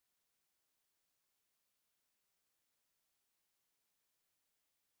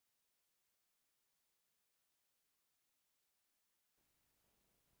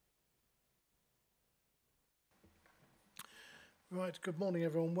Right, good morning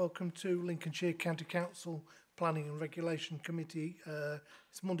everyone. Welcome to Lincolnshire County Council Planning and Regulation Committee.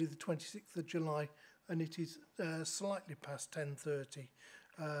 It's Monday the 26th of July and it is slightly past 10:30.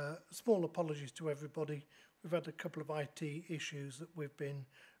 Small apologies to everybody. We've had a couple of IT issues that we've been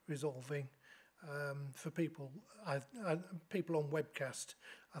resolving. For people people on webcast,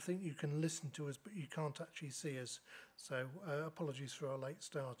 I think you can listen to us but you can't actually see us. So apologies for our late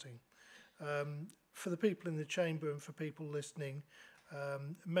starting. For the people in the chamber and for people listening,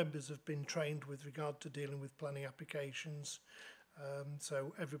 members have been trained with regard to dealing with planning applications,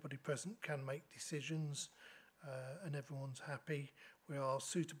 so everybody present can make decisions and everyone's happy. We are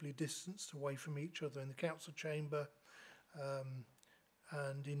suitably distanced away from each other in the council chamber,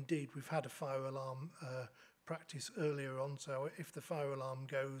 and indeed we've had a fire alarm practice earlier on, so if the fire alarm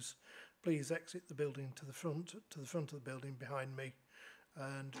goes, please exit the building to the front of the building behind me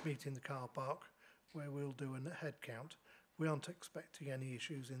and meet in the car park, where we'll do a head count. We aren't expecting any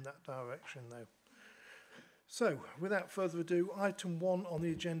issues in that direction though. So without further ado, item 1 on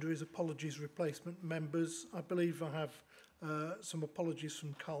the agenda is apologies replacement members. I believe I have some apologies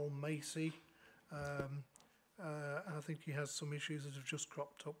from Carl Macy. I think he has some issues that have just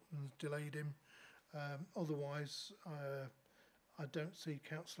cropped up and delayed him. Otherwise, I don't see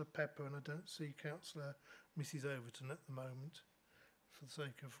Councillor Pepper and I don't see Councillor Mrs Overton at the moment, for the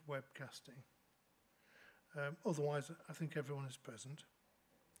sake of webcasting. Otherwise, I think everyone is present.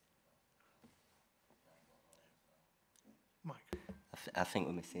 Mike. I think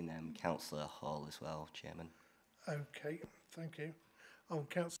we're missing Councillor Hall as well, Chairman. Okay, thank you. Oh,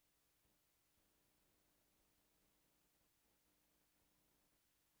 Councillor.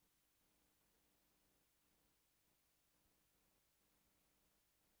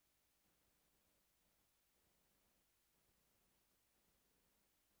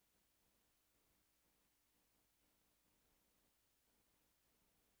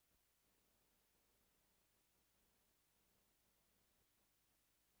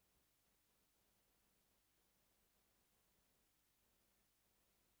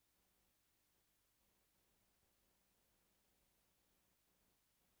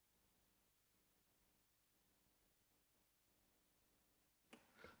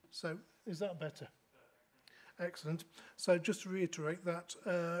 So, is that better? Excellent. So just to reiterate that,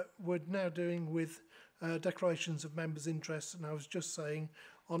 we're now doing with declarations of members' interests, and I was just saying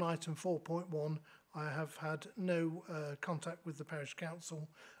on item 4.1 I have had no contact with the parish council,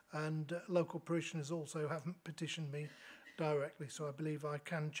 and local parishioners also haven't petitioned me directly, so I believe I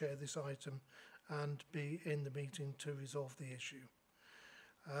can chair this item and be in the meeting to resolve the issue.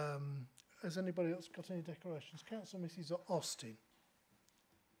 Has anybody else got any declarations? Councillor Mrs Austin.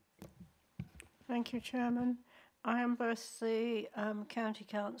 Thank you, Chairman. I am both the County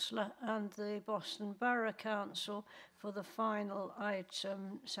Councillor and the Boston Borough Council for the final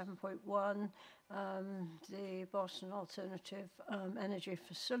item 7.1, the Boston Alternative Energy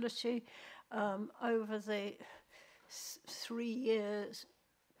Facility. Over the 3 years,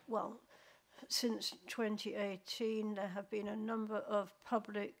 well, since 2018, there have been a number of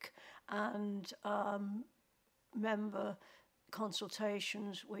public and member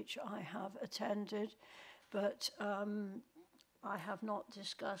consultations which I have attended, but I have not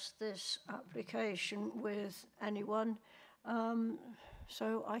discussed this application with anyone,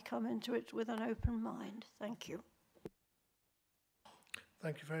 so I come into it with an open mind. Thank you.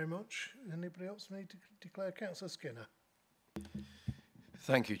 Thank you very much. Anybody else need to declare? Councillor Skinner.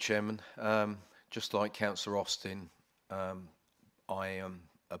 Thank you, Chairman. Just like Councillor Austin, I am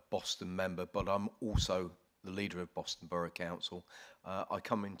a Boston member, but I'm also the leader of Boston Borough Council. I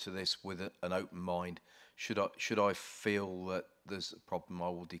come into this with an open mind. Should I feel that there's a problem, I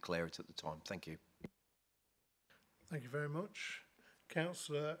will declare it at the time. Thank you. Thank you very much.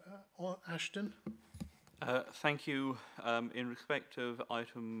 Councillor Ashton. Thank you. In respect of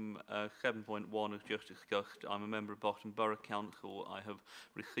item 7.1, as just discussed, I'm a member of Boston Borough Council. I have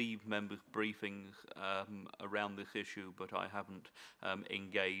received members' briefings around this issue, but I haven't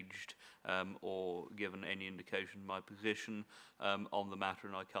engaged or given any indication of my position on the matter,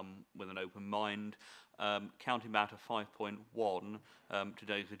 and I come with an open mind. County Matter 5.1,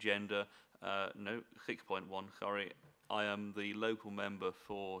 today's agenda, no, 6.1, sorry. I am the local member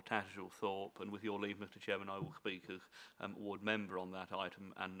for Tattershall Thorpe, and with your leave, Mr Chairman, I will speak as ward member on that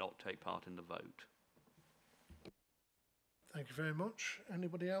item and not take part in the vote. Thank you very much.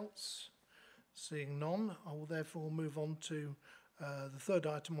 Anybody else? Seeing none, I will therefore move on to the third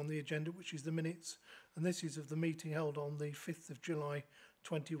item on the agenda, which is the minutes, and this is of the meeting held on the 5th of July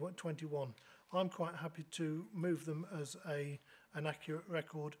 2021. I'm quite happy to move them as an accurate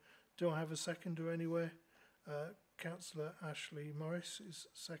record. Do I have a seconder anywhere? Councillor Ashley Morris is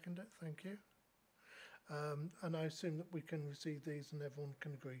seconded. Thank you. And I assume that we can receive these and everyone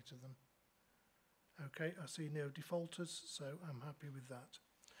can agree to them. Okay, I see no defaulters, so I'm happy with that.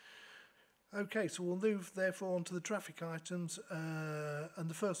 Okay, so we'll move therefore on to the traffic items, and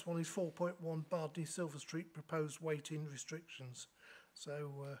the first one is 4.1 Bardney Silver Street proposed waiting restrictions.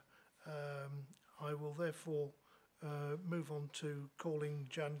 So I will therefore move on to calling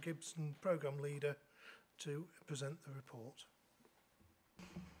Jan Gibson, Programme Leader, to present the report.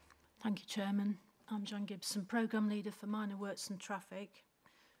 Thank you, Chairman. I'm Jan Gibson, Programme Leader for Minor Works and Traffic.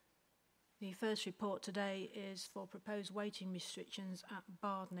 The first report today is for proposed waiting restrictions at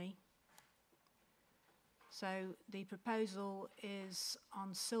Bardney. So the proposal is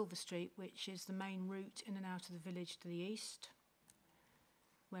on Silver Street, which is the main route in and out of the village to the east.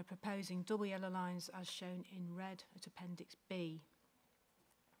 We're proposing double yellow lines as shown in red at Appendix B.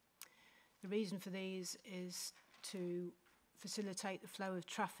 The reason for these is to facilitate the flow of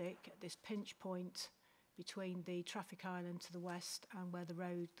traffic at this pinch point between the traffic island to the west and where the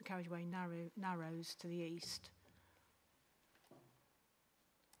carriageway narrows to the east.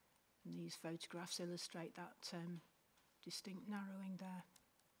 And these photographs illustrate that distinct narrowing there.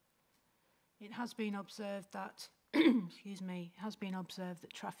 It has been observed that, excuse me, it has been observed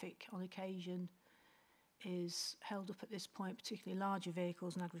that traffic on occasion is held up at this point, particularly larger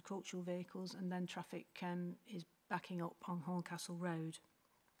vehicles and agricultural vehicles, and then traffic is backing up on Horncastle Road.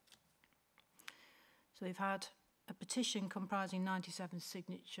 So we've had a petition comprising 97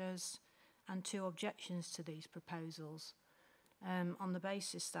 signatures and 2 objections to these proposals, on the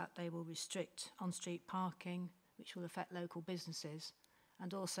basis that they will restrict on-street parking, which will affect local businesses,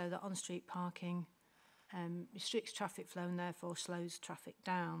 and also that on-street parking restricts traffic flow and therefore slows traffic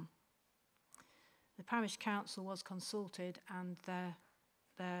down. The parish council was consulted and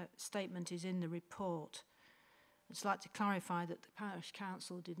their statement is in the report. I'd just like to clarify that the parish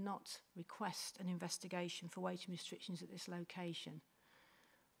council did not request an investigation for waiting restrictions at this location.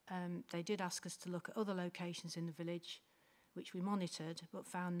 They did ask us to look at other locations in the village, which we monitored but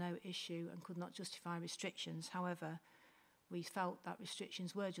found no issue and could not justify restrictions. However, we felt that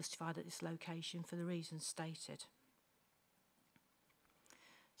restrictions were justified at this location for the reasons stated.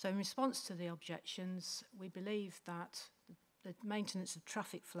 So in response to the objections, we believe that the maintenance of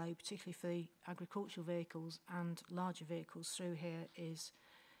traffic flow, particularly for the agricultural vehicles and larger vehicles through here, is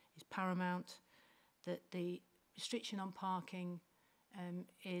paramount, that the restriction on parking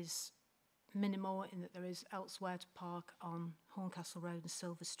is minimal in that there is elsewhere to park on Horncastle Road and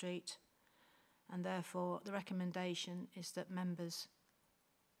Silver Street, and therefore the recommendation is that members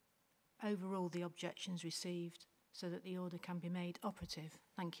overrule the objections received so that the order can be made operative.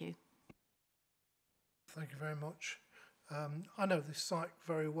 Thank you. Thank you very much. I know this site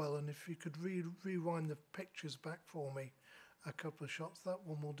very well, and if you could rewind the pictures back for me, a couple of shots, that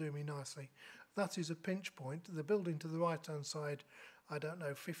one will do me nicely. That is a pinch point. The building to the right-hand side, I don't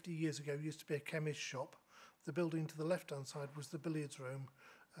know, 50 years ago used to be a chemist shop. The building to the left-hand side was the billiards room.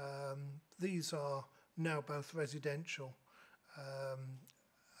 These are now both residential.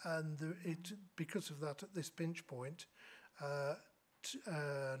 And because of that, at this pinch point,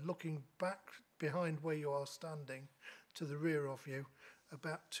 looking back behind where you are standing to the rear of you,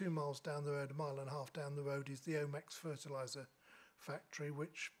 about 2 miles down the road, 1.5 miles down the road, is the Omex fertiliser factory,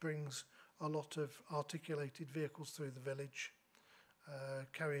 which brings a lot of articulated vehicles through the village,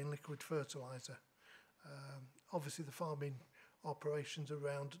 carrying liquid fertiliser. Obviously the farming operations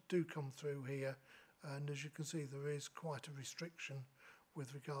around do come through here, and as you can see there is quite a restriction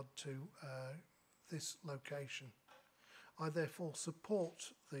with regard to this location. I therefore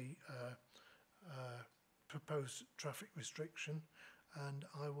support the proposed traffic restriction, and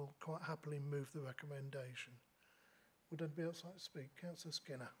I will quite happily move the recommendation. Would anybody else like to speak? Councillor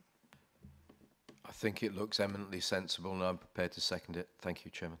Skinner. I think it looks eminently sensible and I'm prepared to second it. Thank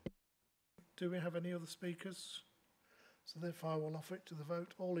you, Chairman. Do we have any other speakers? So therefore I will offer it to the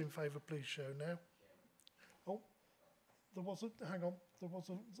vote. All in favour, please show now. Oh, there was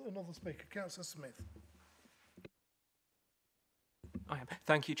another speaker. Councillor Smith. I am.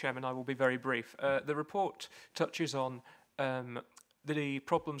 Thank you, Chairman. I will be very brief. The report touches on the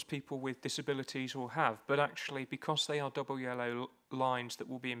problems people with disabilities will have, but actually because they are double yellow lines that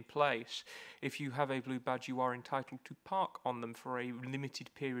will be in place, if you have a blue badge you are entitled to park on them for a limited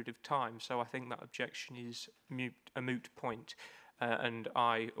period of time. So I think that objection is a moot point, and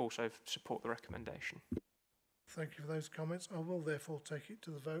I also support the recommendation. Thank you for those comments. I will therefore take it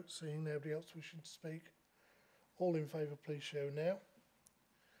to the vote, seeing nobody else wishing to speak. All in favour, please show now.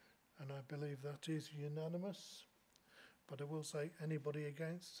 And I believe that is unanimous. But I will say anybody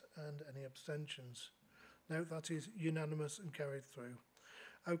against and any abstentions. No, that is unanimous and carried through.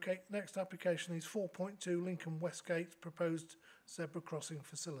 Okay, next application is 4.2 Lincoln Westgate proposed zebra crossing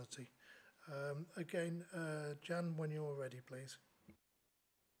facility. Again, Jan, when you're ready, please.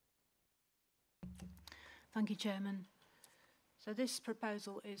 Thank you, Chairman. So this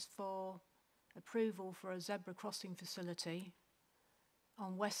proposal is for approval for a zebra crossing facility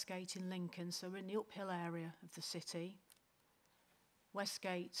on Westgate in Lincoln, so we're in the uphill area of the city.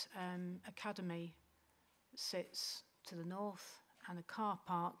 Westgate Academy sits to the north, and a car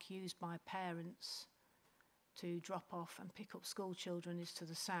park used by parents to drop off and pick up school children is to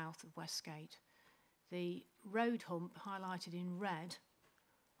the south of Westgate. The road hump highlighted in red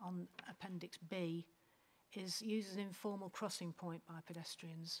on Appendix B is used as an informal crossing point by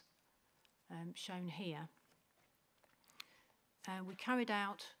pedestrians, shown here. We carried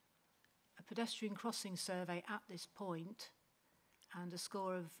out a pedestrian crossing survey at this point, and a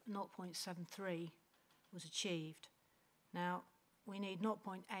score of 0.73 was achieved. Now, we need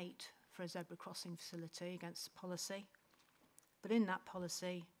 0.8 for a zebra crossing facility against the policy, but in that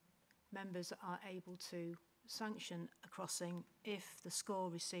policy, members are able to sanction a crossing if the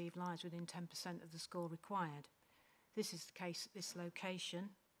score received lies within 10% of the score required. This is the case at this location.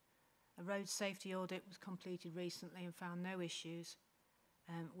 A road safety audit was completed recently and found no issues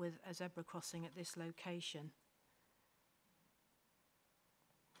with a zebra crossing at this location.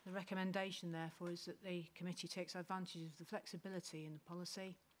 The recommendation, therefore, is that the committee takes advantage of the flexibility in the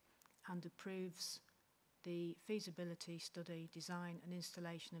policy and approves the feasibility study, design and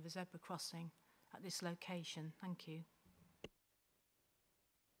installation of a zebra crossing at this location. Thank you.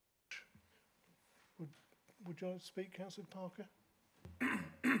 Would you like to speak, Councillor Parker?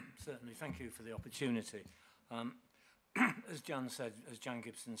 Certainly, thank you for the opportunity. As Jan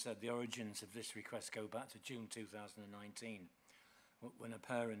Gibson said, the origins of this request go back to June 2019, when a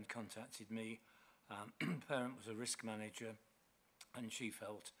parent contacted me. Parent was a risk manager, and she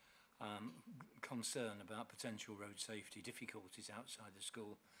felt concern about potential road safety difficulties outside the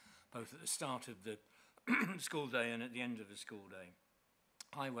school, both at the start of the school day and at the end of the school day.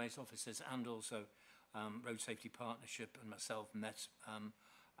 Highways officers and also Road Safety Partnership and myself met,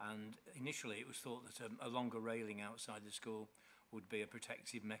 and initially it was thought that a longer railing outside the school would be a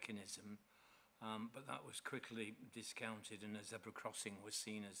protective mechanism, but that was quickly discounted, and a zebra crossing was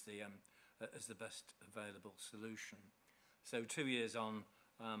seen as the best available solution. So 2 years on,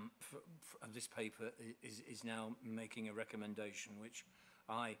 this paper is now making a recommendation which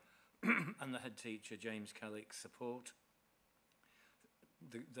I and the head teacher, James Kellick, support.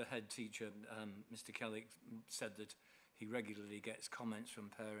 The head teacher, Mr. Kellick, said that he regularly gets comments from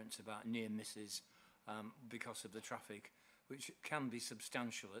parents about near misses because of the traffic, which can be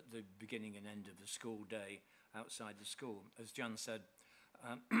substantial at the beginning and end of the school day outside the school. As Jan said,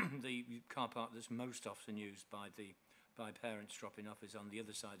 the car park that's most often used by parents dropping off is on the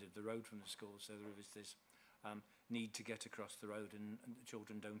other side of the road from the school, so there is this need to get across the road, and the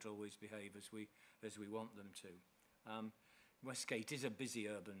children don't always behave as we want them to. Westgate is a busy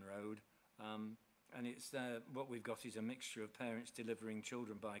urban road, and it's there. What we've got is a mixture of parents delivering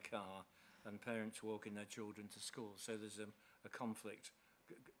children by car and parents walking their children to school, so there's a conflict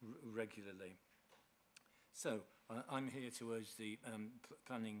regularly. So I'm here to urge the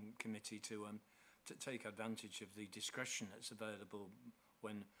planning committee to take advantage of the discretion that's available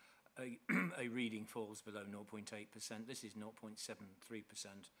when a reading falls below 0.8%. This is 0.73%,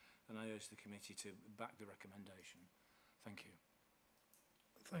 and I urge the committee to back the recommendation. Thank you.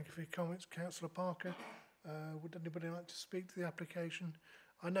 Thank you for your comments, Councillor Parker. Would anybody like to speak to the application?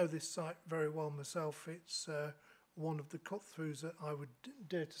 I know this site very well myself. It's one of the cut-throughs that I would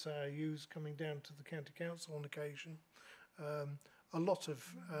dare to say I use coming down to the County Council on occasion. A lot of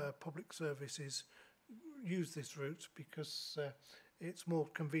public services use this route because it's more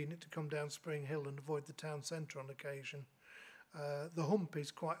convenient to come down Spring Hill and avoid the town centre on occasion. The hump is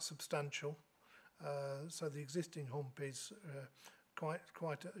quite substantial, so the existing hump is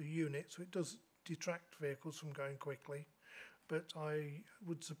quite a unit, so it does detract vehicles from going quickly. But I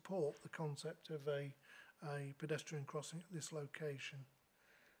would support the concept of a pedestrian crossing at this location.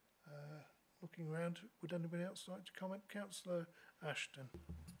 Looking around, would anybody else like to comment? Councillor Ashton.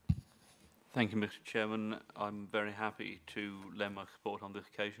 Thank you, Mr. Chairman. I'm very happy to lend my support on this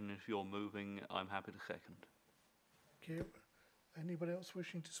occasion. If you're moving, I'm happy to second. Thank you. Anybody else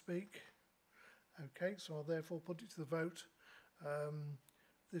wishing to speak? Okay, so I'll therefore put it to the vote.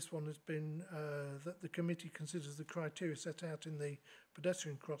 This one has been that the committee considers the criteria set out in the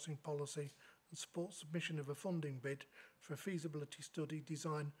pedestrian crossing policy and supports submission of a funding bid for a feasibility study,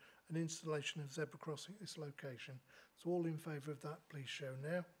 design and installation of zebra crossing at this location. So all in favour of that, please show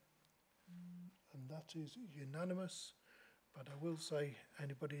now. And that is unanimous. But I will say,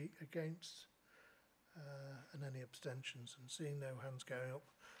 anybody against and any abstentions, and seeing no hands going up,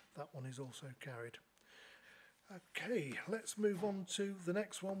 that one is also carried. Okay, let's move on to the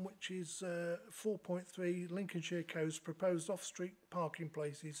next one, which is 4.3, Lincolnshire Coast proposed off-street parking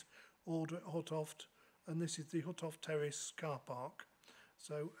places order at Huttoft, and this is the Huttoft Terrace car park.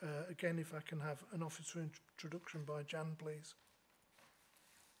 So again, if I can have an officer introduction by Jan, please.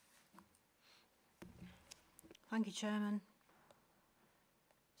 Thank you, Chairman.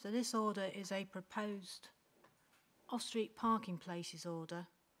 So this order is a proposed off-street parking places order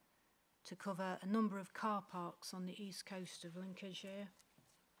to cover a number of car parks on the east coast of Lincolnshire,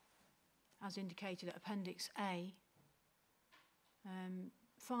 as indicated at Appendix A.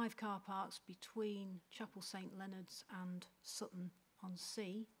 5 car parks between Chapel St Leonard's and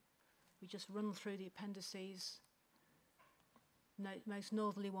Sutton-on-Sea. We just run through the appendices. Most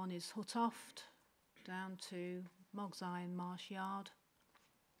northerly one is Huttoft, down to Mog's Eye and Marsh Yard,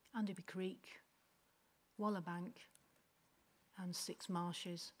 Anderby Creek, Wallerbank, and 6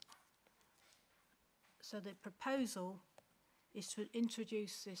 marshes. So the proposal is to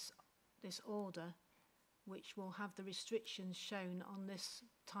introduce this order, which will have the restrictions shown on this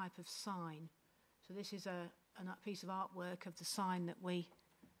type of sign. So this is a piece of artwork of the sign that we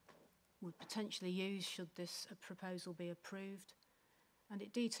would potentially use should this proposal be approved. And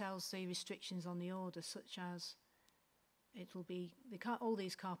it details the restrictions on the order, such as it will be all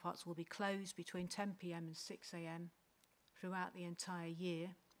these car parks will be closed between 10 p.m. and 6 a.m. throughout the entire year.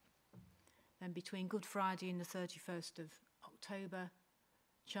 Then between Good Friday and the 31st of October,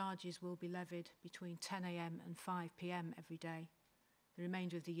 charges will be levied between 10 a.m. and 5 p.m. every day. The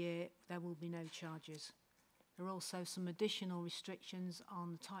remainder of the year, there will be no charges. There are also some additional restrictions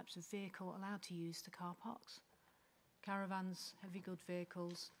on the types of vehicle allowed to use the car parks. Caravans, heavy good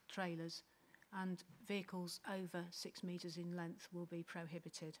vehicles, trailers, and vehicles over 6 metres in length will be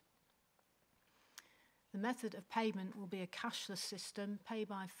prohibited. The method of payment will be a cashless system, pay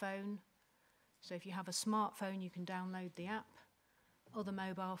by phone. So if you have a smartphone, you can download the app. Other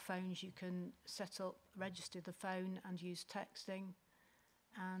mobile phones, you can set up, register the phone and use texting.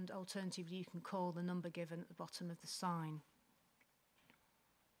 And alternatively, you can call the number given at the bottom of the sign.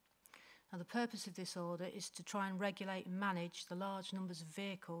 Now, the purpose of this order is to try and regulate and manage the large numbers of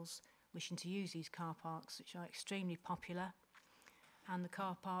vehicles wishing to use these car parks, which are extremely popular, and the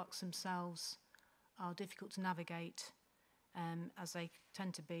car parks themselves are difficult to navigate as they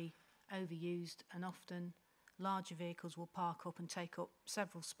tend to be overused, and often larger vehicles will park up and take up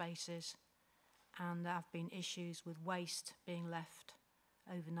several spaces, and there have been issues with waste being left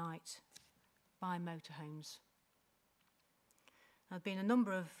overnight by motorhomes. There have been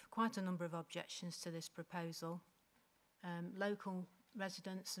quite a number of objections to this proposal. Local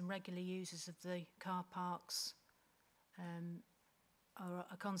residents and regular users of the car parks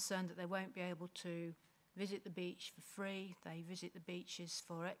are concerned that they won't be able to visit the beach for free. They visit the beaches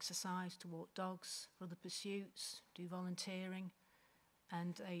for exercise, to walk dogs, for other pursuits, do volunteering,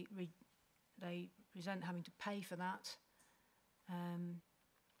 and they resent having to pay for that.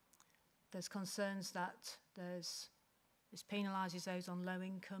 There's concerns that this penalises those on low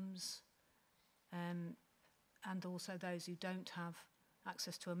incomes, and also those who don't have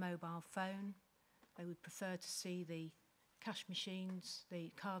access to a mobile phone. They would prefer to see the card machines,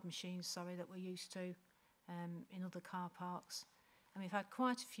 that we're used to in other car parks. And we've had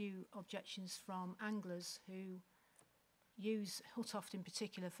quite a few objections from anglers who use Huttoft in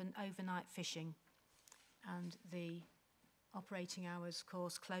particular for overnight fishing, and the operating hours, of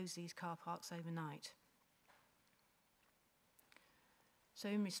course, close these car parks overnight. So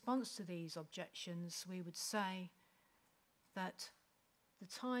in response to these objections, we would say that the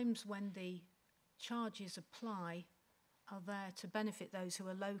times when the charges apply are there to benefit those who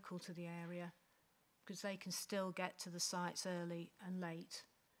are local to the area, because they can still get to the sites early and late.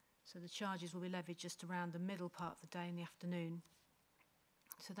 So the charges will be levied just around the middle part of the day in the afternoon.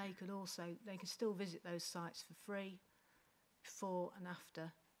 So they can still visit those sites for free before and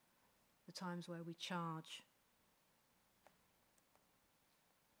after the times where we charge.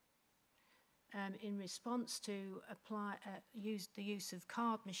 In response to the use of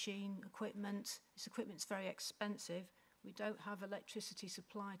card machine equipment, this equipment's very expensive. We don't have electricity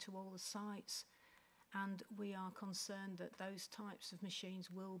supply to all the sites, and we are concerned that those types of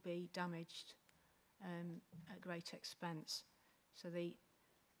machines will be damaged at great expense. So the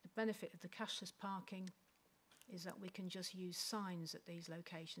benefit of the cashless parking is that we can just use signs at these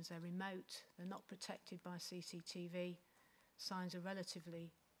locations. They're remote, they're not protected by CCTV. Signs are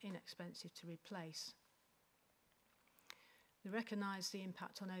relatively inexpensive to replace. We recognise the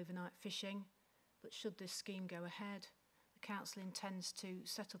impact on overnight fishing, but should this scheme go ahead, the council intends to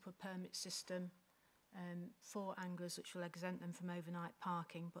set up a permit system for anglers which will exempt them from overnight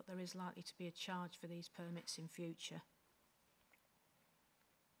parking, but there is likely to be a charge for these permits in future.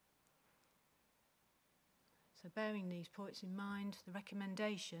 So bearing these points in mind, the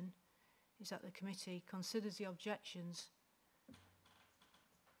recommendation is that the committee considers the objections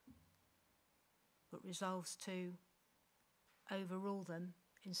but resolves to overrule them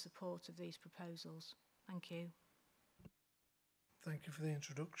in support of these proposals. Thank you. Thank you for the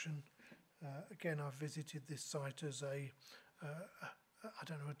introduction. Again, I've visited this site as a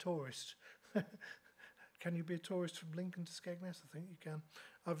tourist. Can you be a tourist from Lincoln to Skegness? I think you can.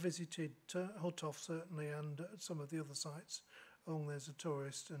 I've visited Huttoff certainly, and some of the other sites along there as a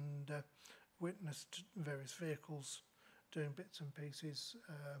tourist, and witnessed various vehicles doing bits and pieces.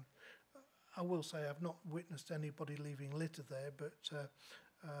 I will say I've not witnessed anybody leaving litter there, but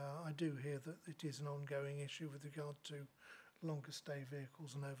I do hear that it is an ongoing issue with regard to longer stay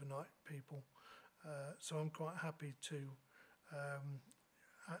vehicles and overnight people. So I'm quite happy to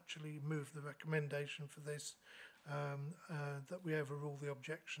actually move the recommendation for this, that we overrule the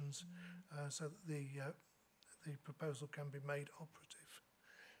objections so that the proposal can be made operative.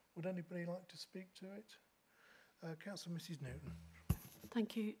 Would anybody like to speak to it? Councillor Mrs Newton.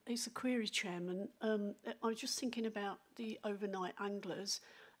 Thank you. It's a query, Chairman. I was just thinking about the overnight anglers.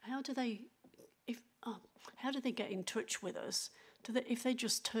 How do they get in touch with us? If they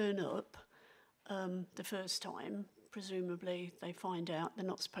just turn up the first time, presumably they find out they're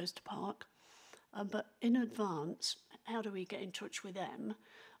not supposed to park. But in advance, how do we get in touch with them?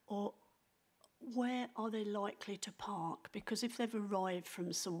 Or where are they likely to park? Because if they've arrived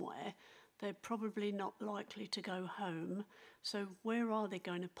from somewhere, they're probably not likely to go home. So where are they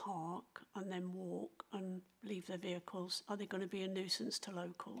going to park and then walk and leave their vehicles? Are they going to be a nuisance to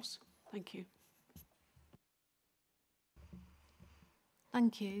locals? Thank you.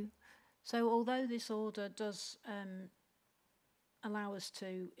 Thank you. So although this order does allow us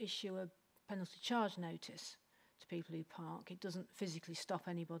to issue a penalty charge notice to people who park, it doesn't physically stop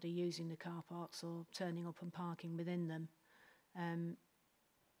anybody using the car parks or turning up and parking within them.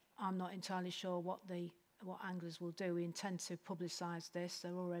 I'm not entirely sure what anglers will do. We intend to publicise this.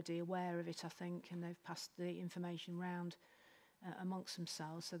 They're already aware of it, I think, and they've passed the information round amongst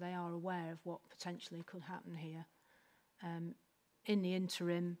themselves, so they are aware of what potentially could happen here. In the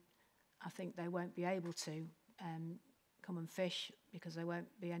interim, I think they won't be able to come and fish because there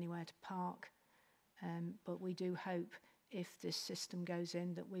won't be anywhere to park. But we do hope, if this system goes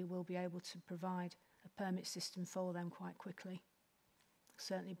in, that we will be able to provide a permit system for them quite quickly,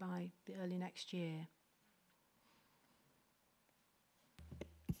 certainly by the early next year.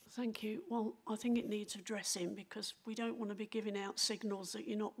 Thank you. Well, I think it needs addressing because we don't want to be giving out signals that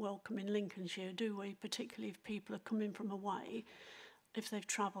you're not welcome in Lincolnshire, do we? Particularly if people are coming from away, if they've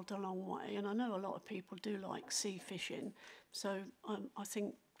travelled a long way. And I know a lot of people do like sea fishing. So I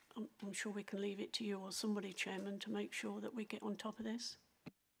think, I'm sure we can leave it to you or somebody, Chairman, to make sure that we get on top of this.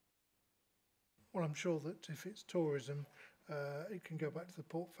 Well, I'm sure that if it's tourism, it can go back to the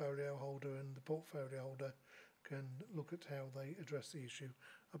portfolio holder, and the portfolio holder can look at how they address the issue.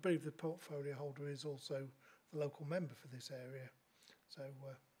 I believe the portfolio holder is also the local member for this area, so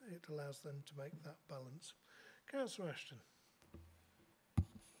it allows them to make that balance. Councillor Ashton.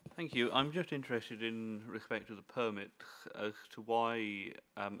 Thank you. I'm just interested in respect to the permit as to why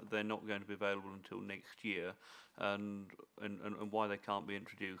they're not going to be available until next year, and why they can't be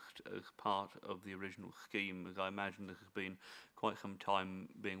introduced as part of the original scheme, as I imagine this has been quite some time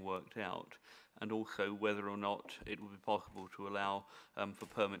being worked out, and also whether or not it would be possible to allow for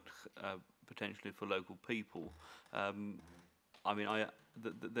permits potentially for local people. I mean,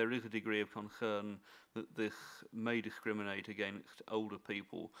 there is a degree of concern that this may discriminate against older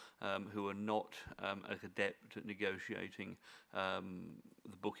people who are not as adept at negotiating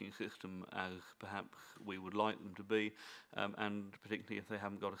the booking system as perhaps we would like them to be, and particularly if they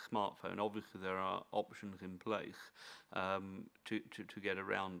haven't got a smartphone. Obviously there are options in place to get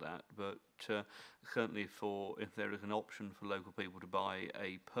around that, but certainly if there is an option for local people to buy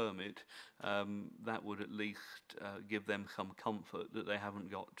a permit, that would at least give them some comfort that they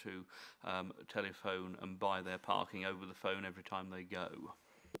haven't got to telephone and buy their parking over the phone every time they go.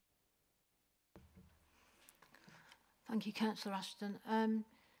 Thank you, Councillor Ashton.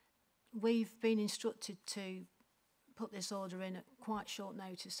 We've been instructed to put this order in at quite short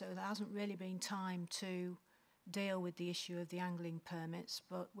notice, so there hasn't really been time to deal with the issue of the angling permits,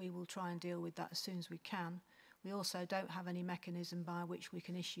 but we will try and deal with that as soon as we can. We also don't have any mechanism by which we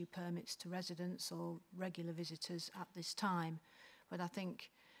can issue permits to residents or regular visitors at this time, but I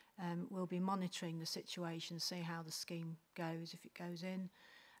think We'll be monitoring the situation, see how the scheme goes, if it goes in,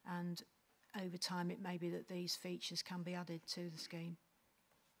 and over time it may be that these features can be added to the scheme.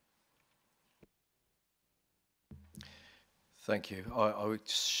 Thank you.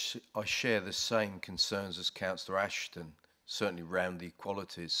 I share the same concerns as Councillor Ashton, certainly around the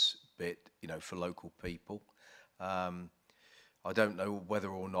equalities bit, you know, for local people. I don't know whether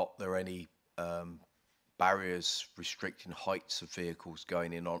or not there are any barriers restricting heights of vehicles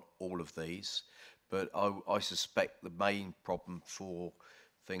going in on all of these, but I suspect the main problem for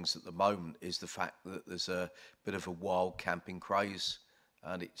things at the moment is the fact that there's a bit of a wild camping craze,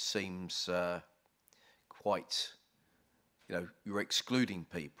 and it seems quite, you know, you're excluding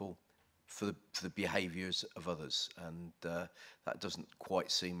people for the behaviours of others, and that doesn't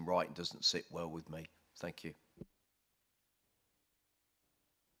quite seem right and doesn't sit well with me. Thank you.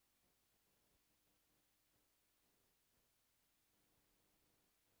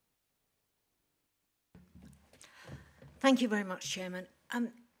 Thank you very much, Chairman.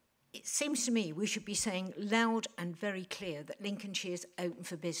 It seems to me we should be saying loud and very clear that Lincolnshire is open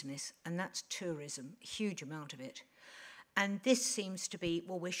for business, and that's tourism, a huge amount of it. And this seems to be,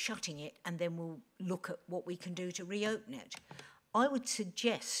 well, we're shutting it and then we'll look at what we can do to reopen it. I would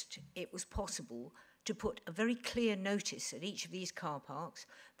suggest it was possible to put a very clear notice at each of these car parks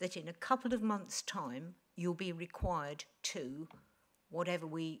that in a couple of months' time you'll be required to whatever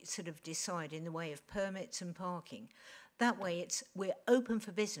we sort of decide in the way of permits and parking. That way we're open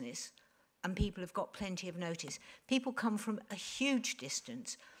for business and people have got plenty of notice. People come from a huge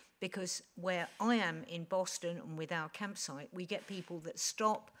distance, because where I am in Boston and with our campsite, we get people that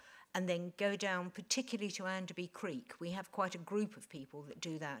stop and then go down, particularly to Anderby Creek. We have quite a group of people that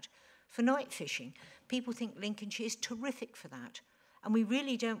do that. For night fishing, people think Lincolnshire is terrific for that. And we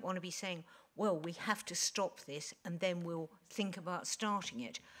really don't want to be saying, well, we have to stop this and then we'll think about starting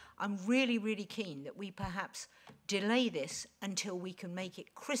it. I'm really, really keen that we perhaps delay this until we can make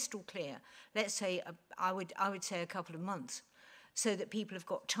it crystal clear. Let's say, I would say a couple of months, so that people have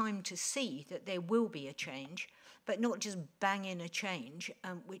got time to see that there will be a change, but not just bang in a change,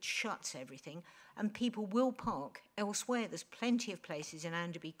 which shuts everything, and people will park elsewhere. There's plenty of places in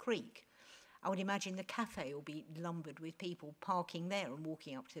Anderby Creek. I would imagine the cafe will be lumbered with people parking there and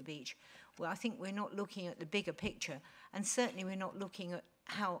walking up to the beach. Well, I think we're not looking at the bigger picture, and certainly we're not looking at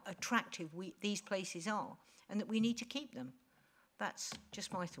how attractive these places are, and that we need to keep them. That's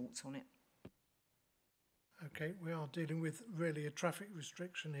just my thoughts on it. Okay, we are dealing with really a traffic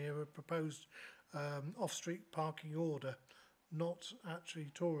restriction here, a proposed off-street parking order, not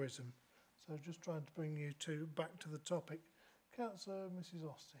actually tourism. So just trying to bring you back to the topic. Councillor Mrs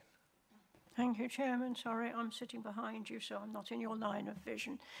Austin. Thank you, Chairman. Sorry, I'm sitting behind you, so I'm not in your line of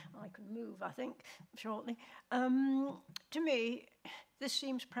vision. I can move, I think, shortly. To me, this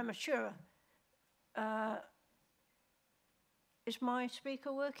seems premature. Is my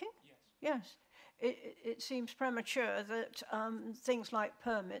speaker working? Yes. Yes. It seems premature that things like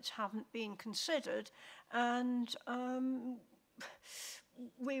permits haven't been considered, and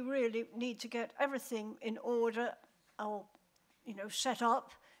we really need to get everything in order, or set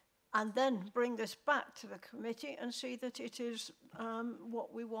up, and then bring this back to the committee and see that it is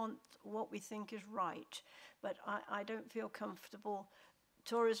what we want, what we think is right. But I don't feel comfortable.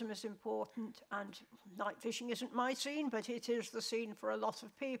 Tourism is important, and night fishing isn't my scene, but it is the scene for a lot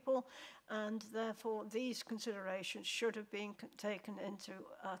of people, and therefore these considerations should have been taken into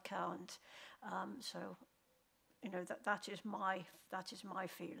account. So, that is my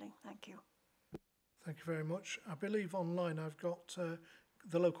feeling. Thank you. Thank you very much. I believe online I've got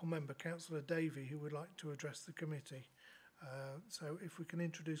the local member, Councillor Davey, who would like to address the committee. So if we can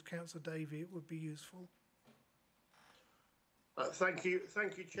introduce Councillor Davey, it would be useful. Thank you,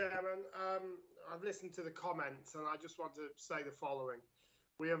 Chairman. I've listened to the comments, and I just want to say the following.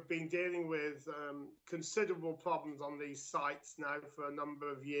 We have been dealing with considerable problems on these sites now for a number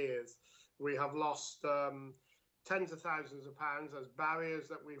of years. We have lost tens of thousands of pounds as barriers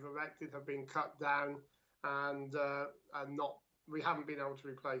that we've erected have been cut down, and we haven't been able to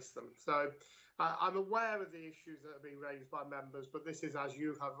replace them. So I'm aware of the issues that have been raised by members, but this is, as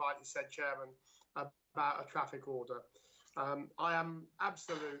you have rightly said, Chairman, about a traffic order. I am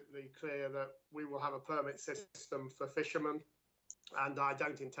absolutely clear that we will have a permit system for fishermen, and I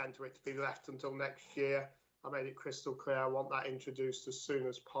don't intend for it to be left until next year. I made it crystal clear I want that introduced as soon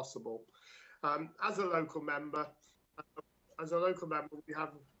as possible. As a local member, we have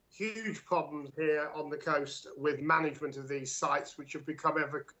huge problems here on the coast with management of these sites, which have become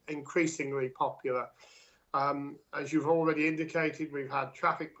ever increasingly popular. As you've already indicated, we've had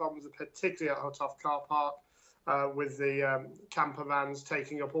traffic problems, particularly at Huttoff Car Park. with the camper vans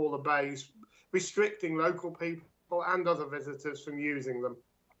taking up all the bays, restricting local people and other visitors from using them.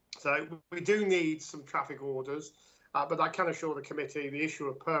 So we do need some traffic orders, but I can assure the committee the issue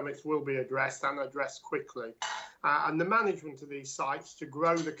of permits will be addressed and addressed quickly. And the management of these sites to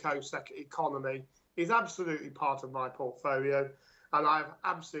grow the coast economy is absolutely part of my portfolio, and I have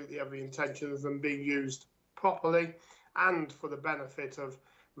absolutely every intention of them being used properly and for the benefit of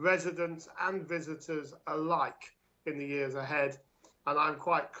residents and visitors alike in the years ahead. And I'm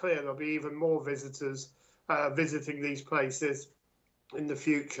quite clear there'll be even more visitors visiting these places in the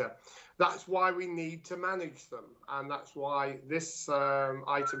future. That's why we need to manage them, and that's why this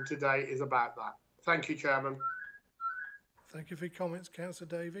item today is about that. Thank you, Chairman. Thank you for your comments, Councillor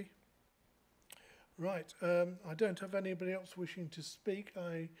Davey. Right, I don't have anybody else wishing to speak.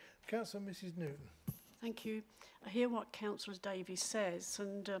 Councillor Mrs Newton. Thank you. I hear what Councillor Davies says,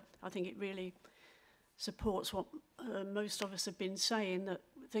 and I think it really supports what most of us have been saying, that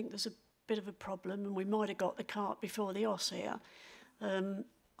we think there's a bit of a problem and we might have got the cart before the horse here.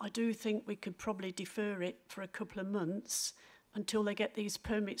 I do think we could probably defer it for a couple of months until they get these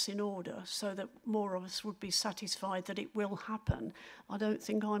permits in order, so that more of us would be satisfied that it will happen. I don't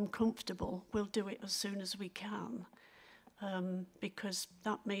think I'm comfortable. We'll do it as soon as we can, because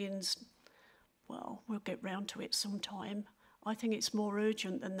that means, well, we'll get round to it sometime. I think it's more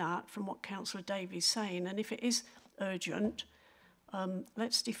urgent than that from what Councillor Davies is saying, and if it is urgent,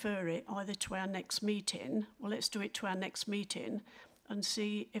 let's defer it either to our next meeting, or let's do it to our next meeting and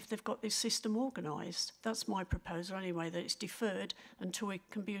see if they've got this system organised. That's my proposal anyway, that it's deferred until we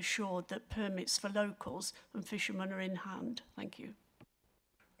can be assured that permits for locals and fishermen are in hand. Thank you.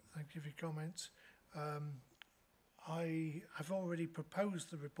 Thank you for your comments. I have already proposed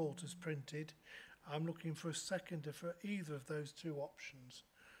the report as printed. I'm looking for a seconder for either of those two options.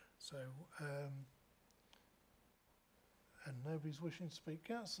 So, and nobody's wishing to speak.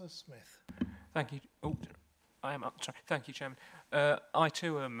 Councillor Smith. Thank you. Oh, I am up. Sorry. Thank you, Chairman. I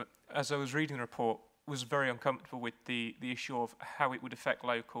too, as I was reading the report, was very uncomfortable with the issue of how it would affect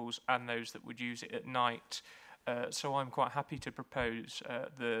locals and those that would use it at night. So I'm quite happy to propose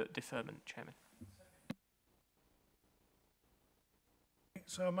the deferment, Chairman.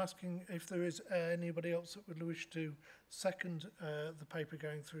 So I'm asking if there is anybody else that would wish to second the paper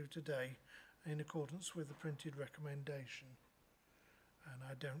going through today in accordance with the printed recommendation. And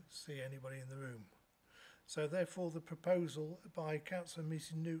I don't see anybody in the room. So therefore the proposal by Councillor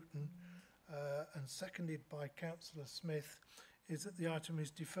Mrs Newton and seconded by Councillor Smith is that the item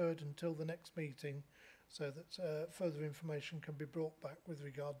is deferred until the next meeting, so that further information can be brought back with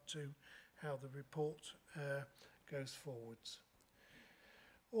regard to how the report goes forwards.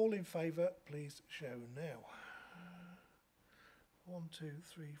 All in favour, please show now. 1, 2,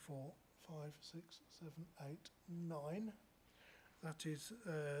 3, 4, 5, 6, 7, 8, 9. That is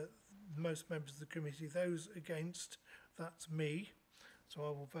most members of the committee. Those against, that's me. So I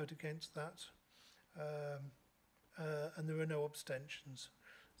will vote against that. And there are no abstentions.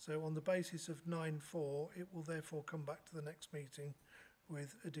 So on the basis of 9-4, it will therefore come back to the next meeting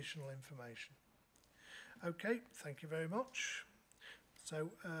with additional information. Okay, thank you very much.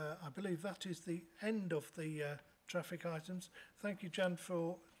 So I believe that is the end of the traffic items. Thank you, Jan,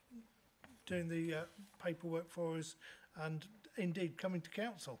 for doing the paperwork for us and indeed coming to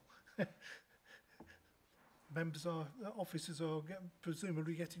council. Members are, officers are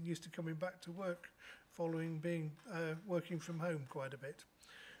presumably getting used to coming back to work following being working from home quite a bit.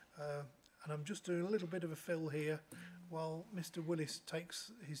 And I'm just doing a little bit of a fill here while Mr Willis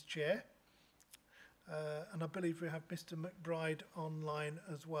takes his chair. And I believe we have Mr McBride online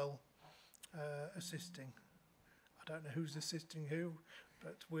as well, assisting. I don't know who's assisting who,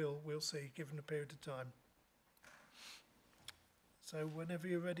 but we'll see given a period of time. So whenever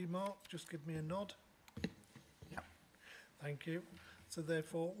you're ready, Mark, just give me a nod. Yep. Thank you. So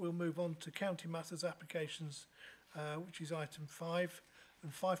therefore we'll move on to County Matters applications, which is item 5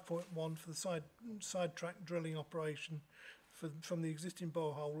 and 5.1 for the sidetrack drilling operation from the existing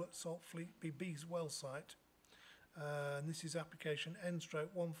borehole at Saltfleet BB's well site. And this is application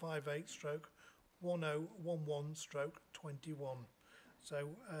N/158/1011/21.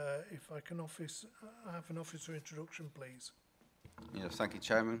 So if I can have an officer introduction, please. Yes, thank you,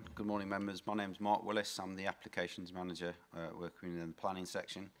 Chairman. Good morning, members. My name is Mark Willis. I'm the Applications Manager working in the planning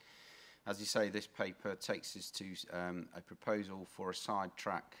section. As you say, this paper takes us to a proposal for a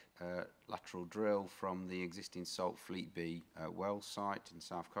sidetrack lateral drill from the existing Saltfleet B well site in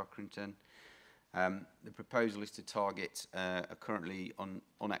South Cockrington. The proposal is to target a currently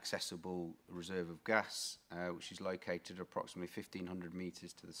unaccessible reserve of gas, which is located approximately 1,500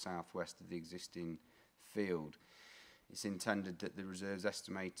 metres to the southwest of the existing field. It's intended that the reserves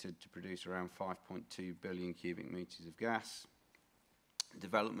estimated to produce around 5.2 billion cubic metres of gas.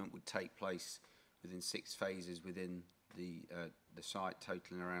 Development would take place within 6 phases within the site,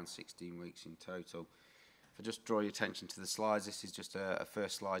 totaling around 16 weeks in total. If I just draw your attention to the slides, this is just a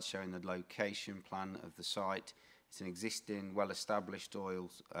first slide showing the location plan of the site. It's an existing, well-established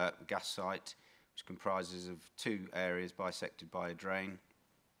gas site, which comprises of 2 areas bisected by a drain.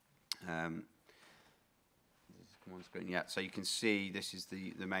 Come on screen, yeah. So you can see this is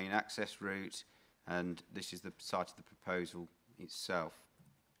the main access route, and this is the site of the proposal itself.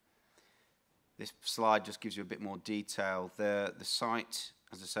 This slide just gives you a bit more detail. The site,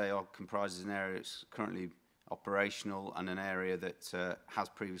 as I say, comprises an area that's currently operational and an area that has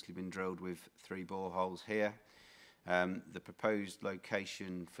previously been drilled with 3 boreholes here. The proposed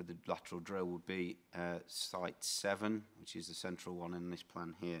location for the lateral drill would be site 7, which is the central one in this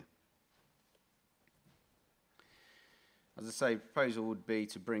plan here. As I say, the proposal would be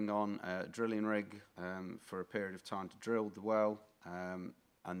to bring on a drilling rig for a period of time to drill the well,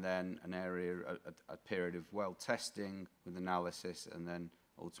 and then a period of well testing with analysis, and then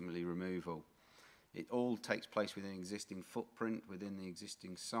ultimately removal. It all takes place within an existing footprint within the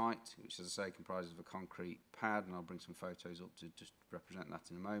existing site, which, as I say, comprises of a concrete pad, and I'll bring some photos up to just represent that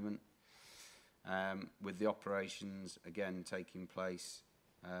in a moment. With the operations, again, taking place,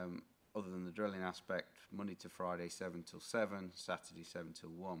 other than the drilling aspect, Monday to Friday 7 till 7, Saturday 7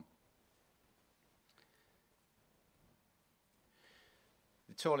 till 1.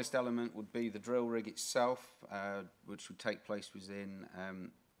 The tallest element would be the drill rig itself, which would take place within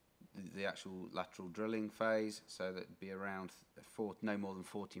the actual lateral drilling phase, so that would be around no more than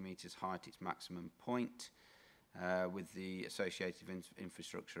 40 metres high at its maximum point, with the associated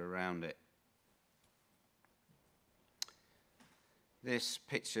infrastructure around it. This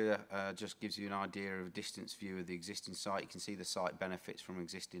picture just gives you an idea of a distance view of the existing site. You can see the site benefits from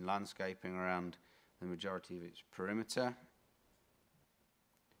existing landscaping around the majority of its perimeter.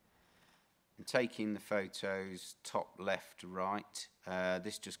 And taking the photos top left to right,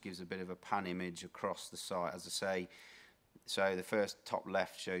 this just gives a bit of a pan image across the site, as I say. So the first top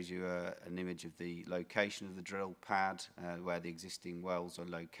left shows you an image of the location of the drill pad, where the existing wells are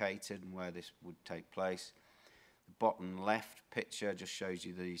located and where this would take place. The bottom left picture just shows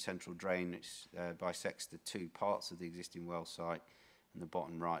you the central drain, which bisects the 2 parts of the existing well site, and the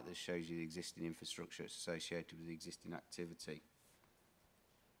bottom right that shows you the existing infrastructure associated with the existing activity.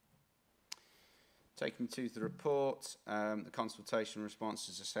 Taking to the report, the consultation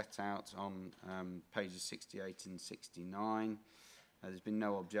responses are set out on pages 68 and 69. There's been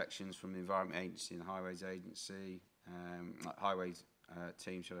no objections from the Environment Agency and Highways Agency, Highways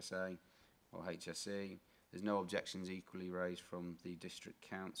team, shall I say, or HSE. There's no objections equally raised from the District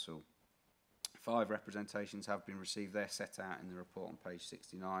Council. 5 representations have been received. They're set out in the report on page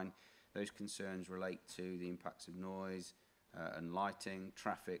 69. Those concerns relate to the impacts of noise and lighting,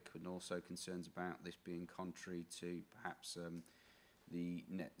 traffic, and also concerns about this being contrary to perhaps the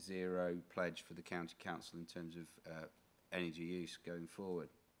net zero pledge for the County Council in terms of energy use going forward.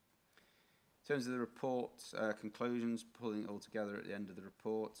 In terms of the report conclusions, pulling it all together at the end of the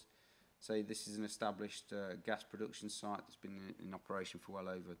report, say this is an established gas production site that's been in operation for well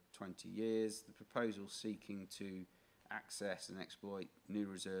over 20 years. The proposal seeking to access and exploit new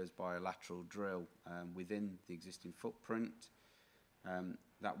reserves by a lateral drill within the existing footprint.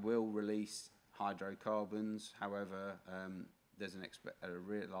 That will release hydrocarbons. However, there's a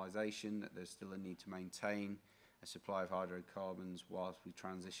realisation that there's still a need to maintain a supply of hydrocarbons whilst we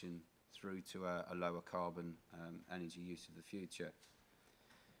transition through to a lower carbon energy use of the future.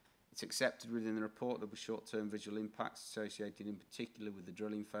 It's accepted within the report there will be short-term visual impacts associated in particular with the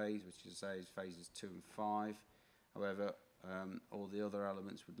drilling phase, which as I say is phases 2 and 5. However, all the other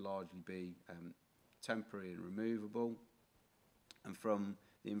elements would largely be temporary and removable. And from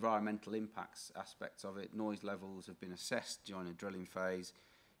the environmental impacts aspects of it, noise levels have been assessed during a drilling phase.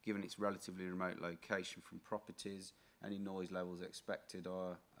 Given its relatively remote location from properties, any noise levels expected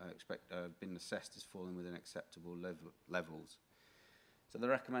are been assessed as falling within acceptable levels. So the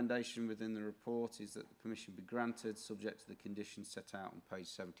recommendation within the report is that the permission be granted subject to the conditions set out on page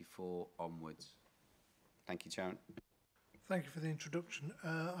 74 onwards. Thank you, Chairman. Thank you for the introduction.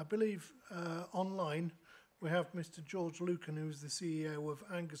 I believe online we have Mr. George Lucan, who is the CEO of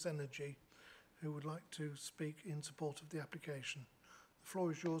Angus Energy, who would like to speak in support of the application. The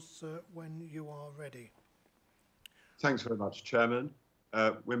floor is yours, sir, when you are ready. Thanks very much, Chairman.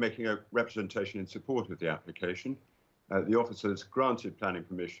 We're making a representation in support of the application. The office has granted planning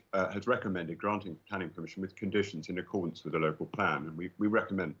permission, has recommended granting planning permission with conditions in accordance with the local plan, and we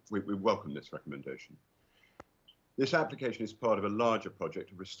welcome this recommendation. This application is part of a larger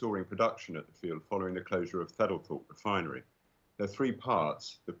project of restoring production at the field following the closure of Thedlethorpe refinery. There are three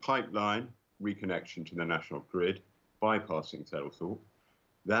parts: the pipeline reconnection to the national grid, bypassing Thedlethorpe.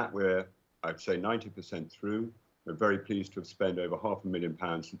 That we're, I'd say, 90% through. We're very pleased to have spent over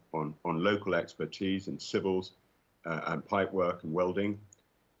 £500,000 on local expertise in civils and pipe work and welding.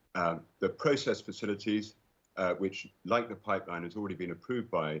 The process facilities, which, like the pipeline, has already been approved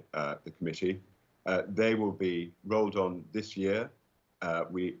by the committee, they will be rolled on this year.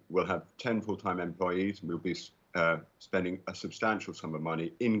 We will have 10 full-time employees, and we'll be spending a substantial sum of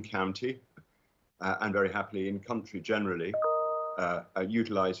money in county and very happily in country generally,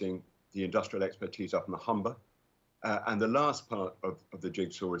 utilising the industrial expertise up in the Humber. And the last part of the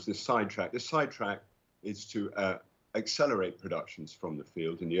jigsaw is this sidetrack. This sidetrack is to accelerate productions from the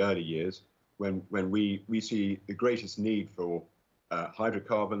field in the early years when we see the greatest need for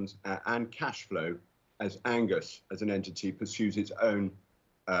hydrocarbons and cash flow as Angus, as an entity, pursues its own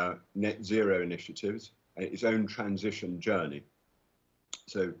net zero initiatives, its own transition journey.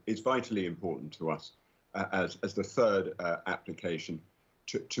 So it's vitally important to us as the third application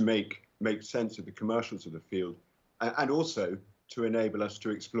to make sense of the commercials of the field, and also to enable us to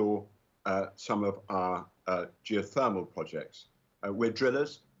explore some of our geothermal projects. We're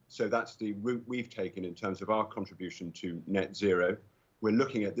drillers, so that's the route we've taken in terms of our contribution to net zero. We're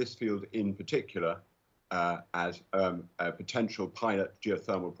looking at this field in particular as a potential pilot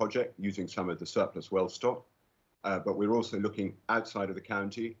geothermal project using some of the surplus well stock, but we're also looking outside of the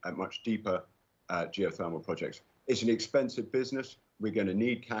county at much deeper geothermal projects. It's an expensive business. We're going to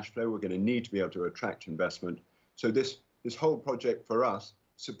need cash flow. We're going to need to be able to attract investment. So this whole project for us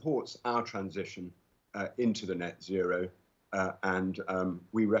supports our transition into the net zero, and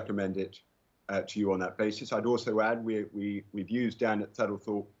we recommend it to you on that basis. I'd also add we've used down at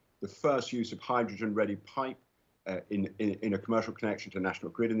Thedlethorpe the first use of hydrogen-ready pipe in a commercial connection to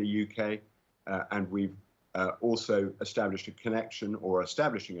National Grid in the UK, and we've also established a connection, or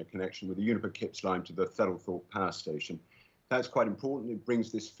establishing a connection, with the Uniper Kipps line to the Thedlethorpe power station. That's quite important. It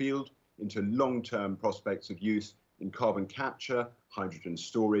brings this field into long-term prospects of use in carbon capture, hydrogen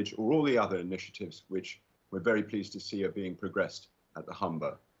storage, or all the other initiatives which we're very pleased to see are being progressed at the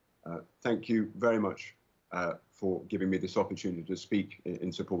Humber. Thank you very much for giving me this opportunity to speak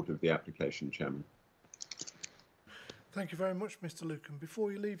in support of the application, Chairman. Thank you very much, Mr. Lucan.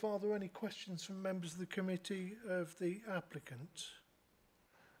 Before you leave, are there any questions from members of the committee of the applicant?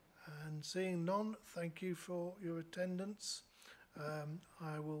 And seeing none, thank you for your attendance.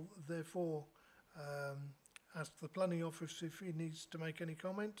 I will therefore ask the planning officer if he needs to make any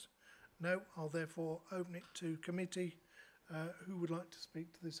comment. No, I'll therefore open it to committee. Who would like to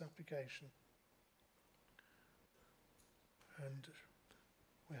speak to this application? And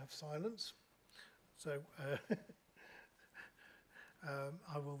we have silence. So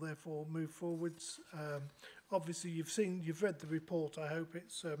I will therefore move forwards. Obviously, you've read the report. I hope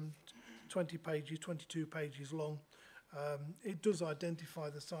it's 20 pages, 22 pages long. It does identify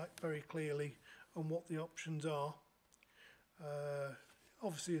the site very clearly and what the options are.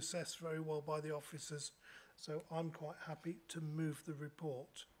 Obviously assessed very well by the officers, so I'm quite happy to move the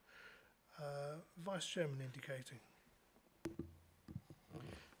report. Vice Chairman indicating.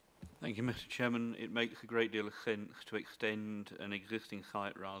 Thank you, Mr. Chairman. It makes a great deal of sense to extend an existing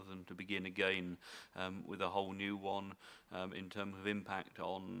site rather than to begin again with a whole new one in terms of impact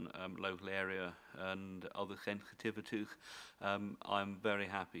on local area and other sensitivities. I'm very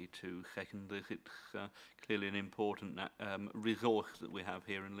happy to second this. It's clearly an important resource that we have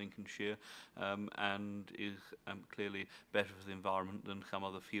here in Lincolnshire and is clearly better for the environment than some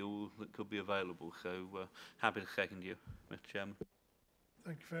other fuels that could be available. So happy to second you, Mr. Chairman.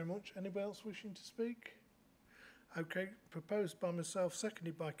 Thank you very much. Anybody else wishing to speak? Okay, proposed by myself,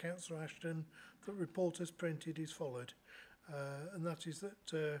 seconded by Councillor Ashton, that report as printed is followed. And that is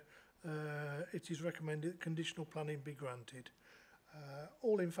that it is recommended that conditional planning be granted.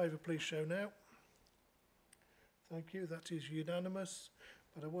 All in favour, please show now. Thank you, that is unanimous.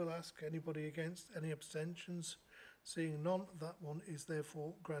 But I will ask anybody against, any abstentions. Seeing none, that one is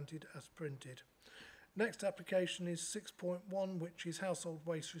therefore granted as printed. Next application is 6.1, which is Household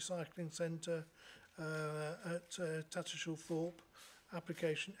Waste Recycling Centre at Tattershall Thorpe.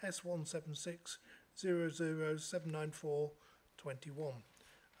 Application S176 00794 21.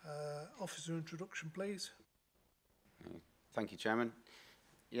 Officer introduction, please. Thank you, Chairman.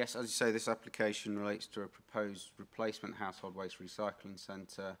 Yes, as you say, this application relates to a proposed replacement household waste recycling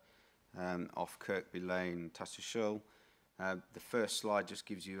centre off Kirkby Lane, Tattershall. The first slide just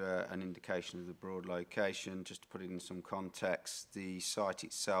gives you an indication of the broad location. Just to put it in some context, the site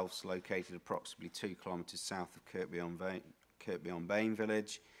itself is located approximately 2 kilometres south of Kirkby-on-Bain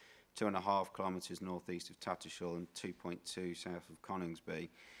village, 2.5 kilometres northeast of Tattershall and 2.2 south of Coningsby.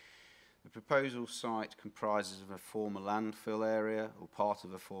 The proposal site comprises of a former landfill area, or part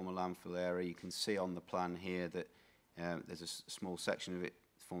of a former landfill area. You can see on the plan here that there's a small section of it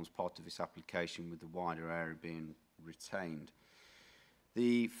that forms part of this application, with the wider area being retained.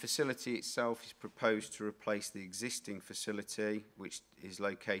 The facility itself is proposed to replace the existing facility, which is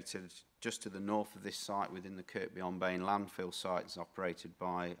located just to the north of this site within the Kirkby-on-Bain landfill site. It's operated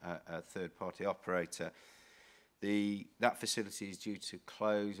by a third-party operator. That facility is due to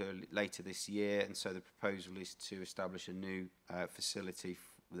close later this year, and so the proposal is to establish a new facility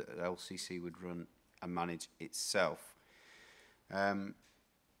that LCC would run and manage itself.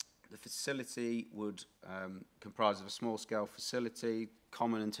 The facility would comprise of a small-scale facility,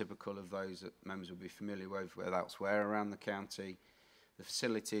 common and typical of those that members will be familiar with elsewhere around the county. The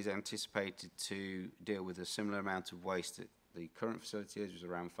facility is anticipated to deal with a similar amount of waste that the current facility is, which is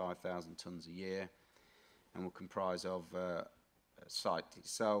around 5,000 tonnes a year, and will comprise of a site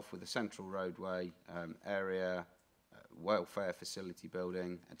itself with a central roadway area, welfare facility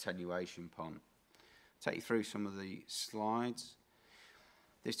building, attenuation pond. I'll take you through some of the slides.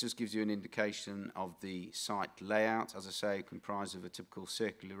 This just gives you an indication of the site layout. As I say, comprised of a typical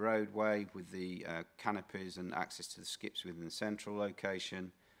circular roadway with the canopies and access to the skips within the central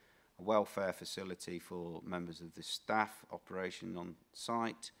location, a welfare facility for members of the staff operation on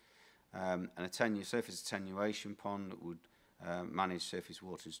site, a surface attenuation pond that would manage surface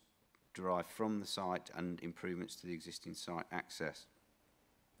waters derived from the site and improvements to the existing site access.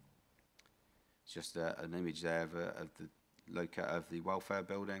 It's just an image there of the welfare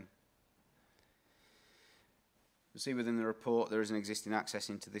building. You'll see within the report there is an existing access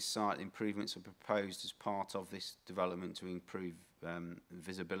into this site. Improvements are proposed as part of this development to improve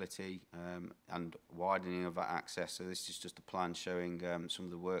visibility and widening of that access. So this is just a plan showing some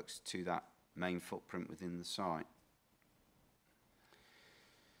of the works to that main footprint within the site.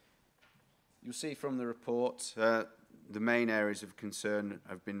 You'll see from the report the main areas of concern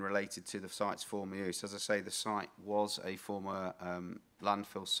have been related to the site's former use. As I say, the site was a former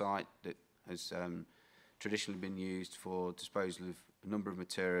landfill site that has traditionally been used for disposal of a number of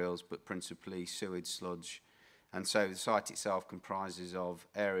materials, but principally sewage sludge. And so the site itself comprises of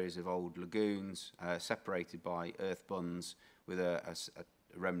areas of old lagoons separated by earth bunds with a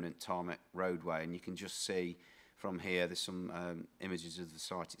remnant tarmac roadway. And you can just see from here, there's some images of the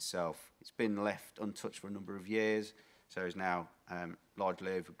site itself. It's been left untouched for a number of years, so is now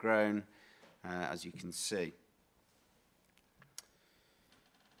largely overgrown, as you can see.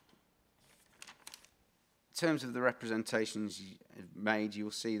 In terms of the representations made,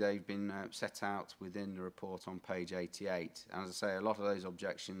 you'll see they've been set out within the report on page 88. And as I say, a lot of those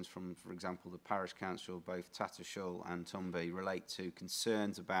objections from, for example, the parish council, both Tattershall and Tumby, relate to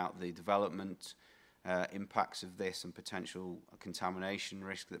concerns about the development impacts of this and potential contamination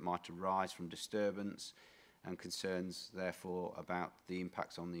risk that might arise from disturbance, and concerns, therefore, about the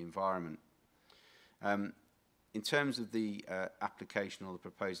impacts on the environment. In terms of the application or the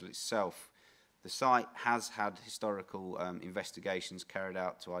proposal itself, the site has had historical investigations carried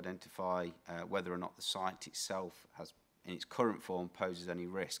out to identify whether or not the site itself has, in its current form, poses any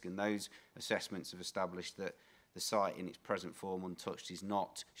risk, and those assessments have established that the site in its present form, untouched, is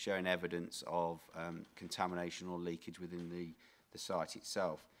not showing evidence of contamination or leakage within the site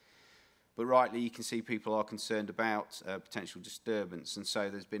itself. But rightly, you can see people are concerned about potential disturbance, and so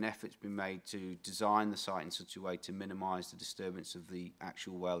there's been efforts been made to design the site in such a way to minimise the disturbance of the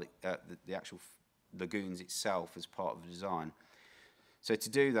actual the actual lagoons itself as part of the design. So to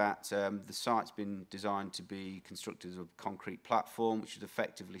do that, the site's been designed to be constructed as a concrete platform, which would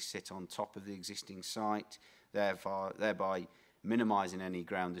effectively sit on top of the existing site, thereby minimising any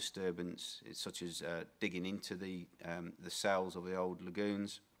ground disturbance, such as digging into the cells of the old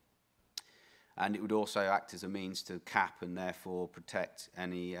lagoons. And it would also act as a means to cap and therefore protect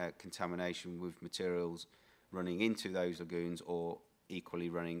any contamination with materials running into those lagoons or equally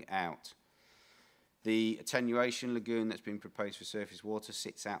running out. The attenuation lagoon that's been proposed for surface water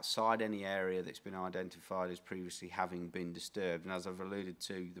sits outside any area that's been identified as previously having been disturbed. And as I've alluded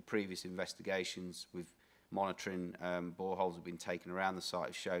to, the previous investigations with monitoring boreholes have been taken around the site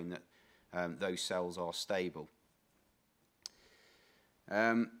have shown that those cells are stable.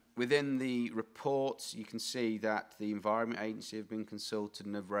 Within the report, you can see that the Environment Agency have been consulted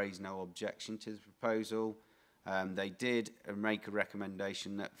and have raised no objection to the proposal. They did make a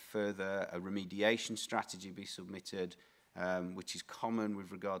recommendation that further a remediation strategy be submitted which is common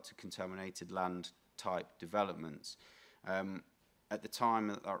with regard to contaminated land type developments. At the time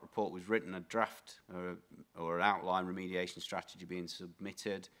that that report was written, a draft or an outline remediation strategy being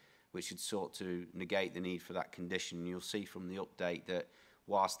submitted, which had sought to negate the need for that condition. You'll see from the update that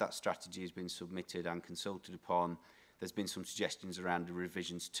whilst that strategy has been submitted and consulted upon, there's been some suggestions around the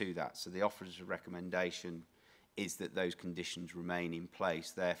revisions to that. So the offer's recommendation is that those conditions remain in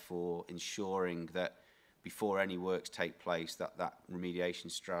place, therefore ensuring that before any works take place, that that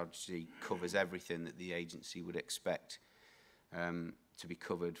remediation strategy covers everything that the agency would expect to be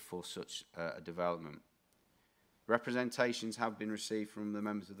covered for such a development. Representations have been received from the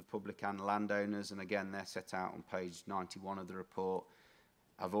members of the public and landowners, and again they're set out on page 91 of the report.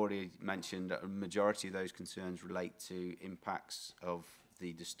 I've already mentioned that a majority of those concerns relate to impacts of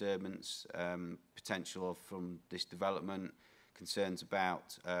the disturbance potential from this development, concerns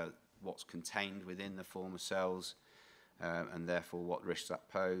about what's contained within the former cells and therefore what risks that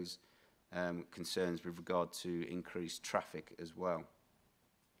pose, concerns with regard to increased traffic as well.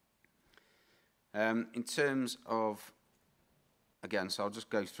 In terms of, again, so I'll just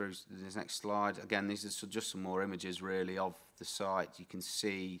go through this next slide. Again, these are just some more images really of the site. You can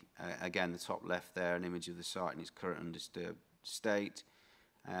see, again, the top left there, an image of the site in its current undisturbed state.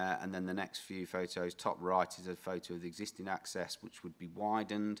 And then the next few photos, top right is a photo of the existing access, which would be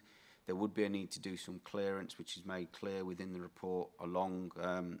widened. There would be a need to do some clearance, which is made clear within the report along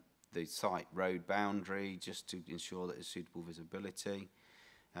the site road boundary, just to ensure that there's suitable visibility.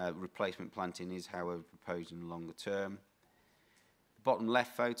 Replacement planting is, however, proposed in the longer term. The bottom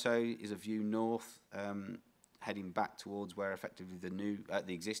left photo is a view north, heading back towards where effectively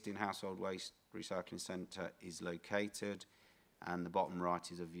the existing household waste recycling centre is located, and the bottom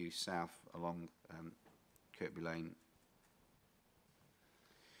right is a view south along Kirkby Lane.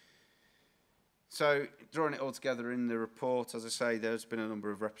 So, drawing it all together in the report, as I say, there's been a number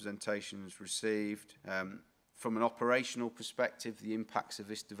of representations received. From an operational perspective, the impacts of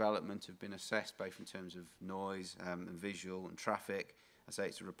this development have been assessed both in terms of noise and visual and traffic. I say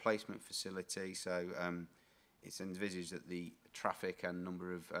it's a replacement facility, so it's envisaged that the traffic and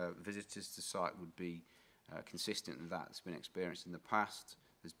number of visitors to the site would be consistent with that that's been experienced in the past.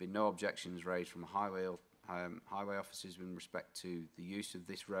 There's been no objections raised from highway officers in respect to the use of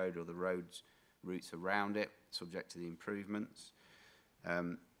this road or the roads routes around it, subject to the improvements.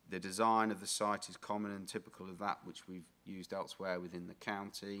 The design of the site is common and typical of that which we've used elsewhere within the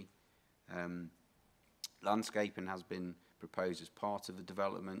county. Landscaping has been proposed as part of the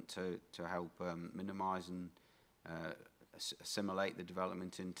development to help minimise and assimilate the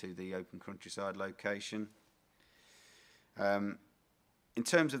development into the open countryside location. In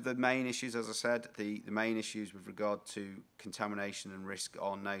terms of the main issues, as I said, the main issues with regard to contamination and risk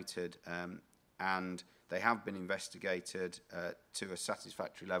are noted, and they have been investigated to a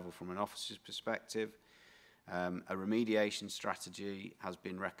satisfactory level from an officer's perspective. A remediation strategy has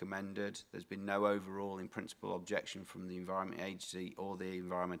been recommended. There's been no overall in principle objection from the Environment Agency or the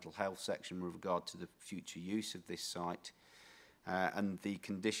Environmental Health section with regard to the future use of this site. And the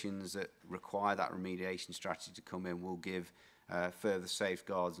conditions that require that remediation strategy to come in will give further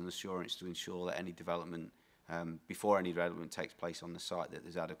safeguards and assurance to ensure that any development, before any development takes place on the site, that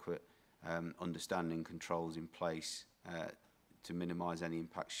there's adequate understanding and controls in place to minimise any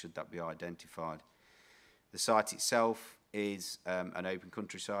impacts should that be identified. The site itself is an open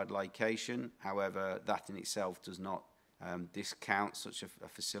countryside location. However, that in itself does not discount such a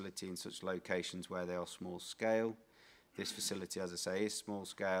facility in such locations where they are small scale. This facility, as I say, is small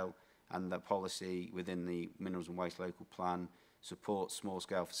scale, and the policy within the Minerals and Waste Local Plan supports small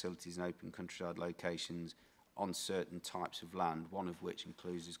scale facilities in open countryside locations on certain types of land, one of which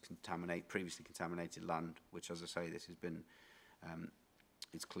includes previously contaminated land, which, as I say, this has been,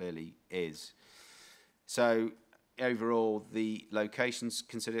 it clearly is. So overall, the location's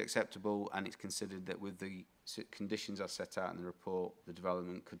considered acceptable, and it's considered that with the conditions as set out in the report, the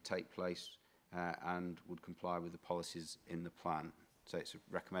development could take place and would comply with the policies in the plan. So it's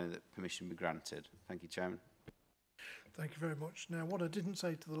recommended that permission be granted. Thank you, Chairman. Thank you very much. Now, what I didn't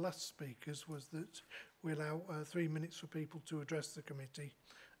say to the last speakers was that we allow 3 minutes for people to address the committee.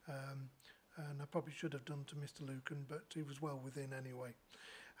 And I probably should have done to Mr. Lucan, but he was well within anyway.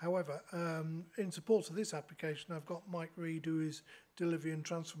 However, in support of this application, I've got Mike Reid, who is Delivery and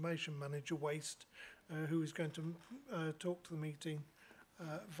Transformation Manager Waste, who is going to talk to the meeting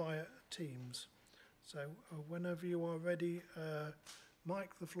via Teams. So whenever you are ready,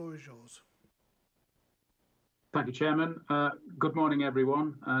 Mike, the floor is yours. Thank you, Chairman. Good morning,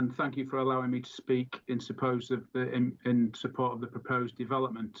 everyone, and thank you for allowing me to speak in support of the proposed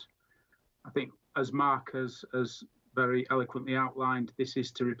development. I think, as Mark has very eloquently outlined, this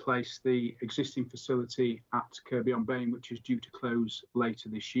is to replace the existing facility at Kirkby-on-Bain, which is due to close later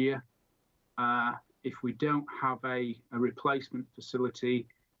this year. If we don't have a replacement facility,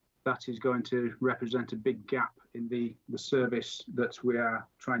 that is going to represent a big gap in the service that we are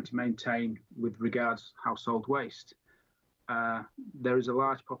trying to maintain with regards to household waste. There is a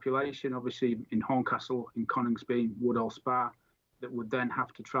large population, obviously, in Horncastle, in Coningsby, Woodall Spa, that would then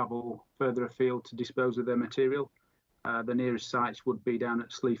have to travel further afield to dispose of their material. The nearest sites would be down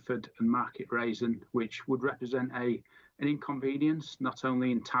at Sleaford and Market Raisin, which would represent an inconvenience, not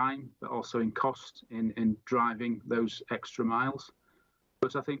only in time, but also in cost in driving those extra miles.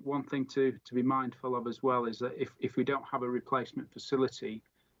 But I think one thing to be mindful of as well is that if we don't have a replacement facility,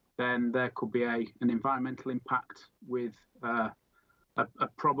 then there could be an environmental impact with a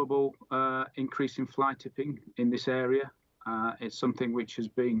probable increase in fly tipping in this area. It's something which has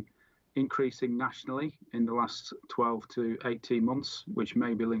been increasing nationally in the last 12 to 18 months, which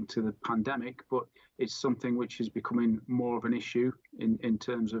may be linked to the pandemic, but it's something which is becoming more of an issue in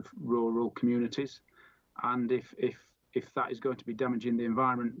terms of rural communities. And if that is going to be damaging the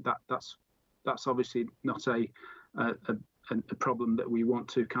environment, that's obviously not a problem that we want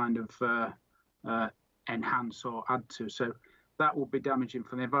to kind of enhance or add to. So that will be damaging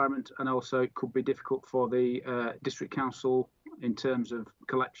for the environment, and also it could be difficult for the district council in terms of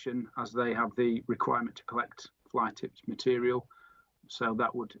collection, as they have the requirement to collect fly tipped material. So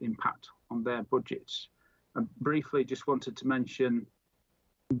that would impact on their budgets. And briefly, just wanted to mention,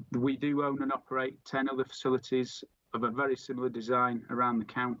 we do own and operate 10 other facilities of a very similar design around the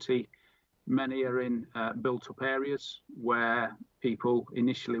county. Many are in built-up areas where people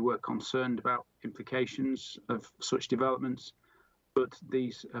initially were concerned about implications of such developments, but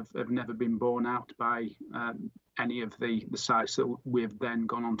these have never been borne out by any of the sites that we've then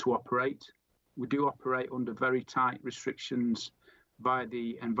gone on to operate. We do operate under very tight restrictions by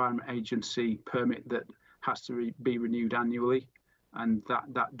the Environment Agency permit that has to be renewed annually, and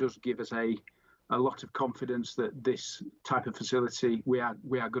that does give us a lot of confidence that this type of facility, we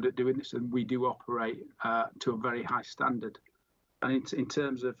are good at doing this, and we do operate to a very high standard. And in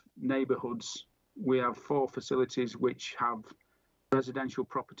terms of neighbourhoods, we have 4 facilities which have residential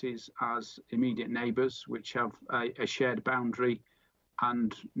properties as immediate neighbours, which have a shared boundary,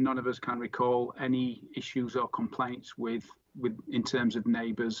 and none of us can recall any issues or complaints with in terms of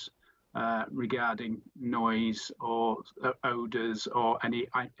neighbours regarding noise or odours or any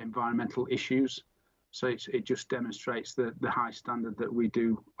environmental issues. So it just demonstrates the high standard that we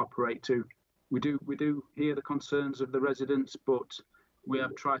do operate to. We do hear the concerns of the residents, but we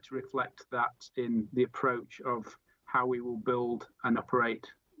have tried to reflect that in the approach of how we will build and operate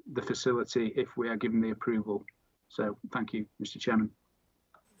the facility if we are given the approval. So thank you, Mr. Chairman.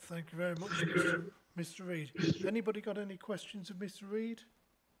 Thank you very much, Mr. Reid. Anybody got any questions of Mr. Reid?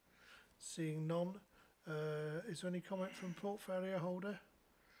 Seeing none. Is there any comment from portfolio holder?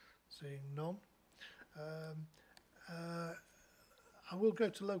 Seeing none. I will go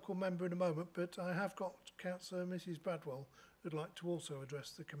to local member in a moment, but I have got Councillor Mrs. Bradwell who'd like to also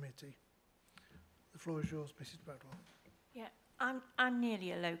address the committee. The floor is yours, Mrs. Bradwell. Yeah, I'm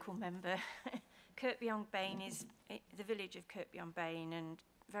nearly a local member. Kirkby-on-Bain is the village of Kirkby-on-Bain, and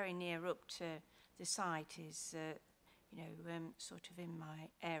very near up to the site is, sort of in my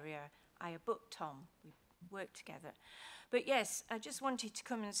area. I abut Tom. We work together. But yes, I just wanted to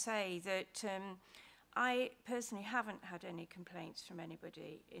come and say that I personally haven't had any complaints from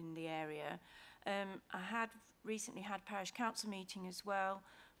anybody in the area. I had recently had parish council meeting as well,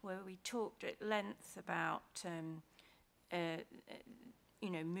 where we talked at length about,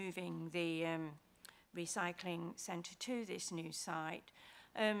 moving the recycling centre to this new site.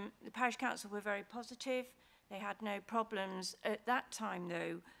 The parish council were very positive. They had no problems. At that time,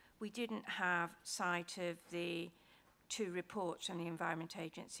 though, we didn't have sight of the 2 reports from the Environment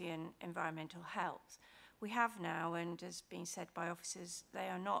Agency and Environmental Health. We have now, and as being said by officers, they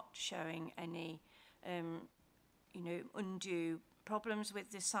are not showing any, undue problems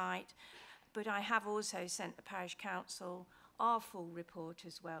with the site. But I have also sent the parish council our full report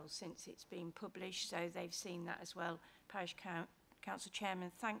as well since it's been published, so they've seen that as well. Parish council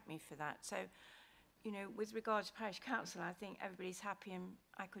chairman thanked me for that. So, with regards to parish council, I think everybody's happy, and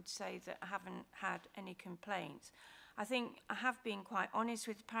I could say that I haven't had any complaints. I think I have been quite honest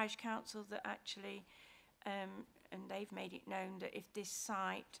with the parish council that actually, and they've made it known that if this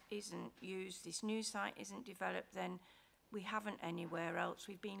site isn't used, this new site isn't developed, then we haven't anywhere else.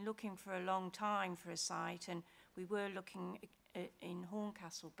 We've been looking for a long time for a site, and we were looking in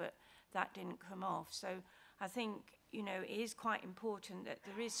Horncastle, but that didn't come off. So I think, it is quite important that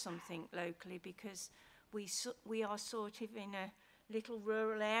there is something locally, because we are sort of in a little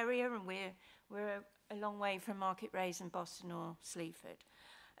rural area, and we're a long way from Market Rasen, Boston or Sleaford.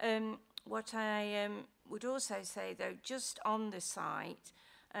 What I would also say, though, just on the site,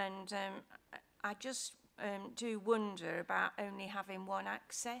 and I just do wonder about only having one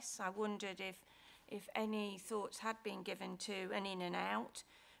access. I wondered if any thoughts had been given to an in and out,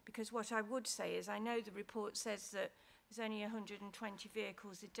 because what I would say is I know the report says that there's only 120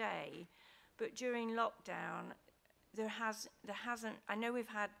 vehicles a day, but during lockdown there hasn't, I know we've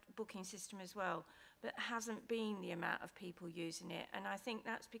had booking system as well, but hasn't been the amount of people using it. And I think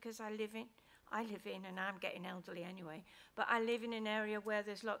that's because I live in, and I'm getting elderly anyway, but I live in an area where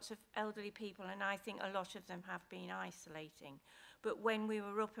there's lots of elderly people, and I think a lot of them have been isolating. But when we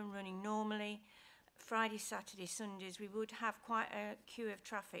were up and running normally, Friday, Saturday, Sundays, we would have quite a queue of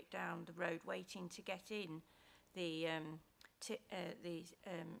traffic down the road waiting to get in the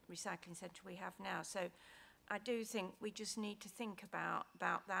recycling centre we have now. So I do think we just need to think about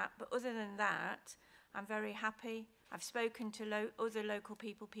that. But other than that, I'm very happy. I've spoken to other local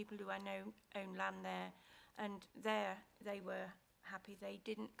people who I know own land there, and they were happy. They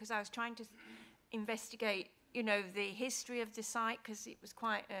didn't, because I was trying to investigate, you know, the history of the site, because it was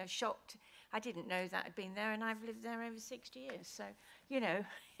quite shocked. I didn't know that had been there, and I've lived there over 60 years. So, you know,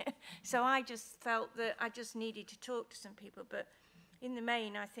 so I just felt that I just needed to talk to some people. But in the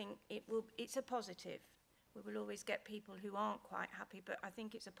main, I think it's a positive. We will always get people who aren't quite happy, but I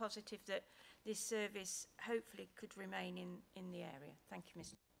think it's a positive that this service hopefully could remain in the area. Thank you,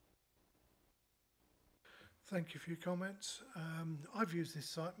 Mr. Thank you for your comments. I've used this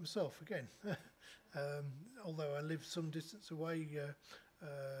site myself again. Although I live some distance away,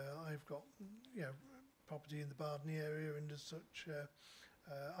 I've got, you know, property in the Bardney area, and as such,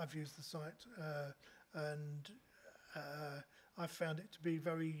 I've used the site, and I found it to be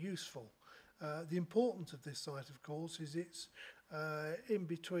very useful. The importance of this site, of course, is it's in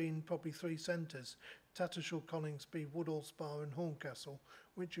between probably three centres: Tattershall, Coningsby, Woodall Spa and Horncastle,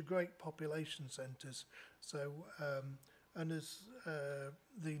 which are great population centres. So, and as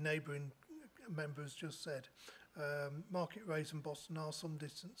the neighbouring members just said, Market Rasen and Boston are some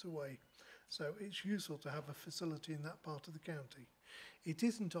distance away. So it's useful to have a facility in that part of the county. It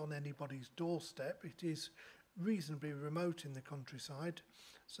isn't on anybody's doorstep. It is reasonably remote in the countryside.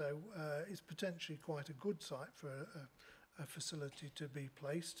 So it's potentially quite a good site for a facility to be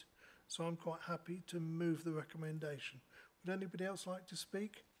placed. So I'm quite happy to move the recommendation. Would anybody else like to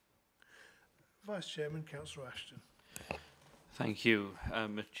speak? Vice Chairman, Councillor Ashton. Thank you,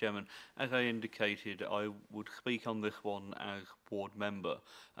 Mr. Chairman. As I indicated, I would speak on this one as ward member,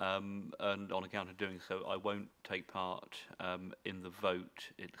 and on account of doing so, I won't take part in the vote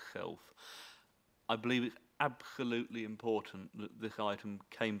itself. I believe it's absolutely important that this item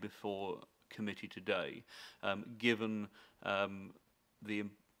came before committee today, given the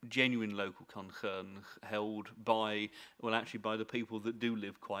genuine local concerns held by, well, actually by the people that do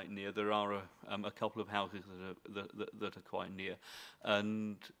live quite near. There are a couple of houses that are quite near,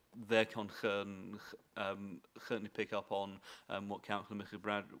 and their concerns certainly pick up on what Councillor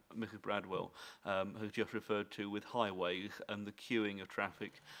Mrs Bradwell has just referred to with highways and the queuing of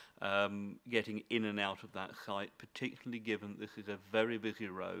traffic getting in and out of that site, particularly given this is a very busy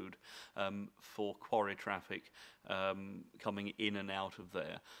road for quarry traffic coming in and out of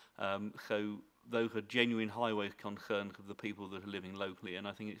there. So those are genuine highways concerns of the people that are living locally, and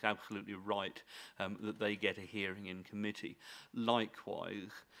I think it's absolutely right that they get a hearing in committee.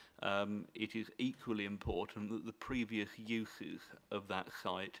 Likewise, it is equally important that the previous uses of that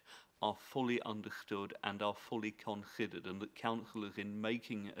site are fully understood and are fully considered, and that councillors in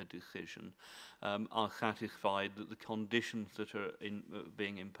making a decision are satisfied that the conditions that are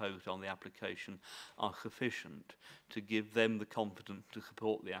being imposed on the application are sufficient to give them the confidence to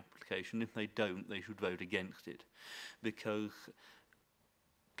support the application. If they don't, they should vote against it, because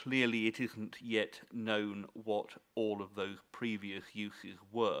clearly it isn't yet known what all of those previous uses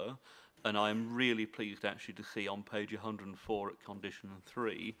were. And I'm really pleased actually to see on page 104 at condition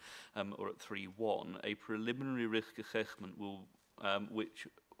 3, or at 3.1, a preliminary risk assessment will, which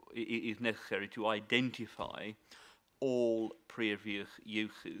is necessary to identify all previous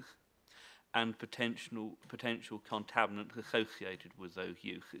uses and potential contaminants associated with those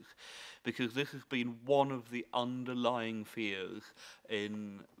uses, because this has been one of the underlying fears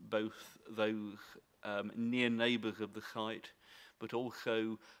in both those near neighbours of the site, but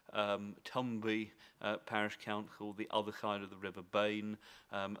also Tumby Parish Council, the other side of the River Bain,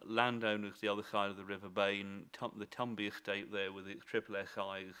 landowners the other side of the River Bain, the Tumby estate there with its triple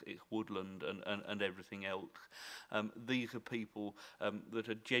SIs, its woodland and everything else. These are people that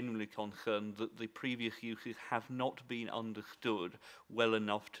are genuinely concerned that the previous uses have not been understood well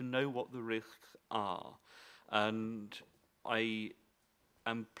enough to know what the risks are. And I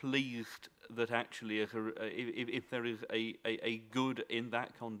am pleased that actually if there is a good in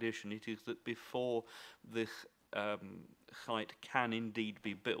that condition, it is that before this site can indeed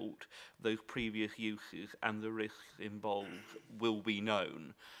be built, those previous uses and the risks involved will be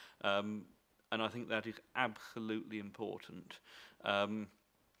known. And I think that is absolutely important.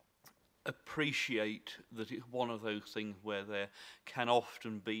 Appreciate that it's one of those things where there can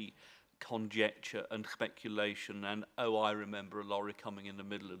often be conjecture and speculation and, oh, I remember a lorry coming in the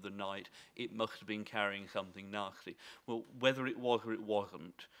middle of the night, it must have been carrying something nasty. Well, whether it was or it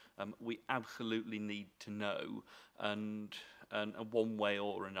wasn't, we absolutely need to know, and one way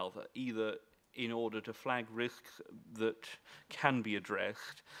or another, either in order to flag risks that can be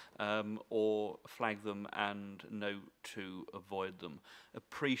addressed, or flag them and know to avoid them.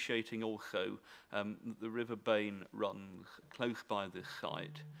 Appreciating also the River Bain runs close by this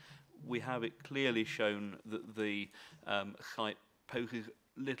site. We have it clearly shown that the site poses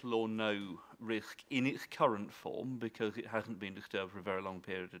little or no risk in its current form because it hasn't been disturbed for a very long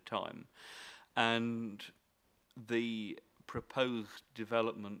period of time. And the proposed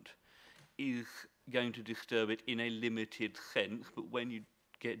development is going to disturb it in a limited sense, but when you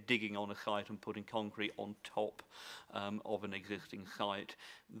get digging on a site and putting concrete on top of an existing site,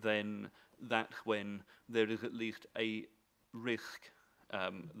 then that's when there is at least a risk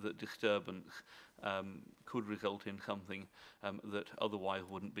that disturbance could result in something that otherwise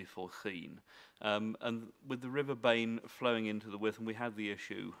wouldn't be foreseen. And with the River Bain flowing into the Witham, we had the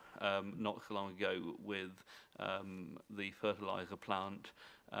issue not so long ago with the fertiliser plant.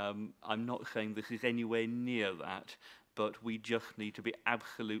 I'm not saying this is anywhere near that, but we just need to be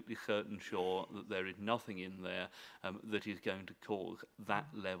absolutely sure that there is nothing in there that is going to cause that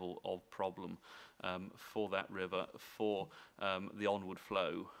level of problem for that river, for the onward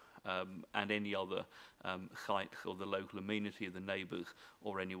flow, and any other sites or the local amenity of the neighbours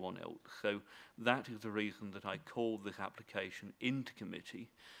or anyone else. So that is the reason that I called this application into committee.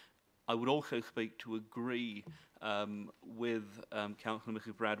 I would also speak to agree with Councillor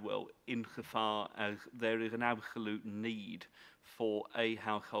Mrs Bradwell insofar as there is an absolute need for a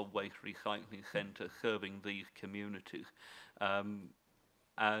household waste recycling centre serving these communities.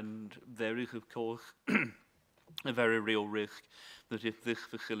 And there is, of course, a very real risk that if this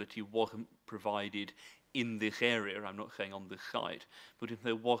facility wasn't provided in this area, I'm not saying on this site, but if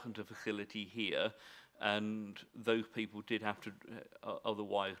there wasn't a facility here, and those people did have to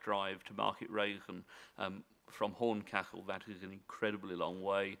otherwise drive to Market Raisin from Horncastle, that is an incredibly long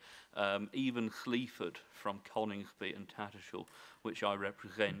way. Even Sleaford from Coningsby and Tattershall, which I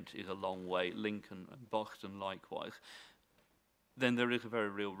represent, is a long way. Lincoln and Boston likewise. Then there is a very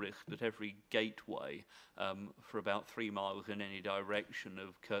real risk that every gateway for about 3 miles in any direction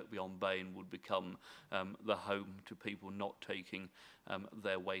of Kirkby-on-Bain would become the home to people not taking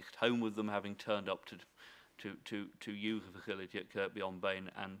their waste home with them, having turned up to use a facility at Kirkby-on-Bain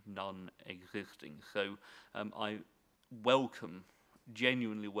and none existing. So I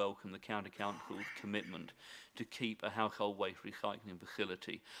genuinely welcome the County Council's commitment to keep a household waste recycling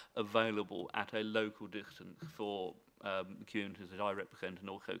facility available at a local distance for the communities that I represent, and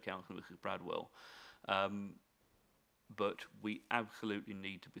also Councillor Mrs Bradwell. But we absolutely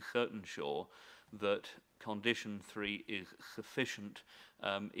need to be sure that condition 3 is sufficient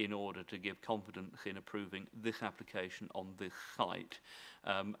in order to give confidence in approving this application on this site.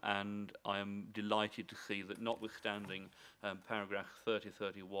 And I am delighted to see that, notwithstanding paragraph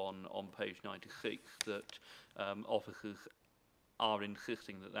 3031 on page 96, that officers are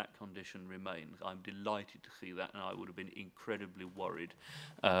insisting that that condition remains. I'm delighted to see that, and I would have been incredibly worried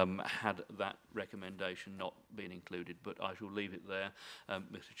had that recommendation not been included. But I shall leave it there,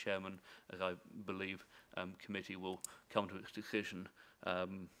 Mr Chairman, as I believe committee will come to its decision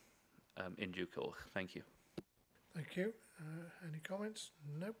in due course. Thank you. Thank you. Any comments?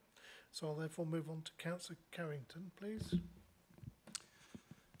 No. So I'll therefore move on to Councillor Carrington, please.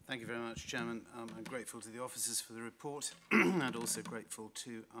 Thank you very much, Chairman. I'm grateful to the officers for the report and also grateful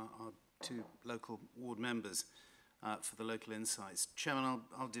to our 2 local ward members for the local insights. Chairman,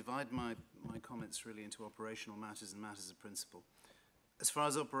 I'll divide my comments really into operational matters and matters of principle. As far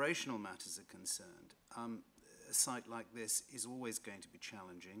as operational matters are concerned, a site like this is always going to be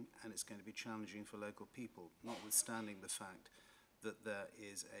challenging, and it's going to be challenging for local people, notwithstanding the fact that there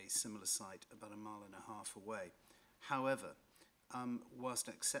is a similar site about 1.5 miles away. However, whilst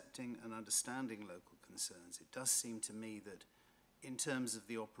accepting and understanding local concerns, it does seem to me that in terms of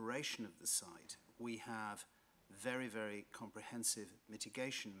the operation of the site, we have very, very comprehensive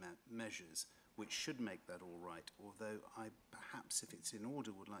mitigation measures which should make that all right, although I perhaps, if it's in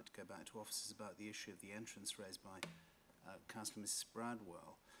order, would like to go back to officers about the issue of the entrance raised by Councillor Mrs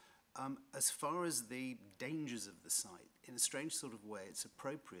Bradwell. As far as the dangers of the site, in a strange sort of way, it's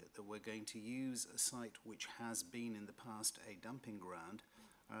appropriate that we're going to use a site which has been in the past a dumping ground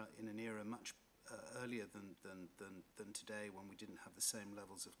in an era much earlier than today, when we didn't have the same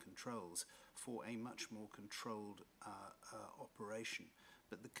levels of controls, for a much more controlled operation.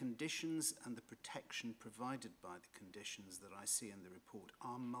 But the conditions and the protection provided by the conditions that I see in the report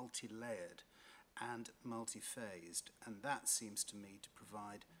are multi-layered and multi-phased, and that seems to me to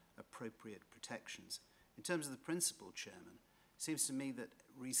provide appropriate protections. In terms of the principle, Chairman, it seems to me that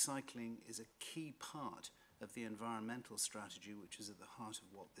recycling is a key part of the environmental strategy, which is at the heart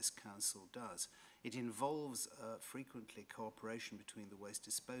of what this council does. It involves frequently cooperation between the waste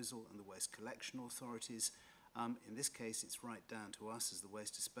disposal and the waste collection authorities. In this case, it's right down to us as the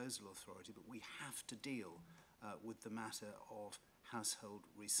waste disposal authority, but we have to deal with the matter of household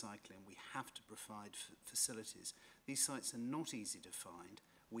recycling. We have to provide facilities. These sites are not easy to find.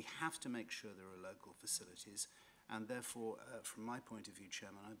 We have to make sure there are local facilities, and therefore, from my point of view,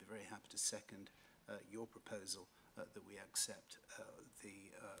 Chairman, I'd be very happy to second your proposal that we accept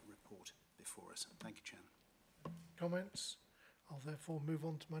the report before us. Thank you, Chairman. Comments? I'll therefore move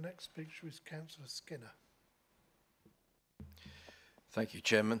on to my next speaker, who is Councillor Skinner. Thank you,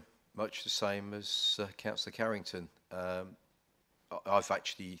 Chairman. Much the same as Councillor Carrington. I've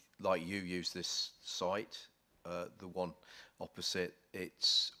actually, like you, used this site, the one opposite.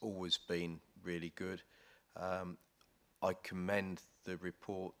 It's always been really good. I commend the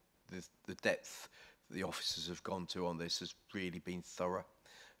report. The depth that the officers have gone to on this has really been thorough,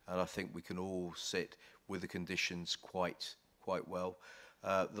 and I think we can all sit with the conditions quite well.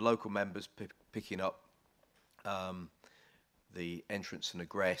 The local members picking up the entrance and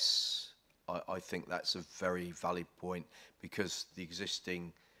egress, I think that's a very valid point, because the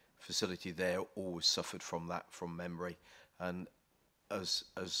existing facility there always suffered from that from memory, and as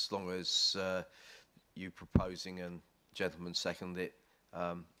long as you proposing and gentlemen second it,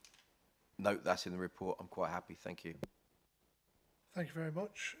 note that in the report, I'm quite happy. Thank you. Thank you very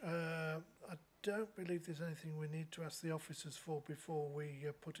much. I don't believe there's anything we need to ask the officers for before we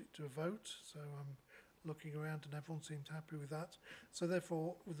put it to a vote, so I'm looking around and everyone seems happy with that. So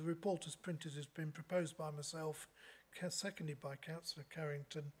therefore, with the report as printed, has been proposed by myself, seconded by Councillor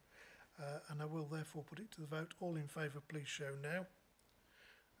Carrington, and I will therefore put it to the vote. All in favour, please show now.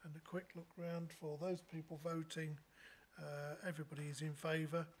 And a quick look round for those people voting. Everybody is in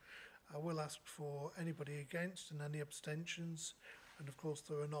favour. I will ask for anybody against and any abstentions, and of course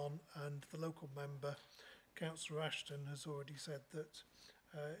there are none, and the local member, Councillor Ashton, has already said that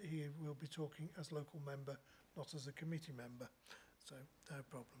he will be talking as local member, not as a committee member, so no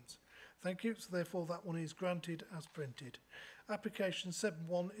problems. Thank you. So therefore that one is granted as printed. Application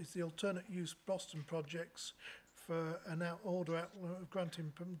 7.1 is the alternate use Boston projects for an order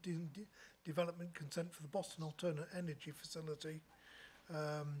granting development consent for the Boston Alternate Energy Facility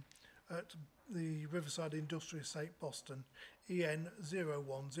at the Riverside Industrial Estate, Boston, EN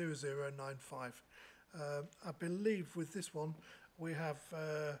 010095. I believe with this one we have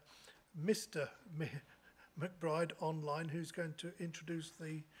Mr. McBride online, who's going to introduce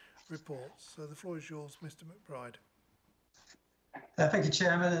the report. So the floor is yours, Mr. McBride. Thank you,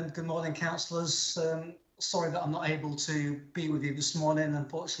 Chairman, and good morning, councillors. Sorry that I'm not able to be with you this morning.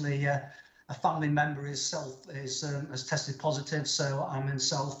 Unfortunately, a family member has tested positive, so I'm in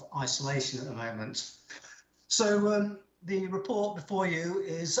self-isolation at the moment. So the report before you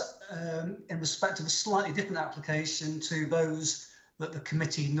is in respect of a slightly different application to those that the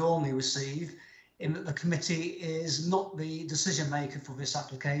committee normally receive, in that the committee is not the decision maker for this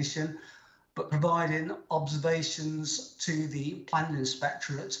application, but providing observations to the planning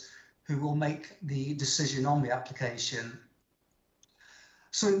inspectorate, who will make the decision on the application.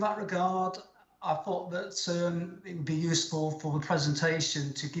 So in that regard, I thought that it would be useful for the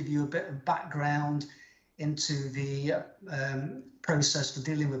presentation to give you a bit of background into the process for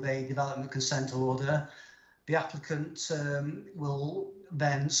dealing with a development consent order. The applicant will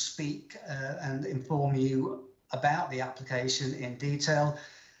then speak and inform you about the application in detail.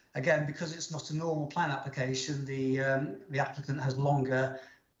 Again, because it's not a normal plan application, the applicant has longer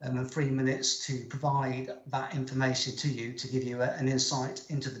than 3 minutes to provide that information to you, to give you an insight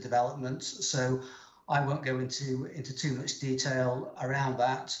into the development. So I won't go into too much detail around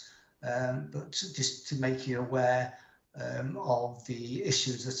that, but just to make you aware of the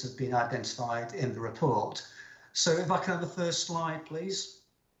issues that have been identified in the report. So if I can have the first slide, please.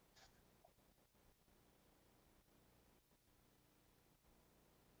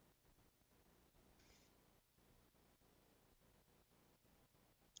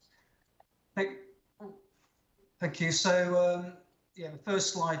 Thank you. So yeah, the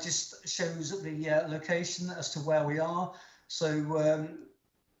first slide just shows the location as to where we are. So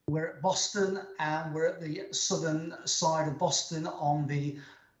we're at Boston, and we're at the southern side of Boston on the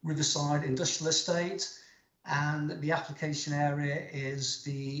Riverside Industrial Estate. And the application area is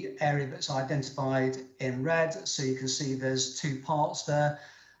the area that's identified in red. So you can see there's two parts there.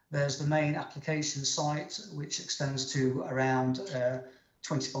 There's the main application site, which extends to around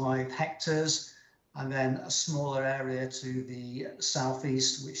 25 hectares, and then a smaller area to the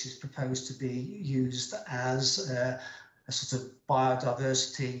southeast, which is proposed to be used as a sort of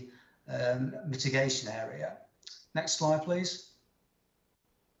biodiversity mitigation area. Next slide, please.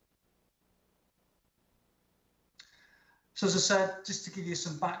 So as I said, just to give you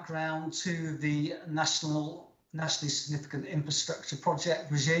some background to the nationally significant infrastructure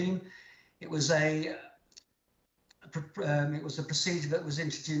project regime, it was a procedure that was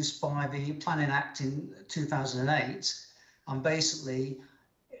introduced by the Planning Act in 2008, and basically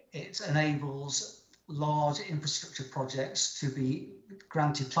it enables large infrastructure projects to be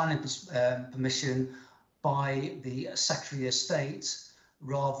granted planning permission by the Secretary of State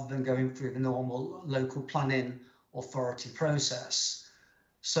rather than going through the normal local planning authority process.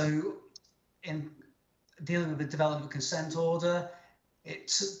 So in dealing with the development consent order,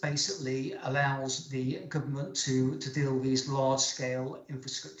 it basically allows the government to deal with these large-scale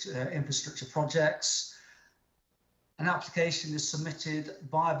infrastructure projects. An application is submitted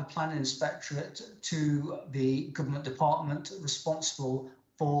by the planning inspectorate to the government department responsible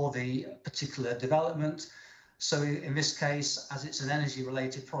for the particular development. So in this case, as it's an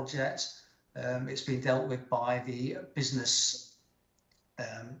energy-related project, it's been dealt with by the Business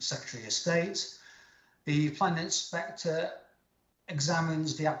Secretary of State. The planning inspector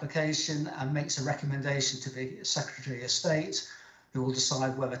examines the application and makes a recommendation to the Secretary of State, who will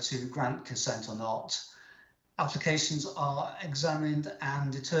decide whether to grant consent or not. Applications are examined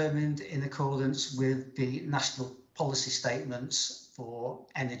and determined in accordance with the national policy statements for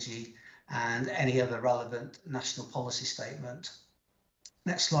energy and any other relevant national policy statement.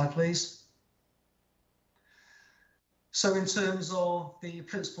 Next slide, please. So in terms of the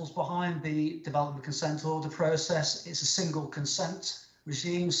principles behind the development consent order process, it's a single consent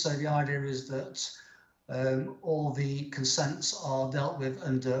regime. So the idea is that all the consents are dealt with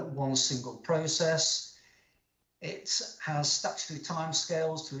under one single process. It has statutory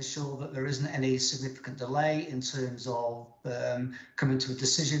timescales to ensure that there isn't any significant delay in terms of coming to a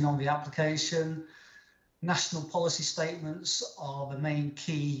decision on the application. National policy statements are the main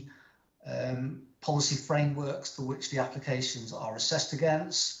key policy frameworks for which the applications are assessed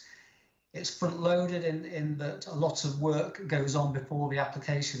against. It's front-loaded in that a lot of work goes on before the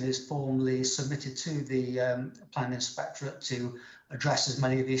application is formally submitted to the planning inspectorate to address as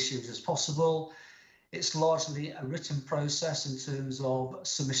many of the issues as possible. It's largely a written process in terms of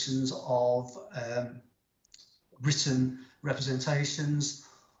submissions of written representations,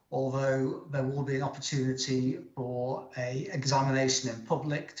 although there will be an opportunity for an examination in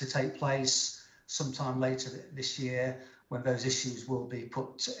public to take place sometime later this year, when those issues will be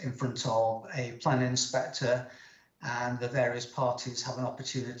put in front of a planning inspector, and the various parties have an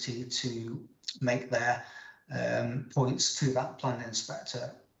opportunity to make their points to that planning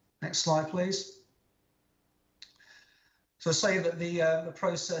inspector. Next slide, please. So say that the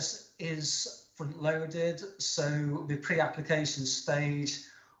process is front-loaded, so the pre-application stage,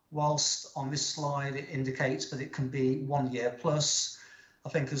 whilst on this slide it indicates that it can be 1 year plus, I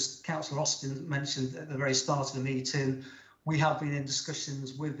think as Councillor Austin mentioned at the very start of the meeting, we have been in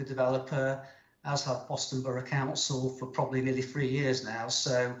discussions with the developer, as have Boston Borough Council, for probably nearly 3 years now.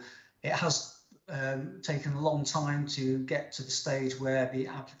 So it has taken a long time to get to the stage where the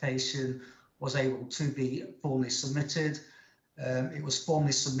application was able to be formally submitted. It was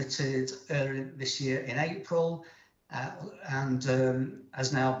formally submitted earlier this year in April, and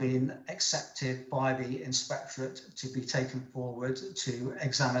has now been accepted by the inspectorate to be taken forward to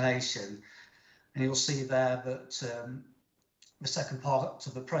examination. And you'll see there that the second part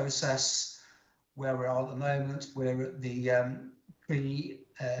of the process, where we are at the moment, we're at the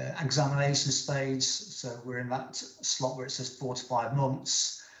pre-examination stage, so we're in that slot where it says 4 to 5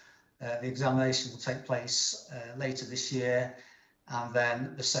 months. The examination will take place later this year, and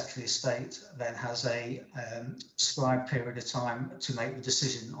then the Secretary of State then has a prescribed period of time to make the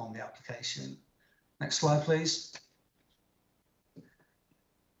decision on the application. Next slide, please.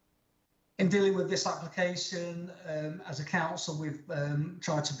 In dealing with this application, as a council, we've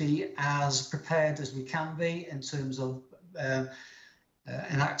tried to be as prepared as we can be in terms of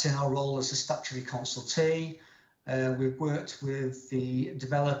enacting our role as a statutory consultee. We've worked with the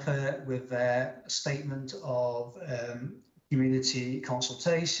developer with their statement of community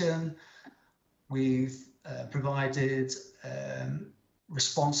consultation. We've provided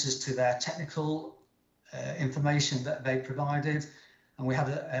responses to their technical information that they provided, and we had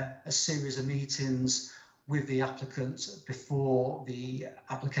a series of meetings with the applicant before the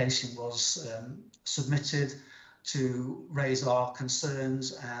application was submitted to raise our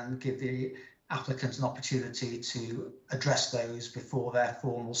concerns and give the applicant an opportunity to address those before their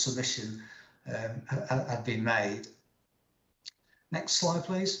formal submission had been made. Next slide,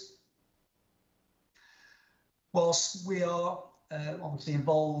 please. Whilst we are obviously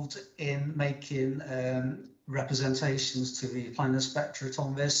involved in making representations to the Planning Inspectorate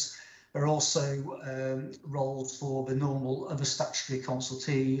on this, there are also roles for the normal other statutory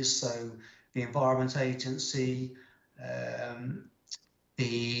consultees, so the Environment Agency,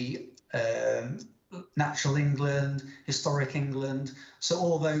 the Natural England, Historic England. So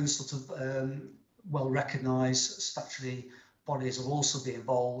all those sort of well-recognised statutory bodies will also be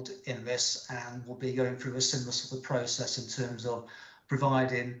involved in this and will be going through a similar sort of process in terms of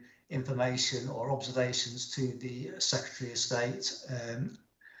providing information or observations to the Secretary of State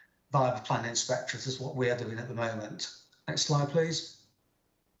via the Planning Inspectorate, is what we are doing at the moment. Next slide, please.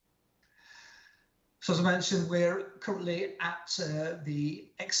 So as I mentioned, we're currently at the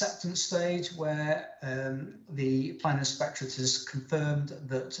acceptance stage where the Planning Inspectorate has confirmed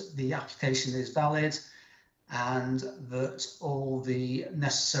that the application is valid and that all the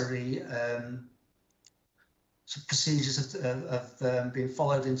necessary procedures have been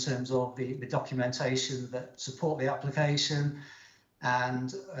followed in terms of the documentation that support the application,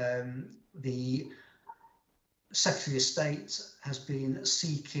 and the Secretary of State has been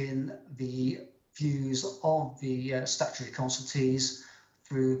seeking the views of the statutory consultees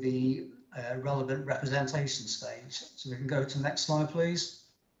through the relevant representation stage. So we can go to the next slide, please.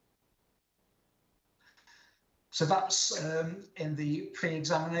 So that's in the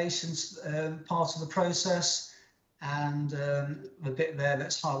pre-examinations part of the process, and the bit there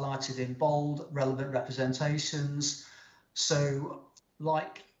that's highlighted in bold, relevant representations. So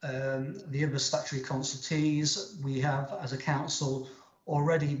like the other statutory consultees, we have as a council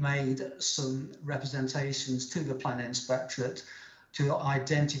already made some representations to the Planning Inspectorate to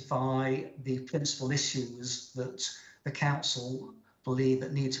identify the principal issues that the council believe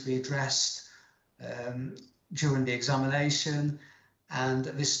that need to be addressed during the examination. And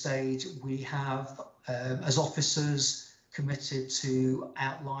at this stage, we have, as officers, committed to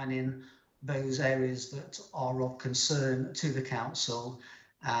outlining those areas that are of concern to the council,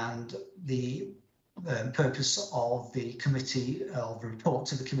 and the purpose of the committee, of the report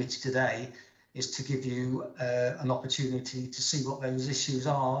to the committee today, is to give you an opportunity to see what those issues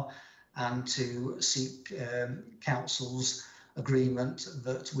are and to seek council's agreement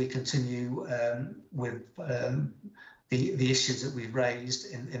that we continue with the issues that we've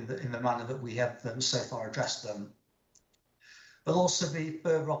raised in the manner that we have so far addressed them. There'll also be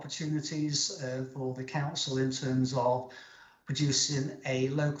further opportunities for the council in terms of producing a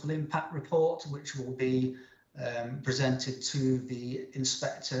local impact report, which will be presented to the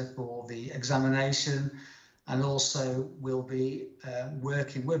inspector for the examination, and also will be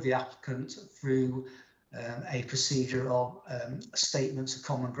working with the applicant through a procedure of statements of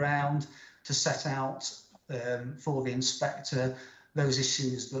common ground to set out for the inspector those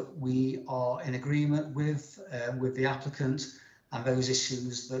issues that we are in agreement with the applicant, and those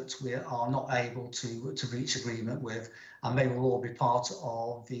issues that we are not able to reach agreement with, and they will all be part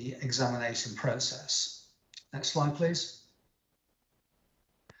of the examination process. Next slide, please.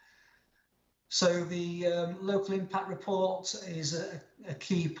 So the local impact report is a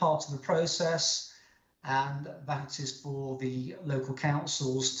key part of the process, and that is for the local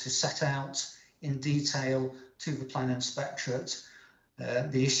councils to set out in detail to the Planning Inspectorate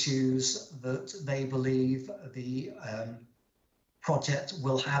the issues that they believe the project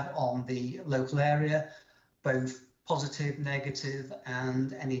will have on the local area, both positive, negative,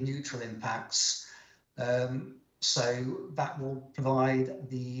 and any neutral impacts. So that will provide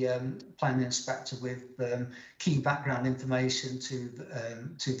the planning inspector with key background information to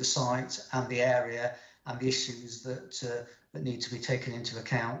the site and the area and the issues that need to be taken into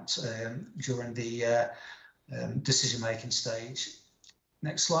account during the decision-making stage.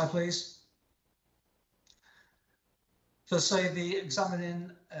 Next slide, please. So say the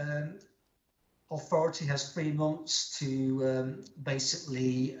examining authority has 3 months to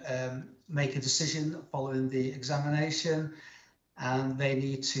basically make a decision following the examination, and they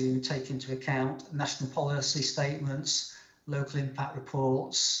need to take into account national policy statements, local impact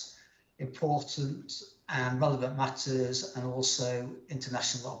reports, important and relevant matters, and also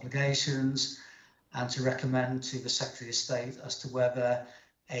international obligations, and to recommend to the Secretary of State as to whether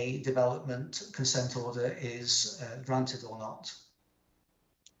a development consent order is granted or not.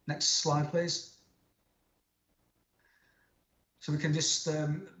 Next slide, please. So we can just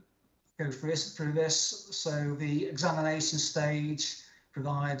go through this. So the examination stage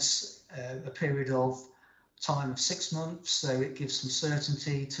provides a period of time of 6 months, so it gives some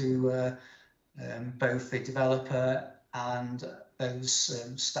certainty to both the developer and those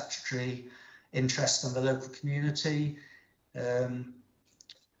statutory interests and the local community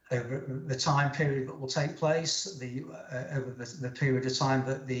over the time period that will take place, over the period of time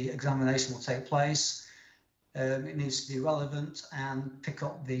that the examination will take place. It needs to be relevant and pick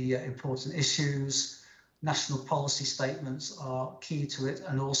up the important issues. National policy statements are key to it,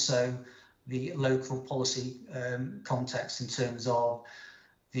 and also the local policy context in terms of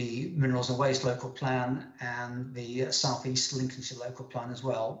the Minerals and Waste Local Plan and the South East Lincolnshire Local Plan as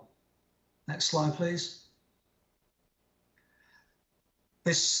well. Next slide, please.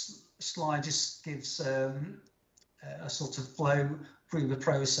 This slide just gives a sort of flow through the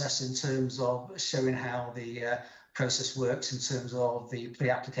process in terms of showing how the process works in terms of the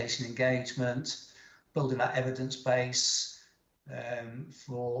pre-application engagement, building that evidence base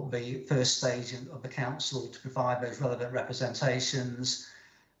for the first stage of the council to provide those relevant representations,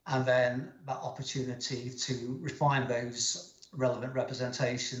 and then that opportunity to refine those relevant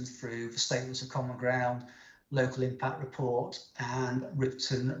representations through the statements of common ground, local impact report, and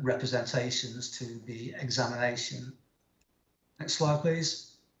written representations to the examination. Next slide,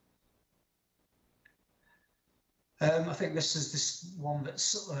 please. I think this is this one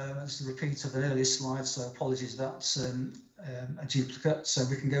that's a repeat of an earlier slide, so apologies, that's a duplicate. So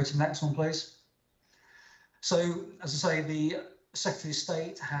we can go to the next one, please. So, as I say, the Secretary of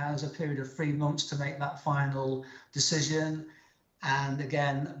State has a period of 3 months to make that final decision. And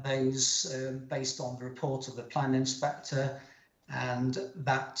again, those based on the report of the plan inspector, and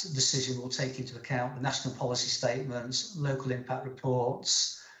that decision will take into account the national policy statements, local impact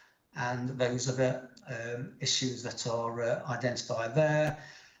reports, and those other issues that are identified there.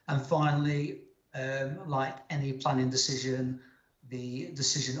 And finally, like any planning decision, the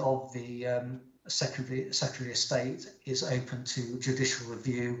decision of the Secretary of State is open to judicial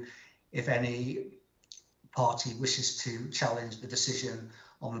review if any party wishes to challenge the decision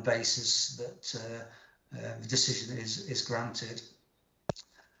on the basis that the decision is granted.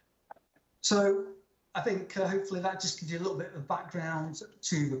 So I think hopefully that just gives you a little bit of background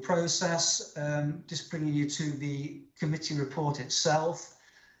to the process, just bringing you to the committee report itself.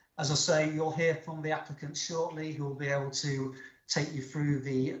 As I say, you'll hear from the applicant shortly, who will be able to take you through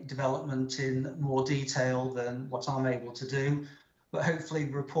the development in more detail than what I'm able to do. But hopefully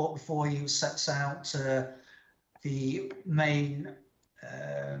the report before you sets out the main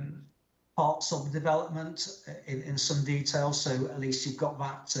parts of the development in some detail, so at least you've got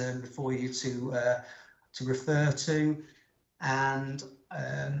that before you to refer to. And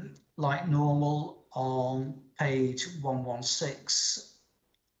like normal, on page 116,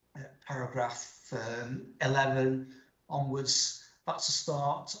 paragraph 11 onwards, that's the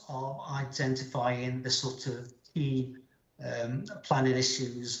start of identifying the sort of key planning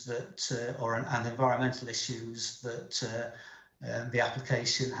issues that, and environmental issues that the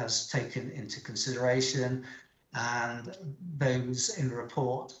application has taken into consideration. And those in the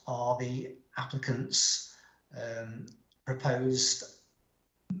report are the applicant's proposed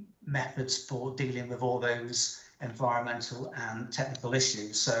methods for dealing with all those environmental and technical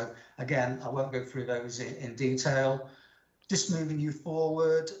issues. So again, I won't go through those in detail. Just moving you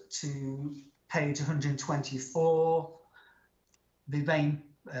forward to page 124, the main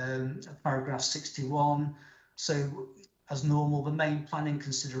paragraph 61. So as normal, the main planning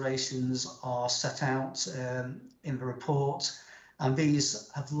considerations are set out in the report, and these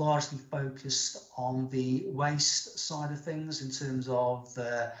have largely focused on the waste side of things in terms of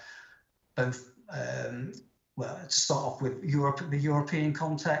both, well, to start off with the European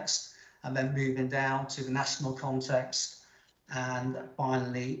context, and then moving down to the national context, and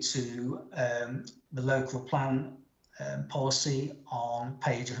finally to the local plan policy on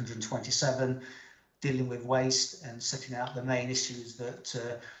page 127, dealing with waste and setting out the main issues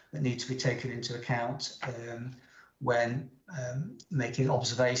that need to be taken into account when making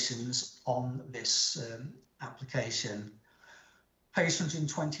observations on this application. Page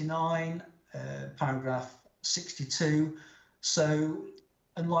 129, paragraph 62. So,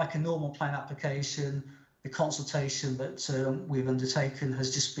 unlike a normal plan application, the consultation that we've undertaken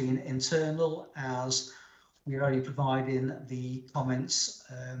has just been internal, as we're only providing the comments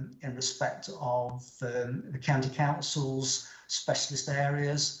in respect of the County Council's specialist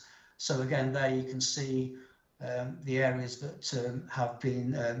areas. So again, there you can see the areas that have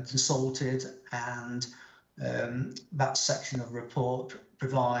been consulted, and that section of the report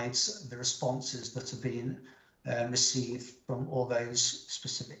provides the responses that have been received from all those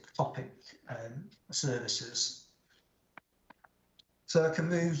specific topic services. So I can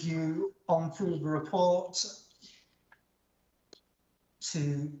move you on through the report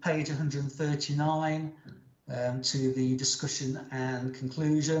to page 139 to the discussion and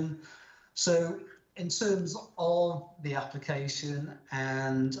conclusion. So in terms of the application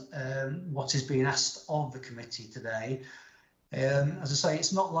and what is being asked of the committee today, as I say,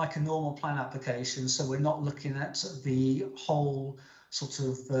 it's not like a normal plan application, so we're not looking at the whole sort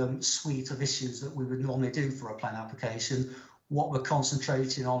of suite of issues that we would normally do for a plan application. What we're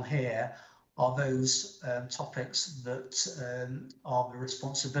concentrating on here are those topics that are the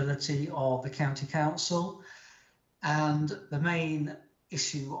responsibility of the County Council. And the main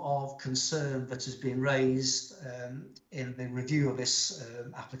issue of concern that has been raised in the review of this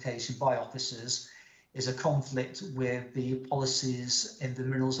application by officers is a conflict with the policies in the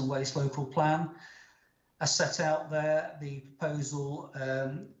Minerals and Waste Local Plan. As set out there, the proposal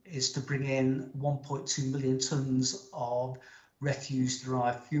is to bring in 1.2 million tonnes of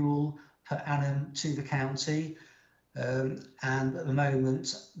refuse-derived fuel per annum to the county. And at the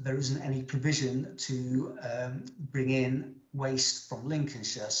moment, there isn't any provision to bring in waste from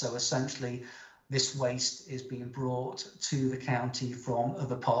Lincolnshire. So essentially, this waste is being brought to the county from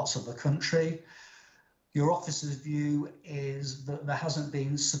other parts of the country. Your officer's view is that there hasn't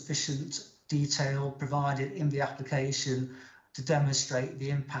been sufficient detail provided in the application to demonstrate the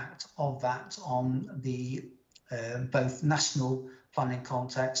impact of that on the both national planning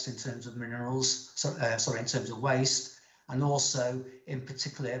context in terms of minerals, in terms of waste, and also in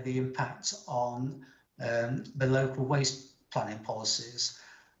particular the impact on the local waste planning policies.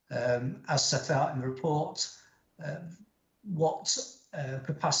 As set out in the report, what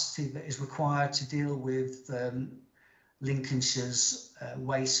capacity that is required to deal with Lincolnshire's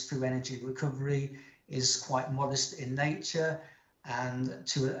waste through energy recovery is quite modest in nature, and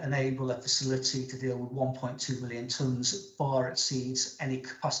to enable a facility to deal with 1.2 million tonnes far exceeds any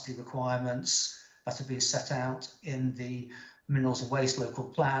capacity requirements that have been set out in the Minerals and Waste Local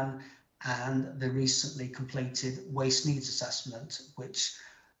Plan and the recently completed Waste Needs Assessment, which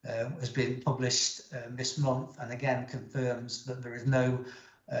has been published this month, and again confirms that there is no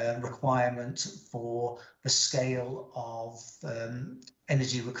requirement for the scale of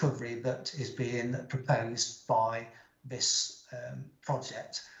energy recovery that is being proposed by this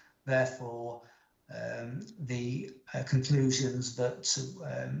project. Therefore, the conclusions that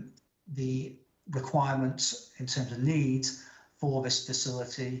the requirements in terms of needs for this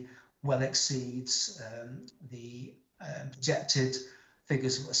facility well exceeds the projected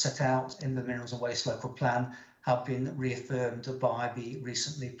figures that were set out in the Minerals and Waste Local Plan have been reaffirmed by the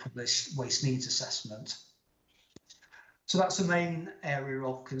recently published Waste Needs Assessment. So that's the main area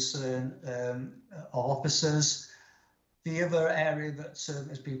of concern of officers. The other area that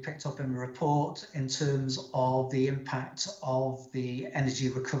has been picked up in the report in terms of the impact of the energy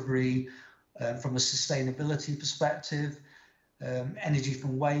recovery from a sustainability perspective, energy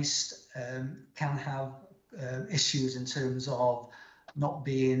from waste can have issues in terms of not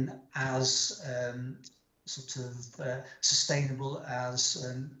being as sustainable as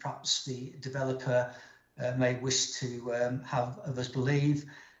perhaps the developer may wish to have others believe.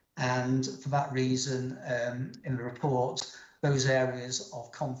 And for that reason, in the report, those areas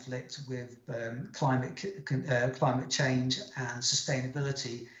of conflict with climate change and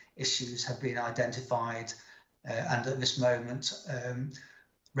sustainability issues have been identified, and at this moment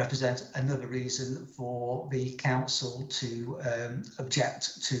represent another reason for the council to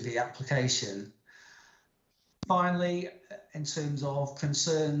object to the application. Finally, in terms of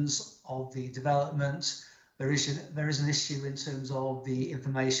concerns of the development, there is an issue in terms of the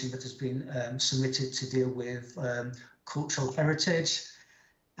information that has been submitted to deal with cultural heritage,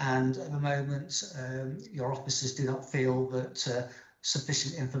 and at the moment your officers do not feel that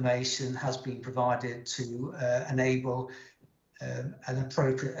sufficient information has been provided to enable an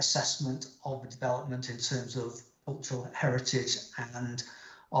appropriate assessment of the development in terms of cultural heritage and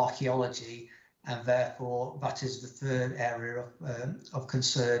archaeology, and therefore that is the third area of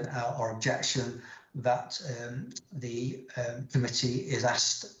concern or objection that the committee is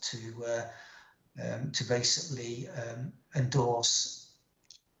asked to basically endorse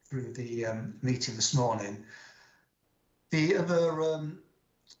through the meeting this morning. The other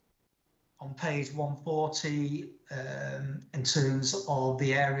on page 140, in terms of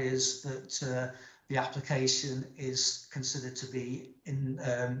the areas that the application is considered to be in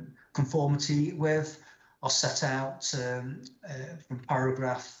conformity with, are set out from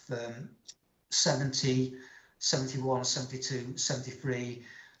paragraph 70, 71, 72, 73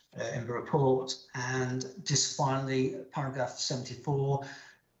 in the report, and just finally paragraph 74.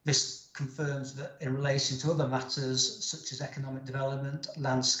 This confirms that in relation to other matters such as economic development,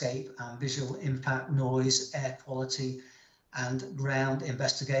 landscape and visual impact, noise, air quality and ground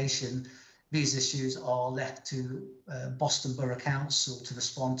investigation, these issues are left to Boston Borough Council to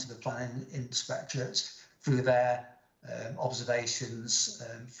respond to the planning inspectorate through their observations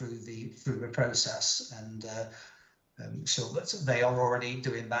through the process, and sure that they are already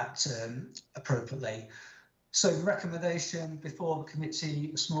doing that appropriately. So the recommendation before the committee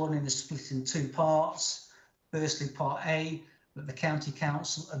this morning is split in two parts. Firstly, part A, that the County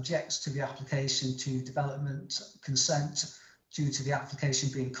Council objects to the application to development consent due to the application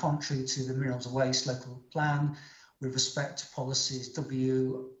being contrary to the Minerals and Waste Local Plan with respect to policies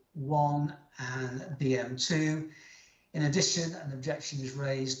W1 and BM2. In addition, an objection is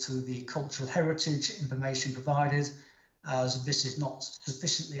raised to the cultural heritage information provided, as this is not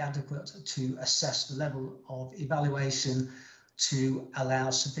sufficiently adequate to assess the level of evaluation to allow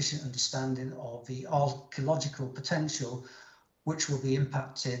sufficient understanding of the archaeological potential which will be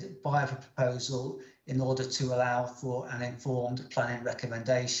impacted by the proposal in order to allow for an informed planning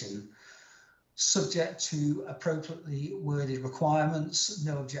recommendation. Subject to appropriately worded requirements,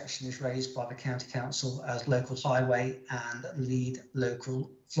 no objection is raised by the County Council as local highway and lead local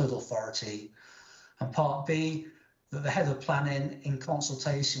flood authority. And part B, that the head of planning, in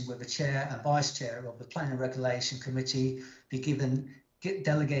consultation with the chair and vice chair of the Planning Regulation Committee, be given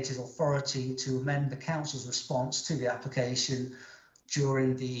delegated authority to amend the council's response to the application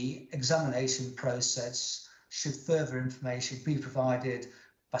during the examination process, should further information be provided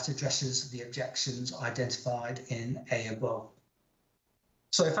that addresses the objections identified in A above.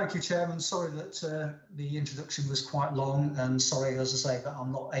 So thank you, Chairman. Sorry that the introduction was quite long, and sorry, as I say, that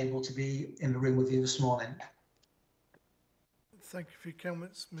I'm not able to be in the room with you this morning. Thank you for your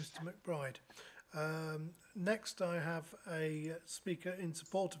comments, Mr. McBride. Next, I have a speaker in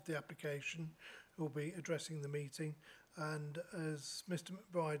support of the application who will be addressing the meeting. And as Mr.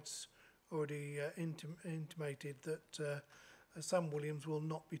 McBride's already intimated, that Sam Williams will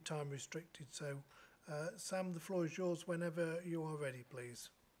not be time restricted. So, Sam, the floor is yours whenever you are ready, please.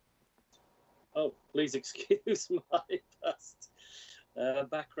 Oh, please excuse my past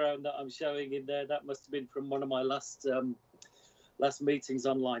background that I'm showing in there. That must have been from one of my last meetings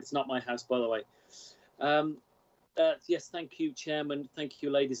online. It's not my house, by the way. Yes, thank you, Chairman. Thank you,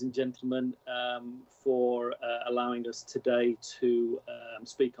 ladies and gentlemen, for allowing us today to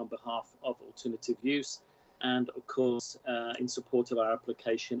speak on behalf of alternative use and, of course, in support of our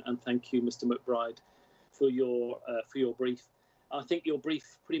application. And thank you, Mr. McBride, for your brief. I think your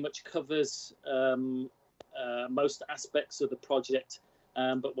brief pretty much covers most aspects of the project,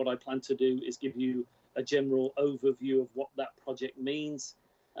 but what I plan to do is give you a general overview of what that project means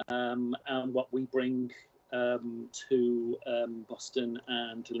and what we bring to Boston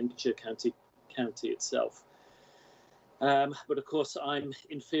and to Lincolnshire County itself. But of course, I'm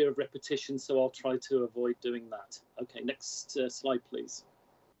in fear of repetition, so I'll try to avoid doing that. Okay, next slide, please.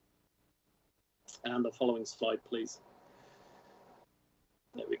 And the following slide, please.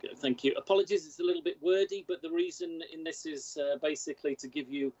 There we go. Thank you. Apologies, it's a little bit wordy, but the reason in this is basically to give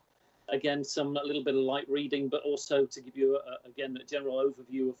you, again, a little bit of light reading, but also to give you, again, a general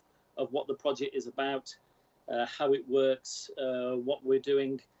overview of what the project is about, how it works, what we're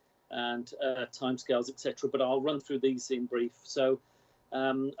doing, and timescales, etc. But I'll run through these in brief. So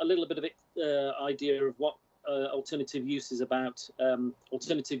a little bit of idea of what alternative use is about.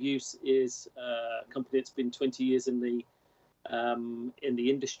 Alternative use is a company that's been 20 years in the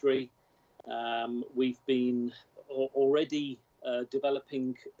industry. We've been already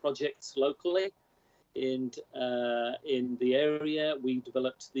developing projects locally in the area. We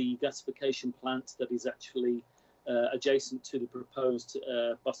developed the gasification plant that is actually adjacent to the proposed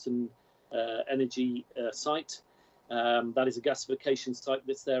Boston Energy site. That is a gasification site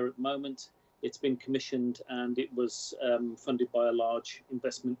that's there at the moment. It's been commissioned and it was funded by a large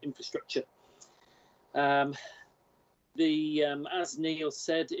investment infrastructure. As Neil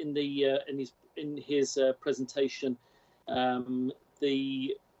said in his presentation,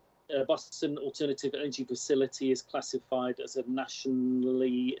 the Boston Alternative Energy Facility is classified as a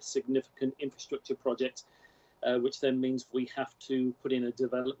nationally significant infrastructure project, which then means we have to put in a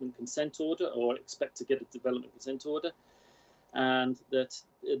development consent order, or expect to get a development consent order, and that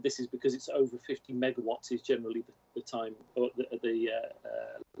this is because it's over 50 megawatts is generally the time or the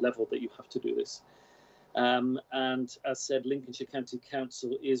level that you have to do this. And as said, Lincolnshire County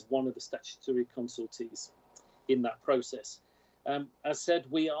Council is one of the statutory consultees in that process. As said,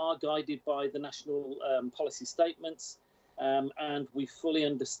 we are guided by the national policy statements, and we fully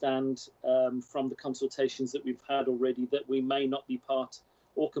understand from the consultations that we've had already that we may not be part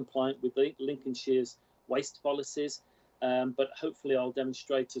or compliant with Lincolnshire's waste policies, but hopefully I'll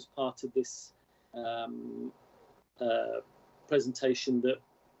demonstrate as part of this presentation that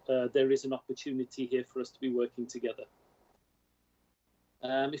there is an opportunity here for us to be working together.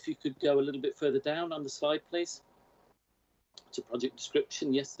 If you could go a little bit further down on the slide, please. To project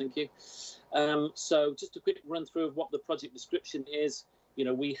description, yes, thank you. So just a quick run through of what the project description is. You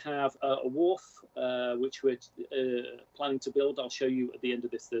know, we have a wharf, which we're planning to build. I'll show you at the end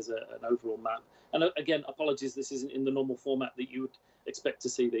of this, there's an overall map. And again, apologies, this isn't in the normal format that you would expect to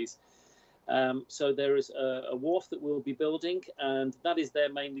see these. So there is a wharf that we'll be building, and that is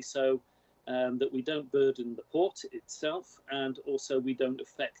there mainly so that we don't burden the port itself, and also we don't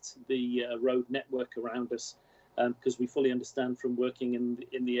affect the road network around us, because we fully understand from working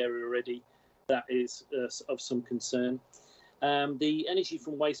in the area already that is of some concern. The energy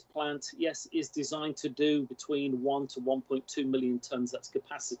from waste plant, yes, is designed to do between 1 to 1.2 million tonnes. That's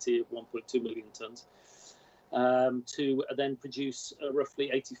capacity of 1.2 million tonnes. To then produce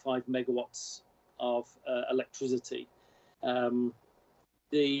roughly 85 megawatts of electricity.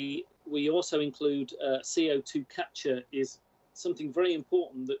 We also include CO2 capture is something very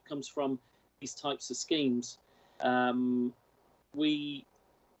important that comes from these types of schemes. We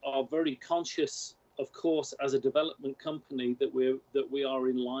are very conscious, of course, as a development company that we are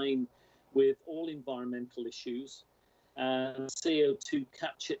in line with all environmental issues, and CO2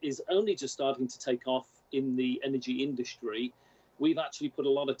 capture is only just starting to take off in the energy industry. We've actually put a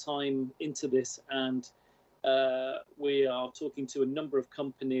lot of time into this, and we are talking to a number of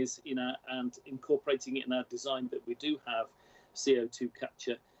companies and incorporating it in our design that we do have CO2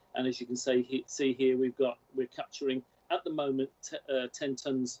 capture. And as you can see here, we're capturing at the moment 10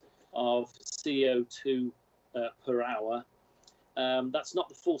 tons of CO2 per hour. That's not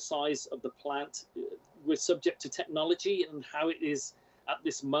the full size of the plant. We're subject to technology and how it is at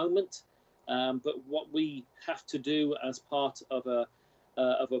this moment. But what we have to do as part of a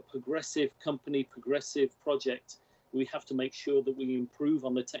progressive company, progressive project, we have to make sure that we improve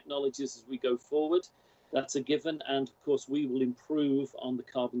on the technologies as we go forward. That's a given, and of course we will improve on the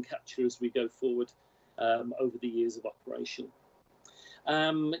carbon capture as we go forward over the years of operation.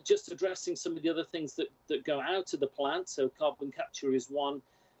 Just addressing some of the other things that go out of the plant. So carbon capture is one.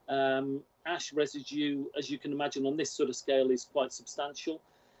 Ash residue, as you can imagine on this sort of scale, is quite substantial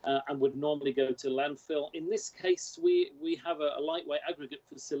and would normally go to landfill. In this case, we have a lightweight aggregate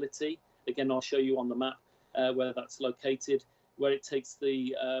facility. Again, I'll show you on the map where that's located, where it takes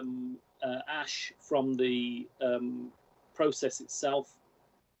the ash from the process itself,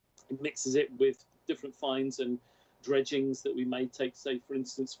 it mixes it with different fines and dredgings that we may take, say, for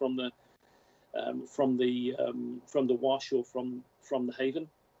instance, from the wash or from the haven,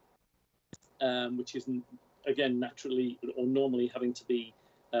 which is again naturally or normally having to be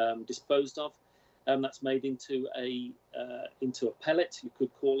disposed of. That's made into a pellet, you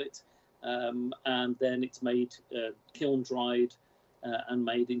could call it, and then it's made kiln dried and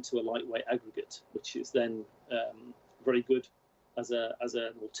made into a lightweight aggregate, which is then very good as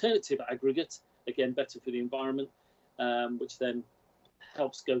an alternative aggregate, again better for the environment, which then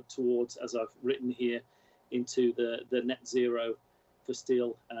helps go towards, as I've written here, into the net zero for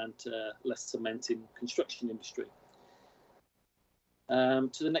steel and less cement in construction industry. To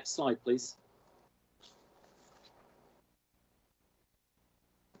the next slide, please.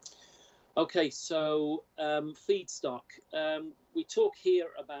 Okay, so feedstock. We talk here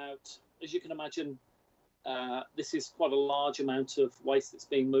about, as you can imagine, this is quite a large amount of waste that's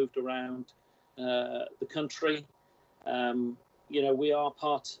being moved around the country. You know, we are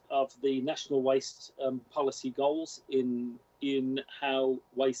part of the national waste policy goals in how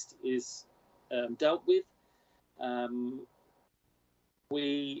waste is dealt with.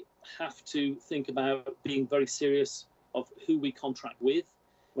 We have to think about being very serious of who we contract with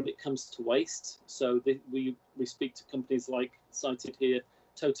when it comes to waste. So we speak to companies like cited here,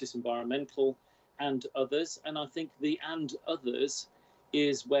 Totus Environmental, and others. And I think the and others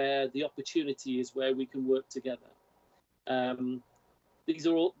is where the opportunity is, where we can work together.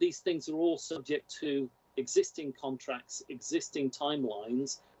 These things are all subject to existing contracts, existing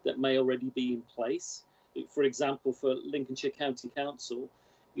timelines that may already be in place. For example, for Lincolnshire County Council,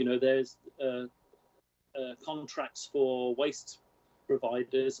 you know, there's contracts for waste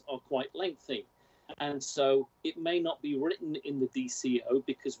providers are quite lengthy, and so it may not be written in the DCO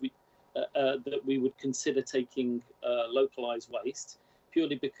because that we would consider taking localized waste,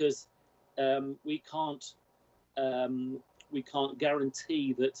 purely because we can't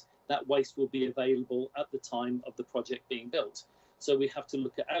guarantee that that waste will be available at the time of the project being built. So we have to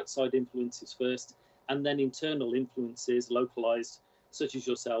look at outside influences first, and then internal influences, localized, such as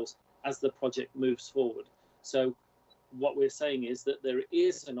yourselves, as the project moves forward. So what we're saying is that there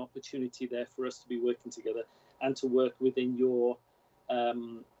is an opportunity there for us to be working together and to work within your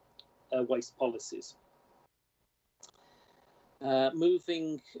waste policies.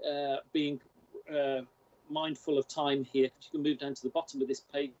 Being mindful of time here, you can move down to the bottom of this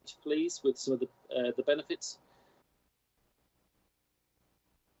page, please, with some of the benefits.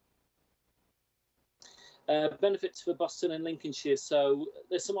 Benefits for Boston and Lincolnshire. So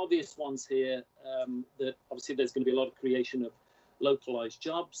there's some obvious ones here, that obviously there's going to be a lot of creation of localized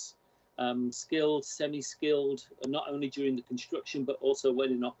jobs, skilled, semi-skilled, not only during the construction, but also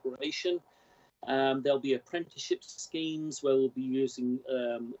when in operation. There'll be apprenticeship schemes where we'll be using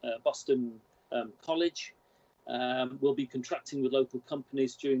Boston College. We'll be contracting with local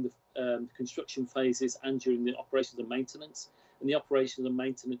companies during the construction phases and during the operations and maintenance. And the operations and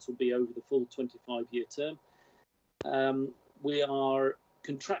maintenance will be over the full 25-year term. We are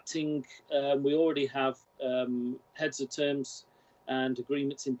contracting, we already have heads of terms and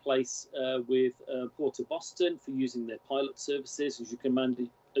agreements in place with Port of Boston for using their pilot services. As you can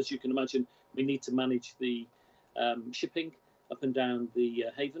imagine, we need to manage the shipping up and down the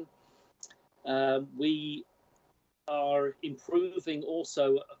haven. We are improving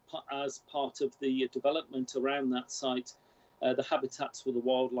also as part of the development around that site the habitats for the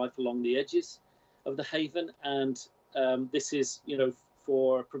wildlife along the edges of the haven, and this is, you know,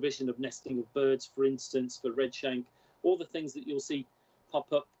 for provision of nesting of birds, for instance, for redshank, all the things that you'll see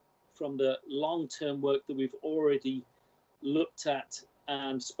pop up from the long-term work that we've already looked at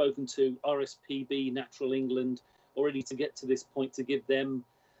and spoken to RSPB, Natural England, already to get to this point, to give them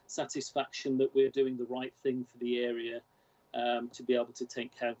satisfaction that we're doing the right thing for the area, to be able to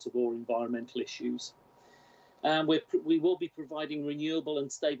take account of all environmental issues. We will be providing renewable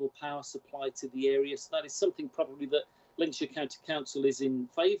and stable power supply to the area. So that is something probably that Lincolnshire County Council is in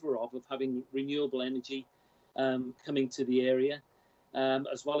favour of having renewable energy coming to the area,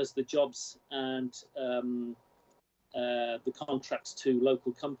 as well as the jobs and the contracts to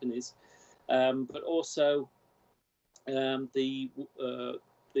local companies, but also the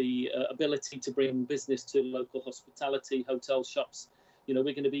ability to bring business to local hospitality, hotel shops. You know,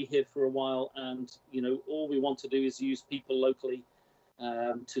 we're going to be here for a while, and you know, all we want to do is use people locally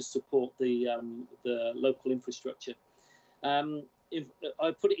to support the local infrastructure. If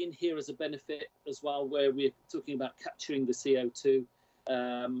I put it in here as a benefit as well, where we're talking about capturing the CO2,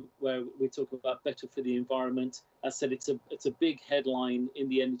 where we talk about better for the environment. As I said, it's a big headline in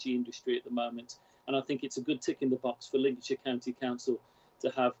the energy industry at the moment, and I think it's a good tick in the box for Lincolnshire County Council to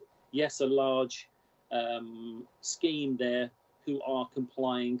have, yes, a large scheme there who are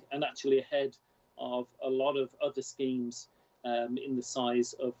complying and actually ahead of a lot of other schemes in the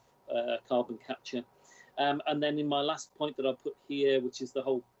size of carbon capture. And then in my last point that I put here, which is the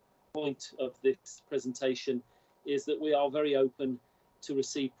whole point of this presentation, is that we are very open to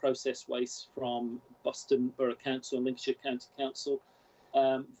receive process waste from Boston Borough Council and Lincolnshire County Council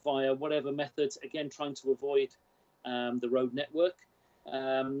via whatever methods, again, trying to avoid the road network.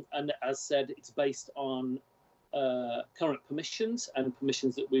 And as said, it's based on current permissions and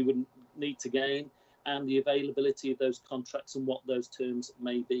permissions that we would need to gain, and the availability of those contracts and what those terms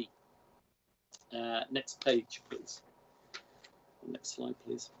may be. Next page, please. Next slide,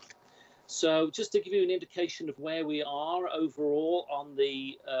 please. So just to give you an indication of where we are overall on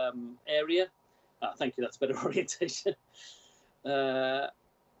the area. Thank you, that's better orientation.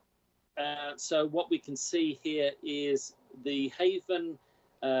 So what we can see here is the haven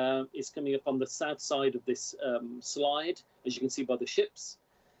is coming up on the south side of this slide, as you can see by the ships,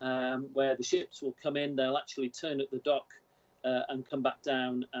 where the ships will come in. They'll actually turn at the dock and come back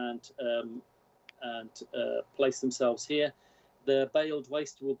down and place themselves here. The baled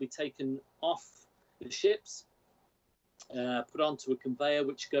waste will be taken off the ships, put onto a conveyor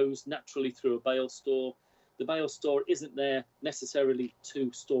which goes naturally through a bale store. The bale store isn't there necessarily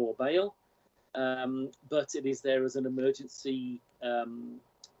to store bale. but it is there as an emergency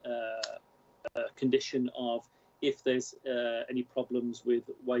condition of if there's any problems with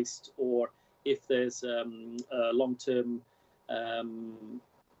waste, or if there's a long-term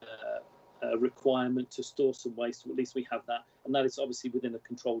requirement to store some waste. At least we have that, and that is obviously within a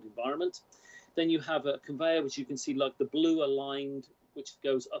controlled environment. Then you have a conveyor, which you can see like the blue aligned, which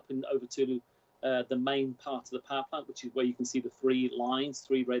goes up and over to the main part of the power plant, which is where you can see the three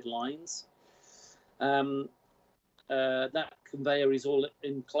red lines. That conveyor is all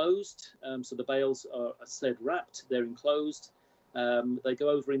enclosed, so the bales are said wrapped, they're enclosed. They go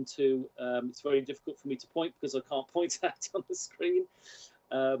over into, it's very difficult for me to point because I can't point out on the screen.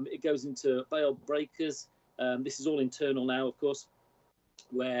 It goes into bale breakers. This is all internal now, of course,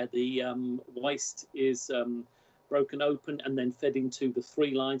 where the waste is broken open and then fed into the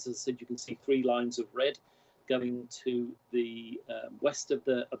three lines. As I said, you can see three lines of red going to the west of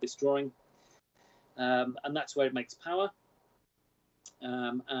this drawing. And that's where it makes power.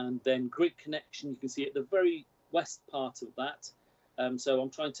 And then grid connection, you can see at the very west part of that. So I'm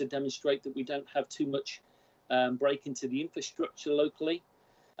trying to demonstrate that we don't have too much break into the infrastructure locally.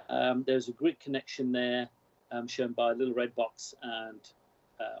 There's a grid connection there shown by a little red box and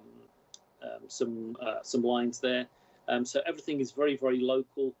some lines there. So everything is very, very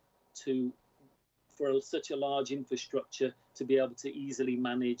local for such a large infrastructure to be able to easily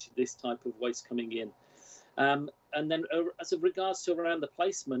manage this type of waste coming in. And then as of regards to around the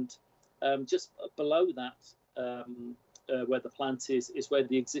placement, just below that, where the plant is where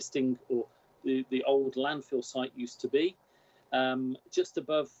the existing or the old landfill site used to be. Just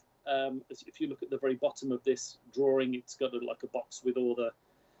above, if you look at the very bottom of this drawing, it's got like a box with all the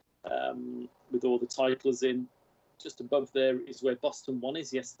titles in. Just above there is where Boston 1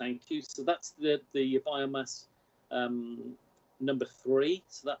 is. Yes, thank you. So that's the biomass number 3.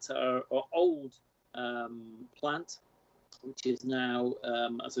 So that's our old plant, which is now,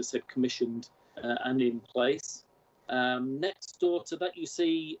 as I said, commissioned and in place. Next door to that, you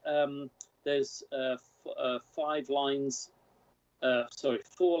see there's 4 lines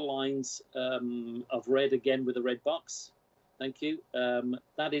of red again with a red box. Thank you.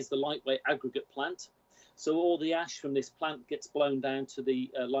 That is the lightweight aggregate plant. So all the ash from this plant gets blown down to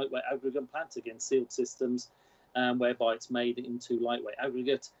the lightweight aggregate plant, again sealed systems, whereby it's made into lightweight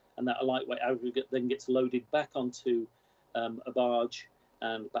aggregate, and that lightweight aggregate then gets loaded back onto a barge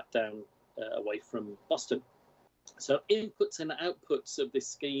and back down away from Boston. So inputs and outputs of this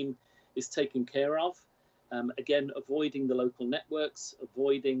scheme is taken care of. Again, avoiding the local networks,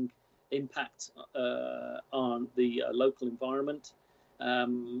 avoiding impact on the local environment.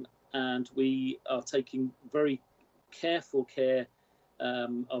 And we are taking very careful care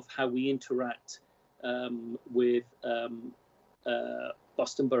of how we interact with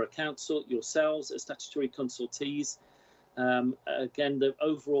Boston Borough Council, yourselves as statutory consultees. Again, the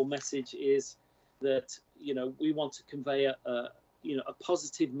overall message is that, you know, we want to convey a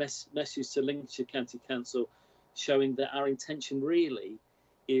positive message to Lincolnshire County Council, showing that our intention really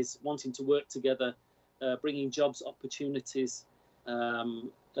is wanting to work together, bringing jobs opportunities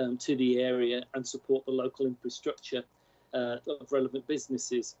to the area and support the local infrastructure of relevant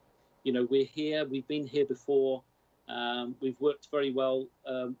businesses. You know, we're here, we've been here before, we've worked very well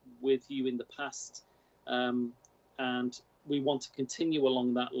with you in the past, and we want to continue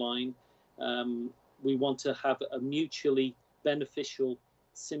along that line. We want to have a mutually beneficial,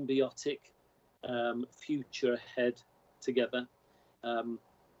 symbiotic future ahead together.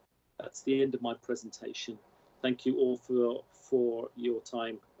 That's the end of my presentation. Thank you all for your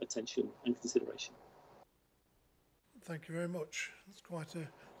time, attention and consideration. Thank you very much. It's quite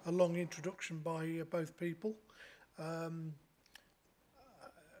a long introduction by both people.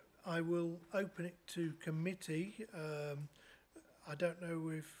 I will open it to committee. I don't know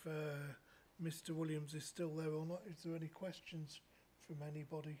if Mr. Williams is still there or not. Is there any questions from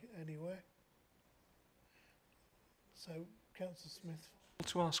anybody anywhere? So, Councillor Smith.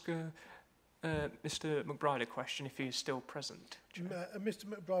 To ask Mr. McBride a question if he is still present. Mr.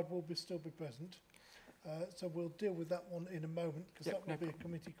 McBride will still be present. So we'll deal with that one in a moment because that will be a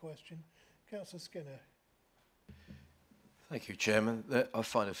committee question. Councillor Skinner. Thank you, Chairman. I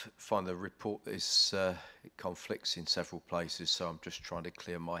find the report is it conflicts in several places, so I'm just trying to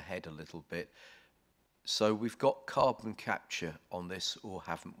clear my head a little bit. So we've got carbon capture on this, or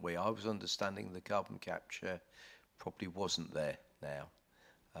haven't we? I was understanding the carbon capture probably wasn't there now,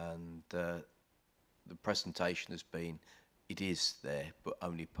 and the presentation has been it is there, but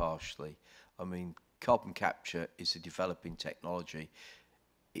only partially. I mean, carbon capture is a developing technology.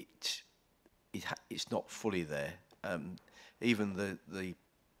 It's not fully there. Even the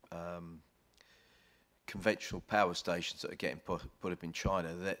conventional power stations that are getting put up in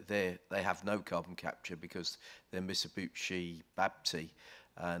China, they have no carbon capture because they're Mitsubishi Babti,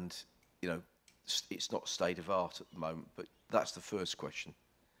 and you know it's not state of art at the moment. But that's the first question.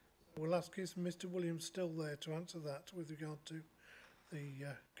 We'll ask, is Mr. Williams still there to answer that with regard to the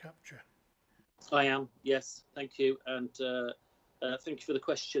capture? I am, yes, thank you, and thank you for the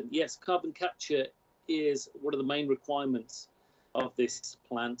question. Yes, carbon capture is one of the main requirements of this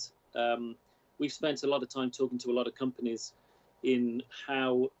plant. We've spent a lot of time talking to a lot of companies in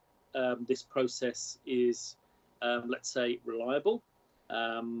how this process is, let's say, reliable,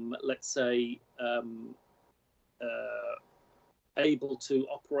 let's say, able to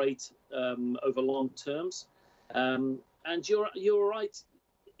operate over long terms. And you're right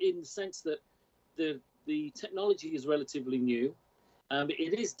in the sense that the technology is relatively new.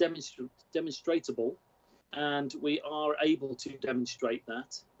 It is demonstratable, and we are able to demonstrate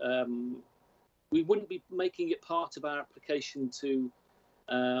that. We wouldn't be making it part of our application to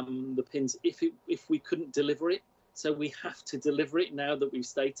the PINs if we couldn't deliver it. So we have to deliver it now that we've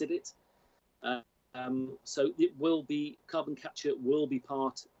stated it. So it will be, carbon capture will be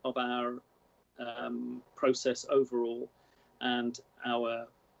part of our process overall, and our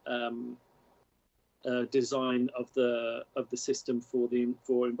design of the system for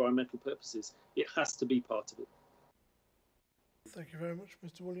environmental purposes. It has to be part of it. Thank you very much,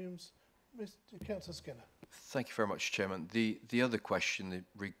 Mr. Williams. Mr. Councillor Skinner. Thank you very much, Chairman. The other question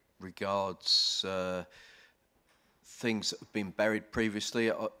regards things that have been buried previously.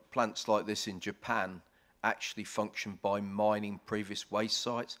 Plants like this in Japan actually function by mining previous waste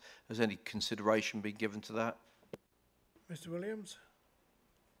sites. Has any consideration been given to that? Mr. Williams.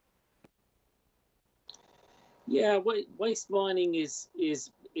 Yeah, waste mining is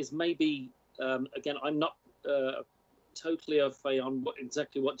maybe again, I'm not totally au fait on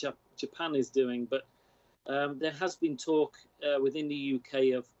exactly what Japan is doing, but there has been talk within the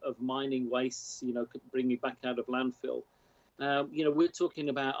UK of mining wastes, you know, bringing back out of landfill. You know, we're talking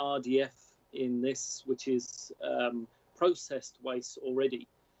about RDF in this, which is processed waste already,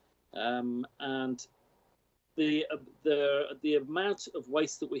 and the amount of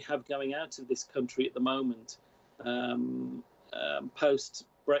waste that we have going out of this country at the moment, post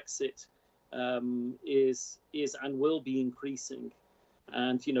Brexit, is and will be increasing,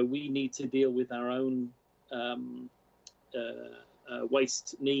 and you know we need to deal with our own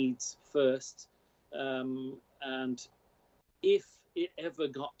waste needs first, and if it ever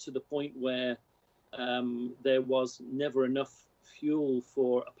got to the point where there was never enough fuel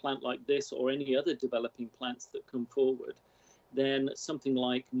for a plant like this or any other developing plants that come forward, then something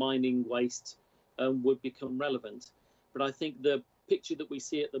like mining waste would become relevant. But I think the picture that we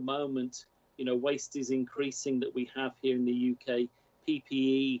see at the moment, you know, waste is increasing that we have here in the UK.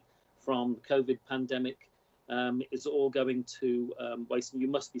 PPE from the COVID pandemic is all going to waste, and you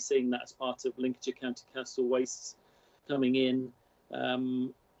must be seeing that as part of Lincolnshire County Council wastes coming in,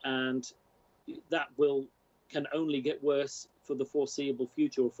 and that can only get worse for the foreseeable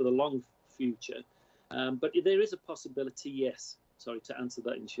future, or for the long future. But there is a possibility, yes. Sorry, to answer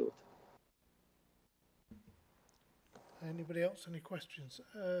that in short. Anybody else? Any questions?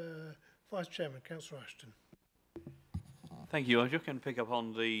 Vice Chairman, Councillor Ashton. Thank you. I was just going to pick up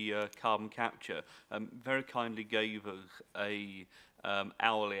on the carbon capture. Very kindly gave us a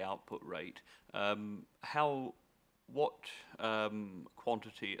hourly output rate. What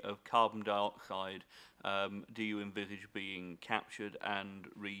quantity of carbon dioxide do you envisage being captured and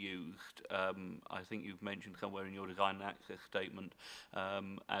reused? I think you've mentioned somewhere in your design and access statement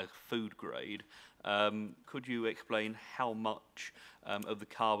as food grade. Could you explain how much of the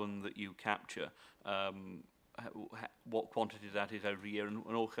carbon that you capture, what quantity that is every year,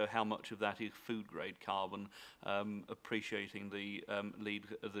 and also how much of that is food grade carbon, appreciating the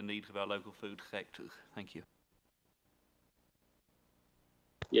needs of our local food sectors? Thank you.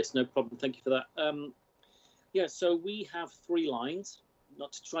 Yes, no problem. Thank you for that. Yeah, so we have 3 lines.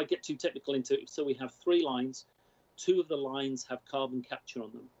 Not to try to get too technical into it. So we have 3 lines. 2 of the lines have carbon capture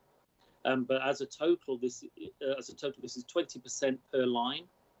on them. But as a total, this is 20% per line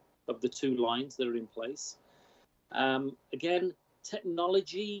of the 2 lines that are in place. Again,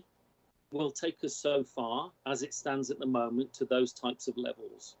 technology will take us so far as it stands at the moment to those types of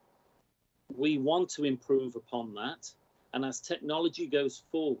levels. We want to improve upon that. And as technology goes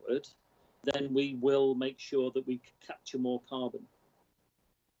forward, then we will make sure that we capture more carbon.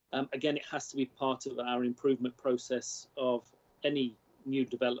 Again, it has to be part of our improvement process of any new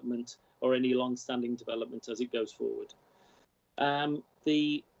development or any long-standing development as it goes forward.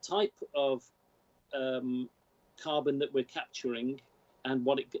 The type of carbon that we're capturing and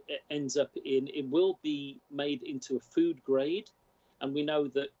what it ends up in, it will be made into a food grade. And we know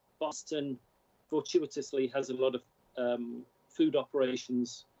that Boston fortuitously has a lot of food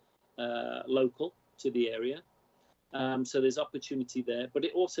operations local to the area. So there's opportunity there, but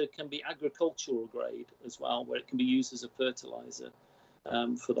it also can be agricultural grade as well, where it can be used as a fertilizer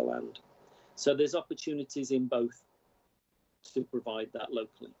for the land. So there's opportunities in both to provide that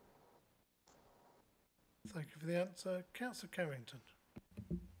locally. Thank you for the answer. Councillor Carrington.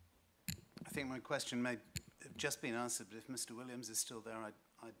 I think my question may have just been answered, but if Mr. Williams is still there,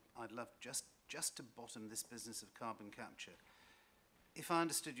 I'd love just to bottom this business of carbon capture. If I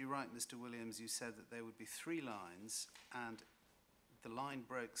understood you right, Mr. Williams, you said that there would be 3 lines and the line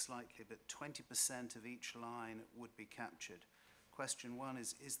broke slightly, but 20% of each line would be captured. Question 1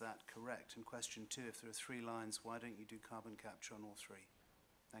 is that correct? And question 2, if there are 3 lines, why don't you do carbon capture on all 3?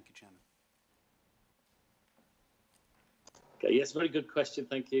 Thank you, Chairman. Okay, yes, very good question,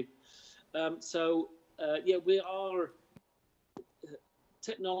 thank you. Yeah, we are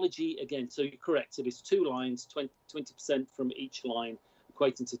technology again. So you're correct. It is 2 lines, 20% from each line,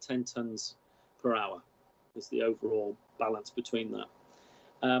 equating to 10 tonnes per hour. Is the overall balance between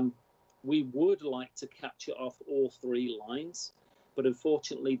that. We would like to capture off all 3 lines, but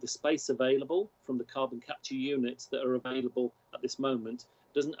unfortunately, the space available from the carbon capture units that are available at this moment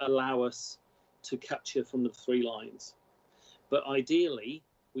doesn't allow us to capture from the 3 lines. But ideally,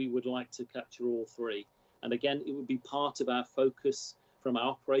 we would like to capture all 3. And again, it would be part of our focus from our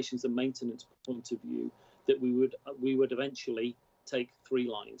operations and maintenance point of view that we would eventually take 3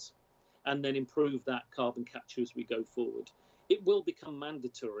 lines and then improve that carbon capture as we go forward. It will become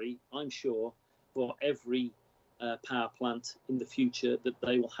mandatory, I'm sure, for every power plant in the future that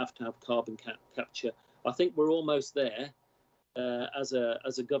they will have to have carbon capture. I think we're almost there as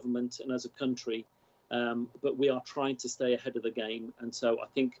a government and as a country. But we are trying to stay ahead of the game, and so I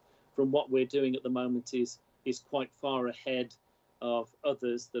think from what we're doing at the moment is quite far ahead of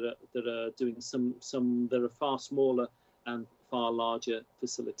others that are doing some that are far smaller and far larger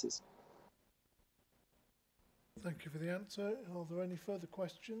facilities. Thank you for the answer. Are there any further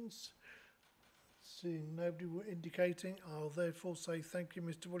questions? Seeing nobody indicating, I'll therefore say thank you,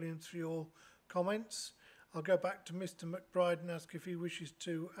 Mr. Williams, for your comments. I'll go back to Mr. McBride and ask if he wishes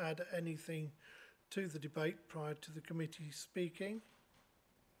to add anything to the debate prior to the committee speaking.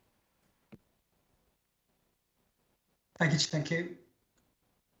 Thank you.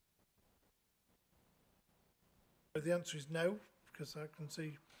 The answer is no, because I can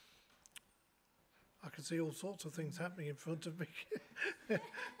see all sorts of things happening in front of me,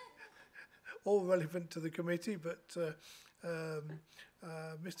 all relevant to the committee, but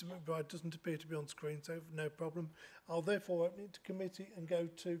Mr. McBride doesn't appear to be on screen, so no problem. I'll therefore open it to committee and go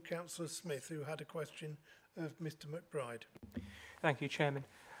to Councillor Smith, who had a question of Mr. McBride. Thank you, Chairman.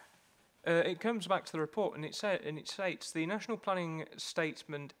 It comes back to the report, and it states the National Planning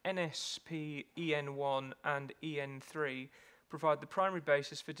Statement NSP EN1 and EN3 provide the primary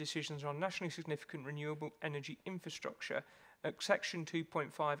basis for decisions on nationally significant renewable energy infrastructure. Section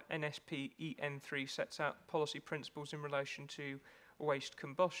 2.5 NSP EN3 sets out policy principles in relation to waste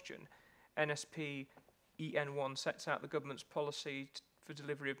combustion. NSP EN1 sets out the government's policy for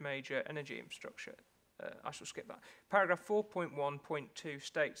delivery of major energy infrastructure. I shall skip that. Paragraph 4.1.2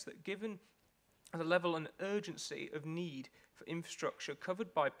 states that given the level and urgency of need for infrastructure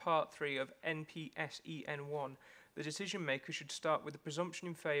covered by Part 3 of NPSEN1, the decision maker should start with the presumption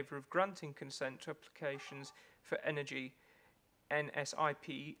in favour of granting consent to applications for energy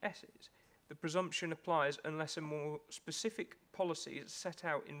NSIPESs. The presumption applies unless a more specific policy set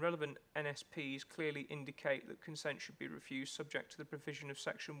out in relevant NSPs clearly indicate that consent should be refused subject to the provision of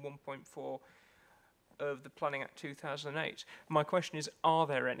Section 1.4 of the Planning Act 2008. My question is, are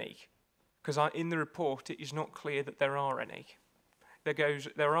there any? Because in the report it is not clear that there are any.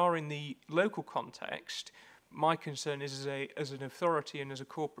 There are in the local context. My concern is as an authority and as a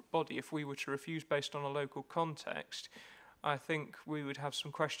corporate body, if we were to refuse based on a local context, I think we would have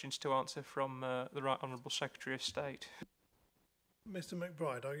some questions to answer from the Right Honourable Secretary of State. Mr.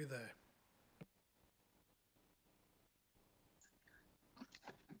 McBride, are you there?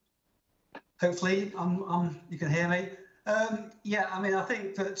 Hopefully, you can hear me. Yeah, I mean, I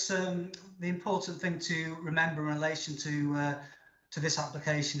think that the important thing to remember in relation to this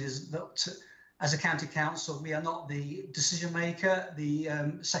application is that as a county council, we are not the decision maker. The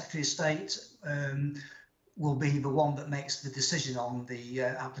Secretary of State will be the one that makes the decision on the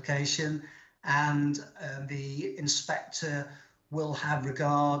application, and the inspector will have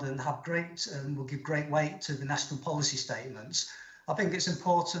regard and will give great weight to the national policy statements. I think it's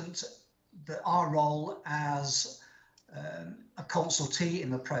important that our role as a consultee in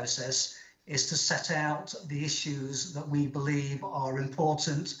the process is to set out the issues that we believe are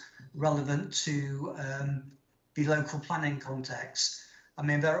important, relevant to the local planning context. I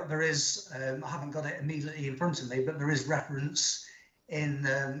mean, there is, I haven't got it immediately in front of me, but there is reference in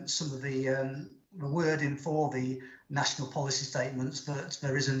some of the wording for the national policy statements that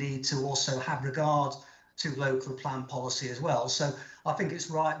there is a need to also have regard to local plan policy as well. So I think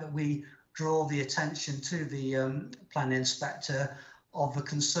it's right that we draw the attention to the planning inspector of the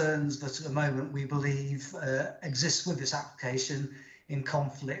concerns that at the moment we believe exist with this application in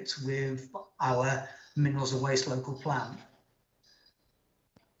conflict with our minerals and waste local plan.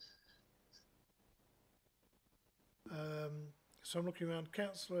 So I'm looking around.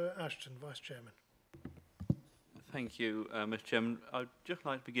 Councillor Ashton, Vice Chairman. Thank you, Mr. Chairman. I'd just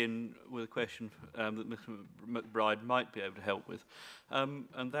like to begin with a question that Mr. McBride might be able to help with,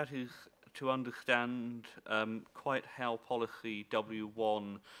 and that is to understand quite how policy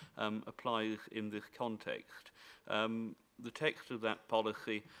W1 applies in this context. The text of that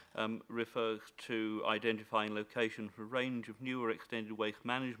policy refers to identifying location for a range of new or extended waste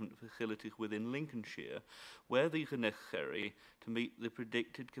management facilities within Lincolnshire, where these are necessary to meet the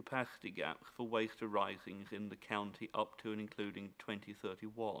predicted capacity gaps for waste arising in the county up to and including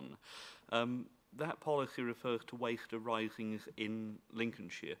 2031. That policy refers to waste arising in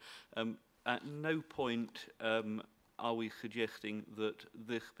Lincolnshire. At no point are we suggesting that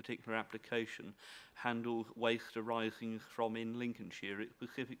this particular application handles waste arising from in Lincolnshire. It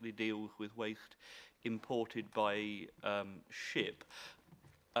specifically deals with waste imported by ship.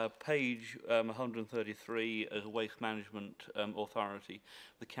 Page 133, as a waste management authority,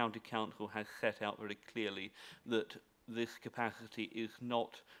 the County Council has set out very clearly that this capacity is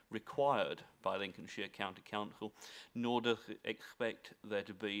not required by Lincolnshire County Council, nor does it expect there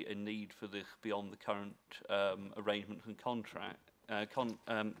to be a need for this beyond the current arrangements and contracts.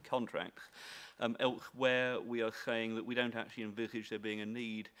 Elsewhere, we are saying that we don't actually envisage there being a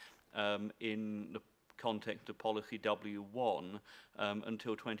need in the context of policy W1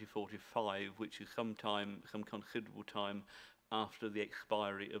 until 2045, which is some considerable time after the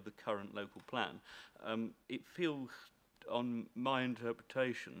expiry of the current local plan. It feels, on my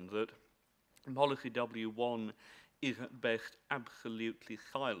interpretation, that policy W1 is at best absolutely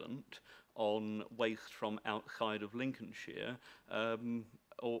silent on waste from outside of Lincolnshire,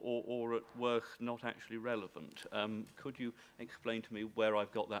 or at worst not actually relevant. Could you explain to me where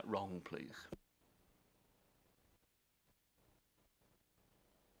I've got that wrong, please?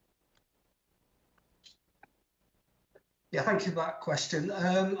 Yeah, thank you for that question.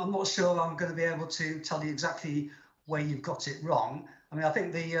 I'm not sure I'm going to be able to tell you exactly where you've got it wrong. I mean, I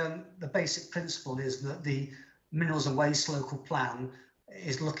think the basic principle is that the minerals and waste local plan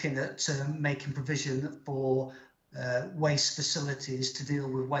is looking at making provision for waste facilities to deal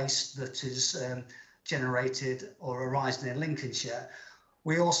with waste that is generated or arising in Lincolnshire.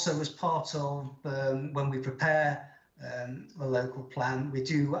 We also, as part of when we prepare the local plan, we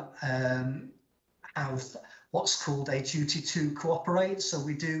do have what's called a duty to cooperate. So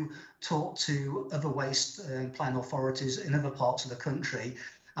we do talk to other waste plan authorities in other parts of the country.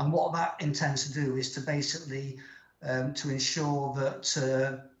 And what that intends to do is to basically to ensure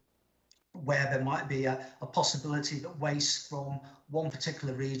that where there might be a possibility that waste from one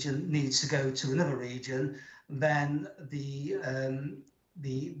particular region needs to go to another region, then the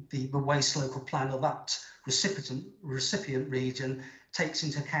waste local plan of that recipient region takes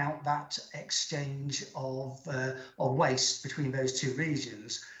into account that exchange of waste between those two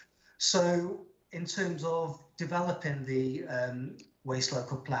regions. So in terms of developing the waste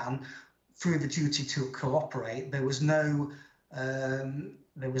local plan through the duty to cooperate, there was no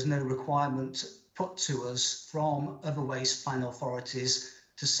requirement put to us from other waste plan authorities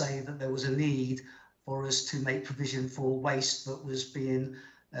to say that there was a need for us to make provision for waste that was being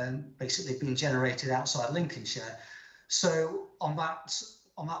basically being generated outside Lincolnshire. So on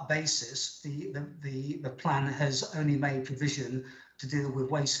that basis, the plan has only made provision to deal with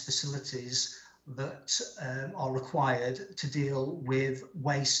waste facilities that are required to deal with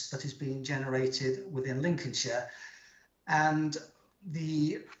waste that is being generated within Lincolnshire. And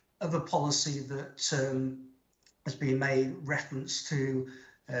the other policy that has been made reference to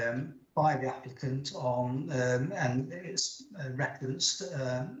by the applicant on, and it's referenced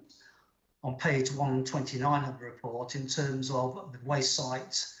on page 129 of the report in terms of the waste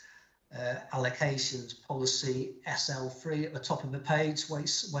site allocations policy SL3 at the top of the page,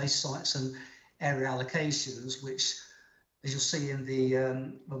 waste sites and area allocations, which, as you'll see in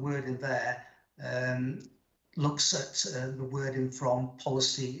the wording there, looks at the wording from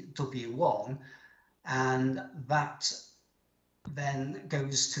policy W1 and that then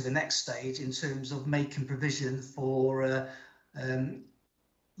goes to the next stage in terms of making provision for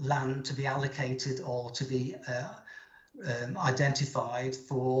land to be allocated or to be identified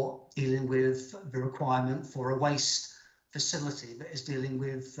for dealing with the requirement for a waste facility that is dealing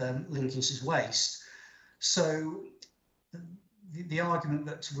with Lincolnshire's waste. So the argument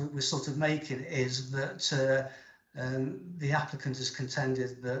that we're sort of making is that the applicant has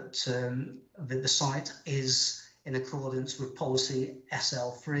contended that the site is in accordance with policy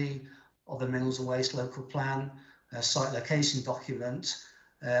SL3 of the Minerals and Waste Local Plan site location document,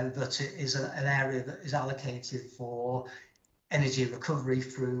 that it is an area that is allocated for energy recovery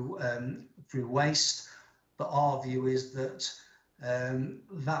through waste. But our view is that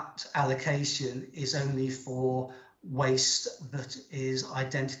that allocation is only for waste that is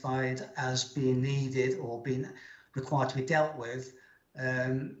identified as being needed or being required to be dealt with,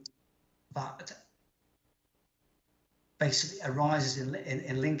 that basically arises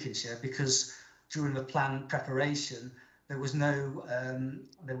in Lincolnshire, because during the plan preparation there was no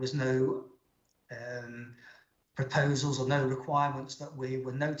proposals or no requirements that we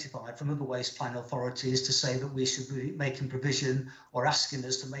were notified from other waste plan authorities to say that we should be making provision or asking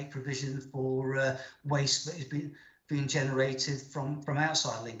us to make provision for waste that is being generated from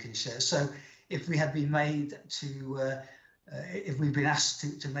outside Lincolnshire. So if we had been made to, if we've been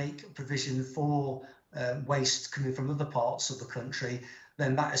asked to make provision for waste coming from other parts of the country,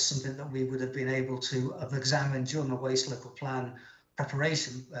 then that is something that we would have been able to have examined during the waste local plan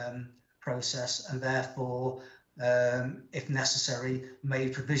preparation process, and therefore, if necessary,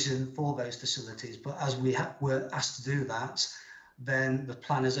 made provision for those facilities. But as we were asked to do that, then the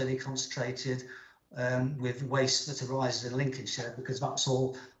plan is only concentrated with waste that arises in Lincolnshire, because that's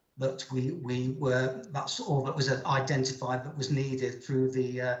all that that's all that was identified that was needed through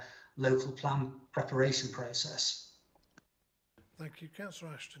the local plan preparation process. Thank you.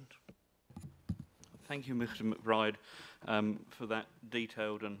 Councillor Ashton. Thank you, Mr McBride, for that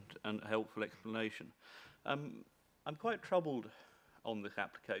detailed and helpful explanation. I'm quite troubled on this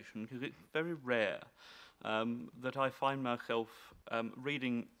application because it's very rare that I find myself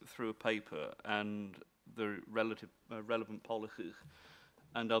reading through a paper and the relevant policies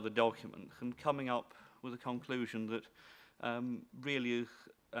and other documents and coming up with a conclusion that really is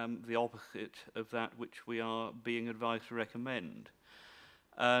the opposite of that which we are being advised to recommend.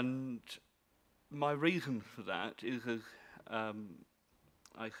 And my reason for that is, as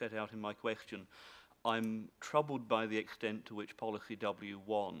I set out in my question, I'm troubled by the extent to which policy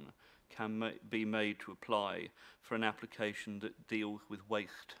W1 can be made to apply for an application that deals with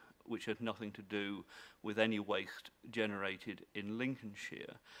waste which has nothing to do with any waste generated in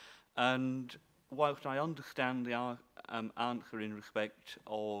Lincolnshire. And whilst I understand the answer in respect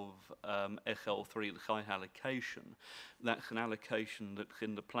of SL3, the site allocation, that's an allocation that's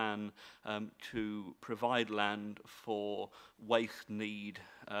in the plan to provide land for waste need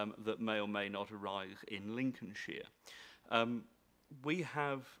that may or may not arise in Lincolnshire. We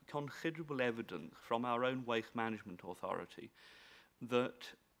have considerable evidence from our own Waste Management Authority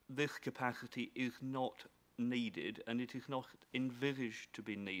that this capacity is not needed, and it is not envisaged to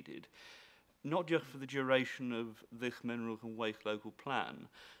be needed, not just for the duration of this Minerals and Waste Local Plan,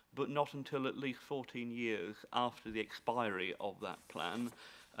 but not until at least 14 years after the expiry of that plan.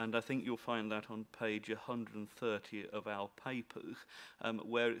 And I think you'll find that on page 130 of our papers,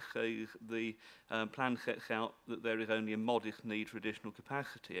 where it says the plan sets out that there is only a modest need for additional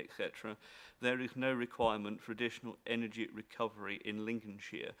capacity, etc. There is no requirement for additional energy recovery in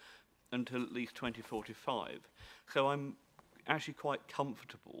Lincolnshire until at least 2045. So I'm actually quite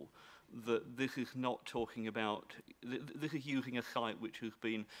comfortable that this is not talking about, this is using a site which has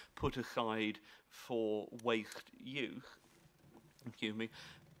been put aside for waste use, excuse me,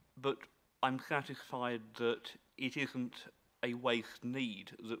 but I'm satisfied that it isn't a waste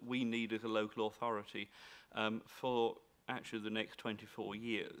need that we need as a local authority for actually the next 24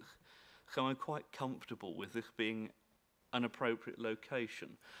 years. So I'm quite comfortable with this being an appropriate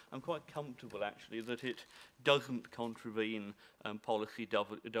location. I'm quite comfortable actually that it doesn't contravene policy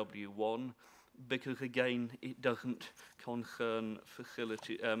W1, because again it doesn't concern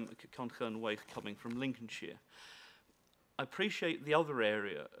concern waste coming from Lincolnshire. I appreciate the other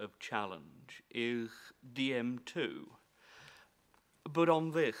area of challenge is DM2. But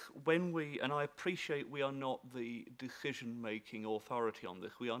on this, when we, and I appreciate we are not the decision-making authority on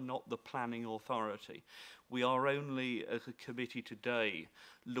this, we are not the planning authority. We are only, as a committee today,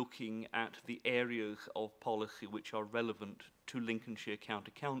 looking at the areas of policy which are relevant to Lincolnshire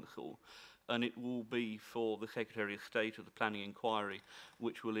County Council. and it will be for the Secretary of State of the Planning Inquiry,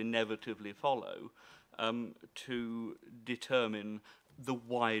 which will inevitably follow, to determine the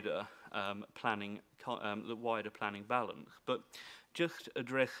wider planning balance. But just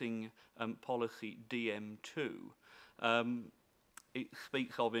addressing policy DM2, it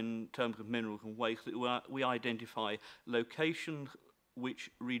speaks of, in terms of minerals and waste, that we identify locations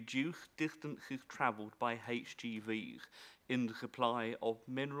which reduce distances travelled by HGVs in the supply of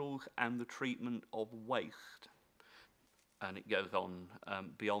minerals and the treatment of waste. And it goes on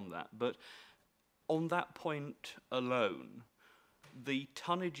beyond that. But on that point alone, the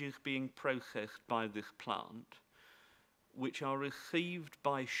tonnages being processed by this plant, which are received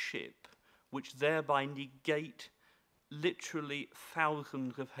by ship, which thereby negate literally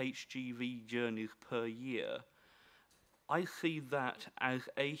thousands of HGV journeys per year, I see that as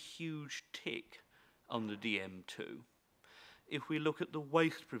a huge tick on the DM2. If we look at the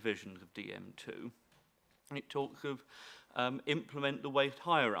waste provisions of DM2, it talks of implement the waste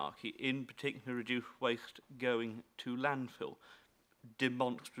hierarchy, in particular reduce waste going to landfill,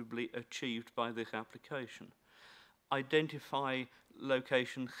 demonstrably achieved by this application. Identify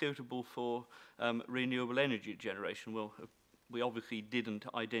locations suitable for renewable energy generation. Well, we obviously didn't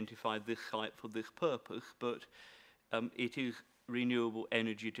identify this site for this purpose, but it is renewable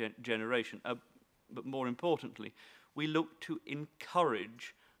energy generation. But more importantly, we look to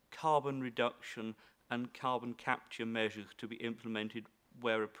encourage carbon reduction and carbon capture measures to be implemented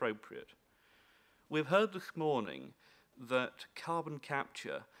where appropriate. We've heard this morning that carbon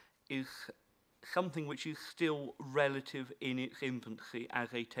capture is something which is still relative in its infancy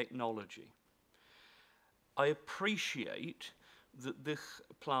as a technology. I appreciate that this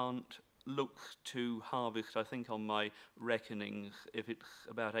plant looks to harvest, I think on my reckonings, if it's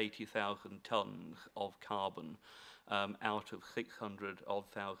about 80,000 tonnes of carbon out of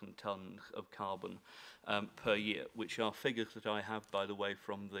 600,000 tonnes of carbon per year, which are figures that I have, by the way,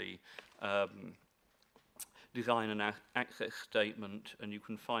 from the design and access statement, and you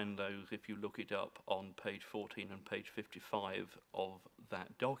can find those if you look it up on page 14 and page 55 of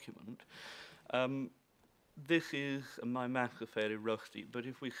that document. This is, and my maths are fairly rusty, but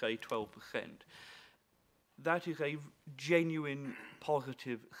if we say 12%, that is a genuine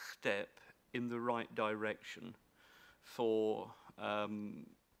positive step in the right direction for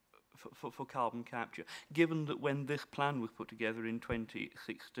carbon capture, given that when this plan was put together in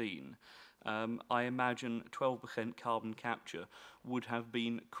 2016, I imagine 12% carbon capture would have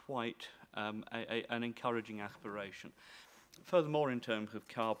been quite an encouraging aspiration. Furthermore, in terms of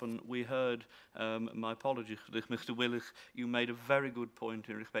carbon, we heard, my apologies for this, Mr. Willis, you made a very good point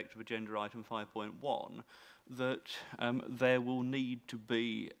in respect of agenda item 5.1, that there will need to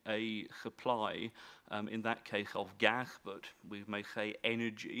be a supply, in that case of gas, but we may say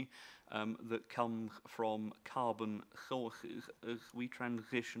energy, that comes from carbon sources as we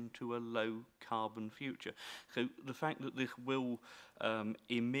transition to a low carbon future. So the fact that this will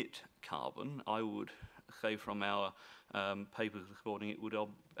emit carbon, I would say from our papers this morning, it would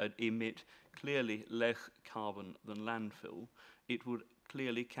emit clearly less carbon than landfill. It would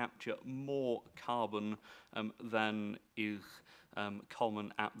clearly capture more carbon than is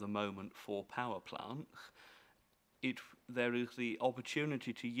common at the moment for power plants. There is the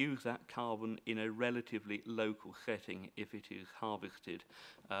opportunity to use that carbon in a relatively local setting if it is harvested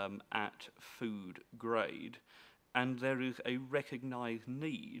at food grade, and there is a recognised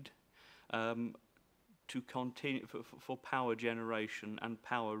need to continue for power generation and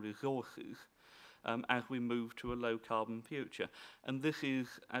power resources as we move to a low carbon future. And this is,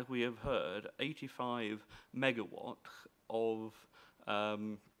 as we have heard, 85 megawatts of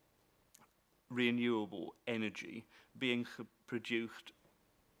renewable energy being produced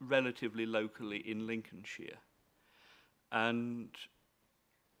relatively locally in Lincolnshire. And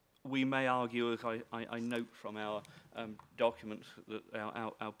we may argue, as I note from our documents, that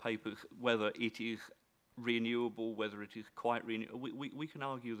our papers, whether it is renewable, whether it is quite renewable. We can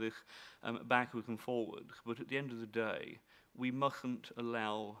argue this backwards and forwards, but at the end of the day, we mustn't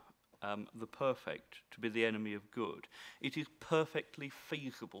allow the perfect to be the enemy of good. It is perfectly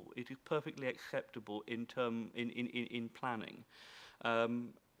feasible, it is perfectly acceptable in planning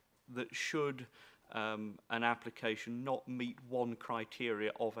that should an application not meet one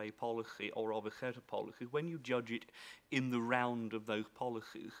criteria of a policy or of a set of policies, when you judge it in the round of those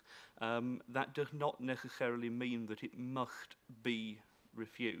policies, that does not necessarily mean that it must be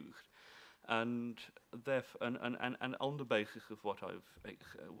refused. And therefore, and on the basis of what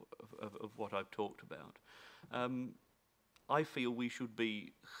I've talked about, I feel we should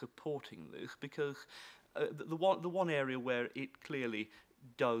be supporting this, because the one area where it clearly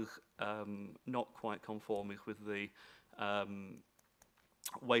does not quite conform with the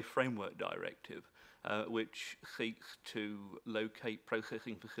Waste Framework Directive, which seeks to locate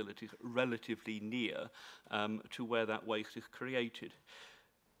processing facilities relatively near to where that waste is created.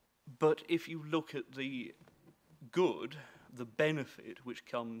 But if you look at the good, the benefit which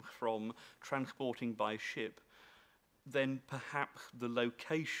comes from transporting by ship, then perhaps the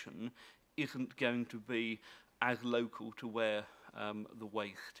location isn't going to be as local to where the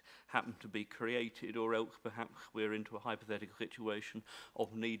waste happened to be created, or else perhaps we're into a hypothetical situation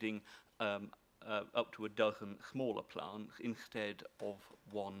of needing up to a dozen smaller plants instead of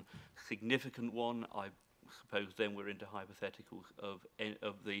one significant one. I suppose then we're into hypotheticals of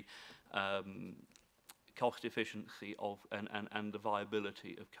the cost efficiency of and the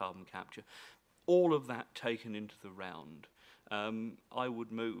viability of carbon capture. All of that taken into the round, I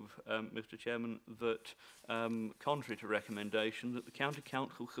would move, Mr. Chairman, that contrary to recommendation, that the County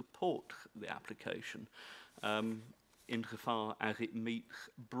Council support the application insofar as it meets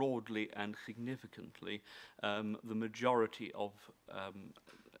broadly and significantly the majority of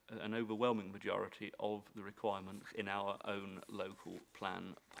an overwhelming majority of the requirements in our own local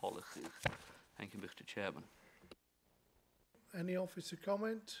plan policies. Thank you, Mr. Chairman. Any officer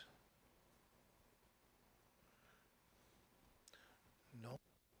comment? No.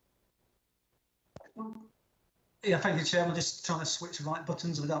 Yeah, thank you, Chairman. Just trying to switch the right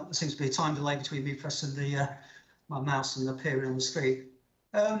buttons. There seems to be a time delay between me pressing my mouse and appearing on the screen.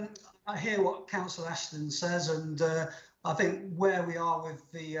 I hear what Councillor Ashton says, and I think where we are with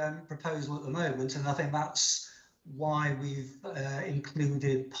the proposal at the moment, and I think that's why we've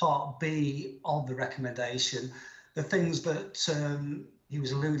included Part B of the recommendation, the things that he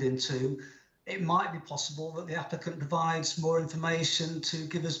was alluding to. It might be possible that the applicant provides more information to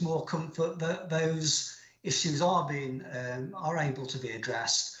give us more comfort that those issues are able to be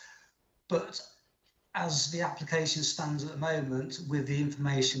addressed. But as the application stands at the moment, with the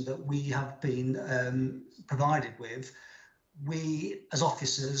information that we have been provided with, we as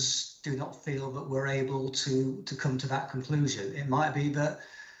officers do not feel that we're able to come to that conclusion. It might be that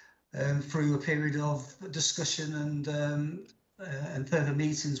through a period of discussion and further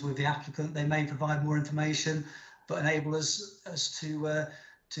meetings with the applicant, they may provide more information, but enable us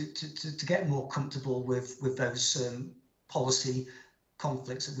to get more comfortable with those policy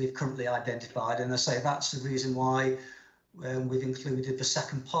conflicts that we've currently identified. And I say that's the reason why we've included the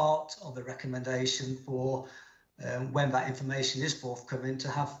second part of the recommendation for when that information is forthcoming, to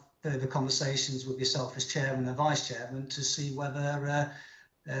have further conversations with yourself as chairman and vice chairman to see whether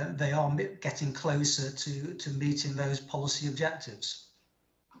they are getting closer to meeting those policy objectives.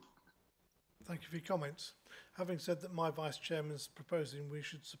 Thank you for your comments. Having said that, my vice chairman is proposing we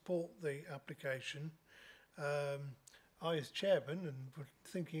should support the application. I, as chairman, and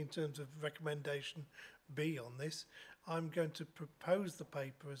thinking in terms of recommendation B on this, I'm going to propose the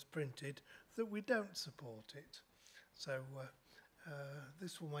paper as printed that we don't support it. So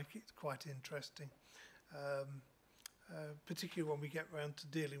this will make it quite interesting, particularly when we get round to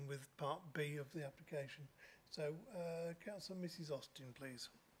dealing with Part B of the application. So, Councillor Mrs. Austin, please.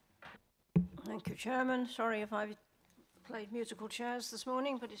 Thank you, Chairman. Sorry if I've played musical chairs this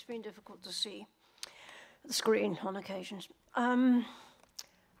morning, but it's been difficult to see the screen on occasions.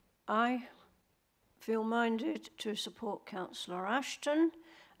 I feel minded to support Councillor Ashton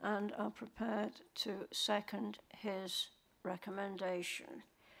and are prepared to second his recommendation.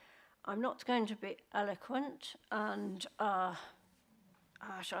 I'm not going to be eloquent and,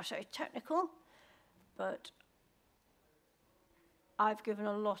 shall I say, technical, but I've given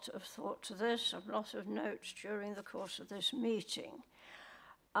a lot of thought to this, a lot of notes during the course of this meeting.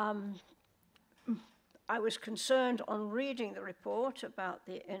 I was concerned on reading the report about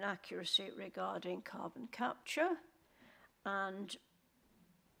the inaccuracy regarding carbon capture, and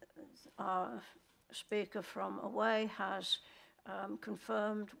our speaker from away has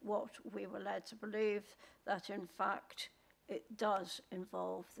confirmed what we were led to believe, that in fact it does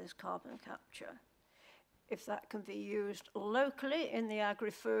involve this carbon capture. If that can be used locally in the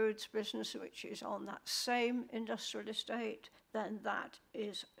agri-foods business, which is on that same industrial estate, then that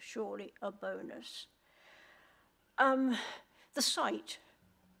is surely a bonus. The site,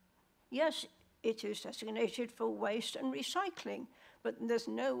 yes, it is designated for waste and recycling, but there's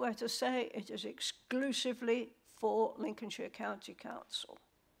nowhere to say it is exclusively for Lincolnshire County Council.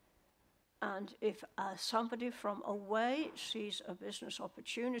 And if somebody from away sees a business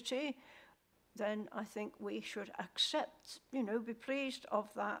opportunity, then I think we should accept, be pleased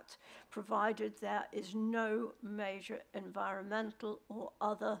of that, provided there is no major environmental or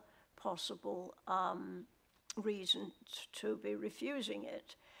other possible reason to be refusing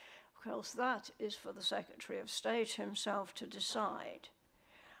it. Of course, that is for the Secretary of State himself to decide.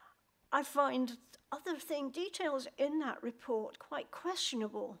 I find other details in that report quite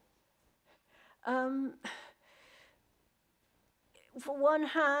questionable. For one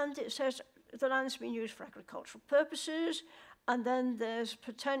hand, it says the land's been used for agricultural purposes, and then there's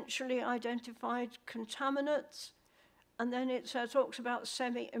potentially identified contaminants, and then it talks about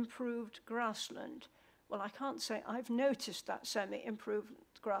semi-improved grassland. Well, I can't say I've noticed that semi-improved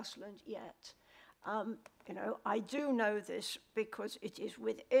grassland yet. You know, I do know this because it is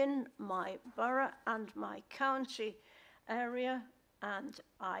within my borough and my county area, and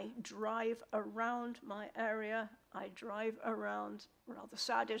I drive around my area. I drive around, rather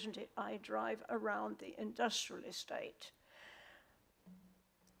sad, isn't it? I drive around the industrial estate.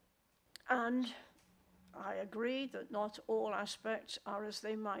 And I agree that not all aspects are as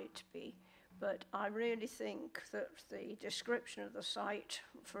they might be, but I really think that the description of the site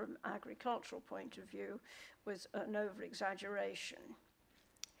from an agricultural point of view was an over-exaggeration.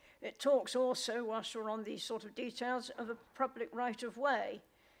 It talks also, whilst we're on these sort of details, of a public right-of-way.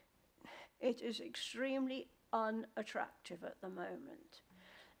 It is extremely unattractive at the moment.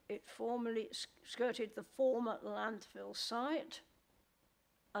 It formerly skirted the former landfill site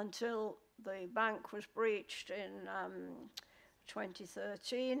until the bank was breached in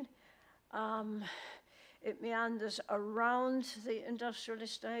 2013. It meanders around the industrial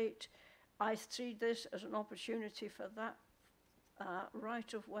estate. I see this as an opportunity for that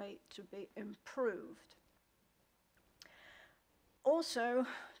right-of-way to be improved. Also,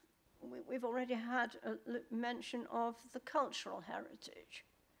 we've already had a mention of the cultural heritage.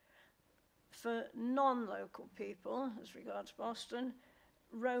 For non-local people, as regards Boston,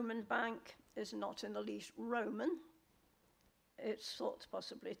 Roman Bank is not in the least Roman. It's thought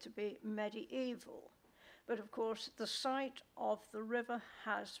possibly to be medieval. But of course, the site of the river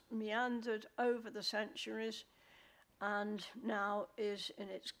has meandered over the centuries and now is in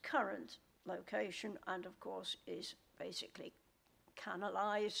its current location, and of course is basically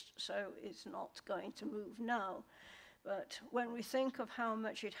canalized, so it's not going to move now. But when we think of how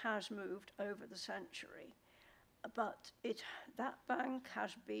much it has moved over the century, but that bank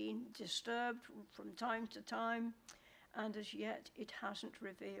has been disturbed from time to time, and as yet it hasn't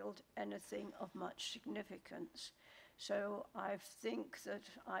revealed anything of much significance. So I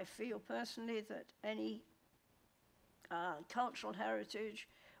feel personally that any cultural heritage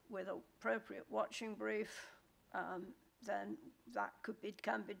with appropriate watching brief, then that can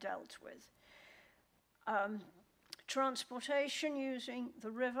be dealt with. Transportation using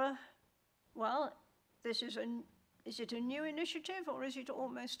the river, well, is it a new initiative, or is it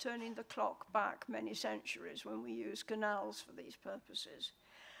almost turning the clock back many centuries when we use canals for these purposes?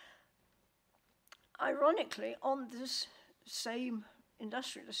 Ironically, on this same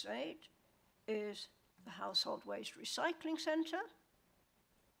industrial estate is the Household Waste Recycling Centre,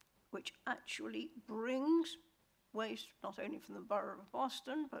 which actually brings waste not only from the borough of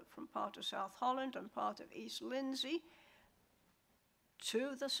Boston, but from part of South Holland and part of East Lindsey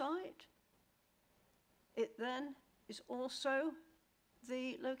to the site. It then is also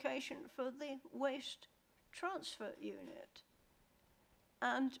the location for the waste transfer unit.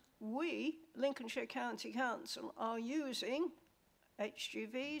 And we, Lincolnshire County Council, are using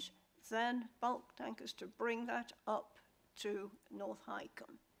HGVs, then bulk tankers, to bring that up to North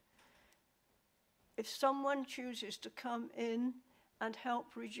Highcombe. If someone chooses to come in and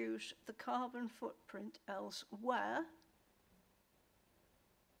help reduce the carbon footprint elsewhere,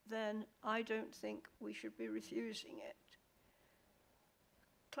 then I don't think we should be refusing it.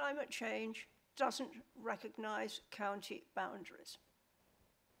 Climate change doesn't recognise county boundaries.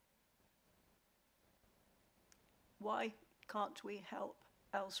 Why can't we help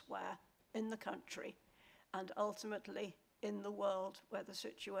elsewhere in the country and ultimately in the world where the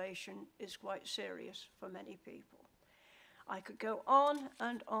situation is quite serious for many people? I could go on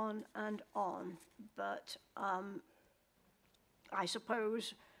and on and on, but I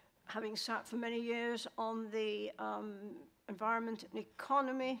suppose, having sat for many years on the Environment and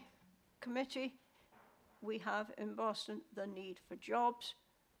Economy Committee, we have in Boston the need for jobs.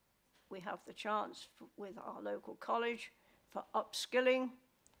 We have the chance with our local college for upskilling,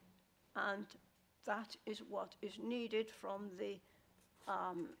 and that is what is needed from the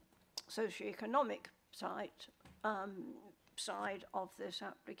socioeconomic side of this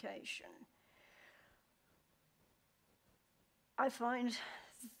application. I find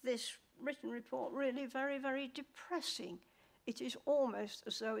this written report really very, very depressing. It is almost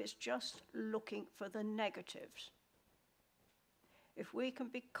as though it's just looking for the negatives. if we can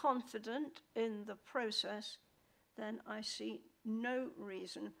be confident in the process, then I see no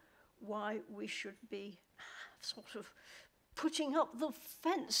reason why we should be sort of putting up the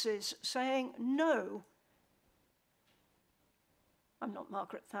fences saying no. I'm not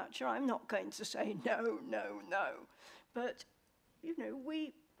Margaret Thatcher. I'm not going to say no, no, no. But, you know,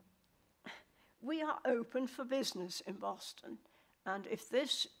 we are open for business in Boston. And if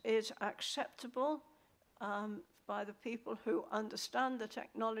this is acceptable by the people who understand the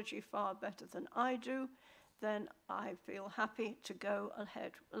technology far better than I do, then I feel happy to go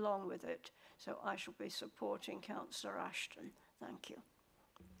ahead along with it. So I shall be supporting Councillor Ashton. Thank you.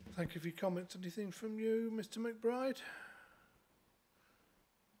 Thank you for your comments. Anything from you, Mr. McBride?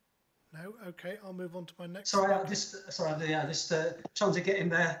 No? Okay, I'll move on to my next. Sorry, just trying to get in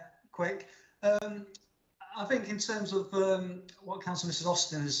there quick. I think in terms of what Councillor Mrs.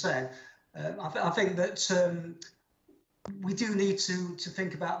 Austin has said, I think that we do need to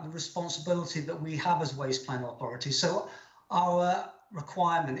think about the responsibility that we have as Waste Planning Authority. So our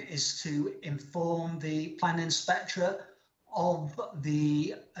requirement is to inform the planning inspectorate of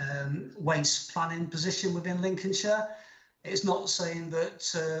the waste planning position within Lincolnshire. It's not saying that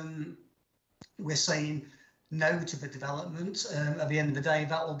we're saying no to the development. At the end of the day,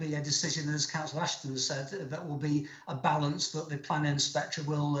 that will be a decision, as Councillor Ashton said, that will be a balance that the planning inspector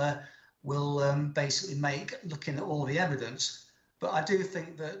will basically make, looking at all the evidence. But I do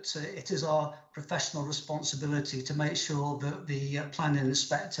think that it is our professional responsibility to make sure that the planning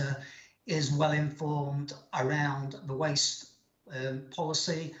inspector is well informed around the waste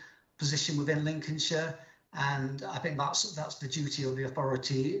policy position within Lincolnshire, and I think that's the duty of the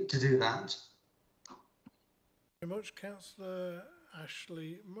authority to do that. Very much. Councillor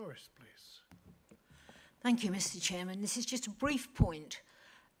Ashley Morris, please. Thank you, Mr. Chairman. This is just a brief point.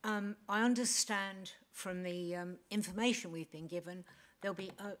 I understand from the information we've been given, there'll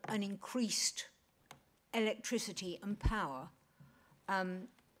be an increased electricity and power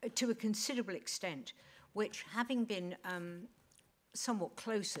to a considerable extent, which, having been somewhat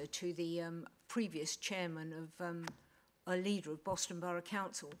closer to the previous chairman of a leader of Boston Borough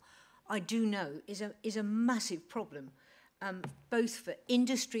Council, I do know is a massive problem, both for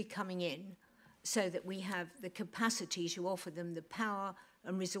industry coming in, so that we have the capacity to offer them the power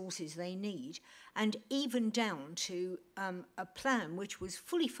and resources they need, and even down to a plan which was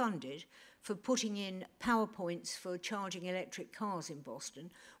fully funded for putting in power points for charging electric cars in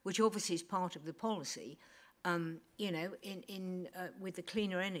Boston, which obviously is part of the policy, you know, with the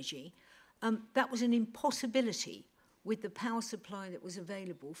cleaner energy. That was an impossibility with the power supply that was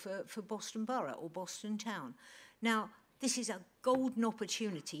available for Boston Borough or Boston Town. Now, this is a golden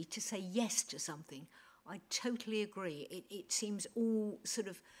opportunity to say yes to something. I totally agree. It seems all sort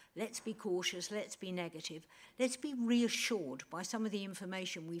of, let's be cautious, let's be negative. Let's be reassured by some of the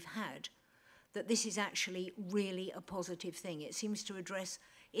information we've had that this is actually really a positive thing. It seems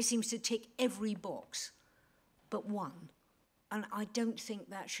to tick every box but one. And I don't think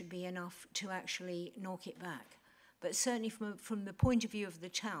that should be enough to actually knock it back. But certainly from the point of view of the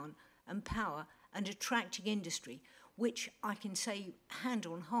town and power and attracting industry, which I can say, hand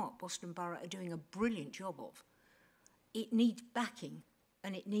on heart, Boston Borough are doing a brilliant job of. It needs backing,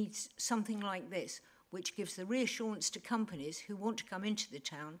 and it needs something like this, which gives the reassurance to companies who want to come into the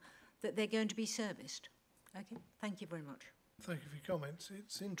town that they're going to be serviced. Okay, thank you very much. Thank you for your comments.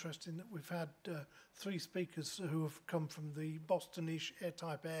 It's interesting that we've had 3 speakers who have come from the Bostonish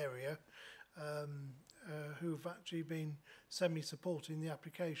type area who have actually been semi-supporting the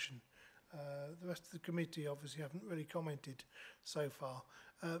application. The rest of the committee obviously haven't really commented so far.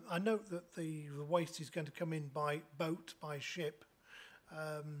 I note that the waste is going to come in by boat, by ship.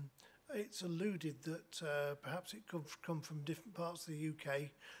 It's alluded that perhaps it could come from different parts of the UK.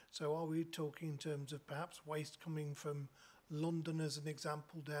 So are we talking in terms of perhaps waste coming from London as an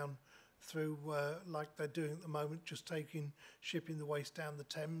example down through like they're doing at the moment, just shipping the waste down the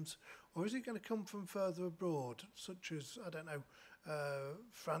Thames? Or is it going to come from further abroad, such as, I don't know,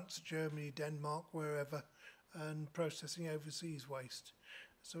 France, Germany, Denmark, wherever, and processing overseas waste?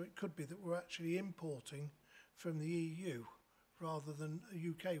 So it could be that we're actually importing from the EU rather than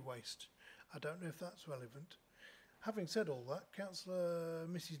UK waste. I don't know if that's relevant. Having said all that, Councillor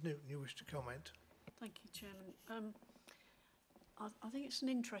Mrs. Newton, you wish to comment? Thank you, Chairman. I think it's an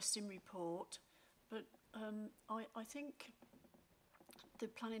interesting report, but I think the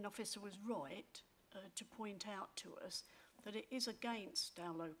planning officer was right to point out to us that it is against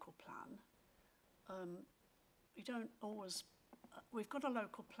our local plan. We don't always... we've got a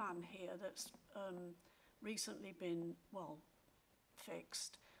local plan here that's recently been, well,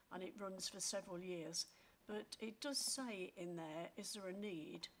 fixed, and it runs for several years. but it does say in there, is there a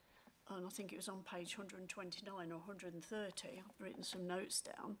need? And I think it was on page 129 or 130. I've written some notes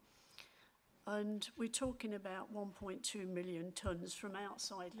down. And we're talking about 1.2 million tonnes from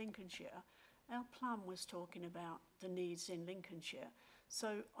outside Lincolnshire. Our plan was talking about the needs in Lincolnshire.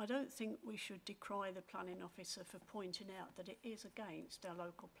 So I don't think we should decry the planning officer for pointing out that it is against our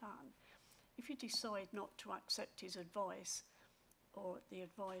local plan. If you decide not to accept his advice or the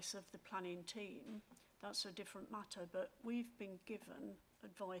advice of the planning team, that's a different matter. But we've been given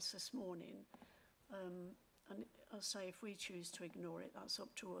advice this morning, and I'll say if we choose to ignore it, that's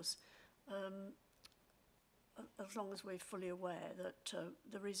up to us. As long as we're fully aware that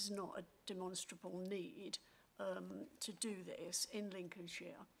there is not a demonstrable need to do this in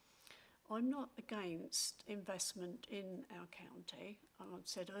Lincolnshire. I'm not against investment in our county, and I've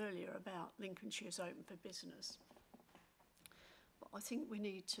said earlier about Lincolnshire's open for business. But I think we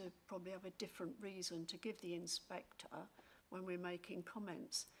need to probably have a different reason to give the inspector when we're making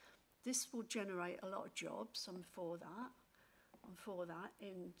comments. This will generate a lot of jobs, I'm for that. I'm for that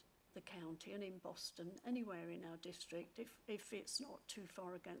in the county and in Boston, anywhere in our district, if it's not too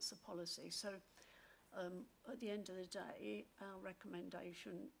far against the policy. So at the end of the day, our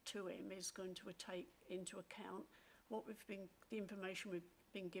recommendation to him is going to take into account what the information we've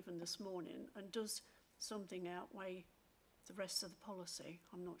been given this morning, and does something outweigh the rest of the policy?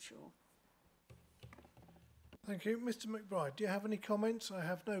 I'm not sure. Thank you. Mr McBride, do you have any comments? I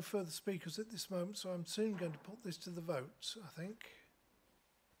have no further speakers at this moment, so I'm soon going to put this to the vote, I think.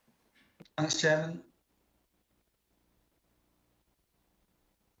 Thanks, Chairman.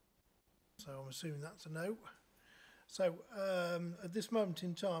 So I'm assuming that's a no. So at this moment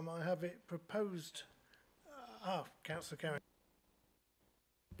in time, I have it proposed. Councillor Carey.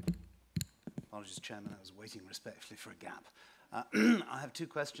 Apologies, Chairman. I was waiting respectfully for a gap. I have two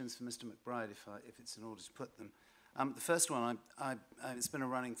questions for Mr. McBride, if it's in order to put them. The first one, it's been a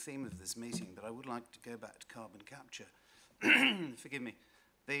running theme of this meeting, but I would like to go back to carbon capture. Forgive me.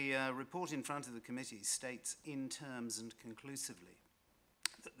 The report in front of the committee states in terms and conclusively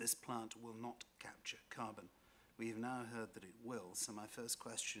that this plant will not capture carbon. We have now heard that it will, so my first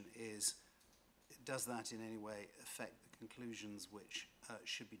question is, does that in any way affect the conclusions which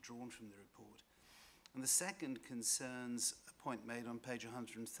should be drawn from the report? And the second concerns a point made on page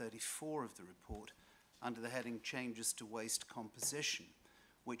 134 of the report under the heading Changes to Waste Composition,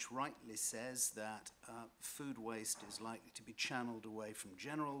 which rightly says that food waste is likely to be channeled away from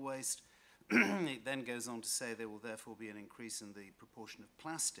general waste. It then goes on to say there will therefore be an increase in the proportion of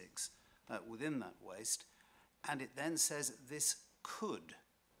plastics within that waste. And it then says this could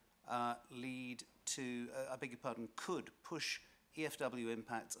lead to, I beg your pardon, could push EFW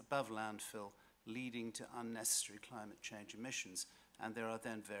impacts above landfill, leading to unnecessary climate change emissions. And there are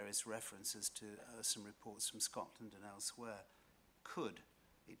then various references to some reports from Scotland and elsewhere. Could.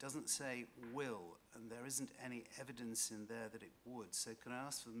 It doesn't say will, and there isn't any evidence in there that it would. So can I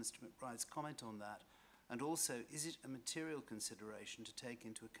ask for Mr. McBride's comment on that? And also, is it a material consideration to take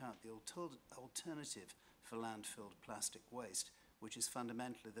into account the alternative for landfilled plastic waste, which is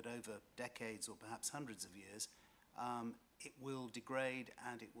fundamentally that over decades or perhaps hundreds of years, it will degrade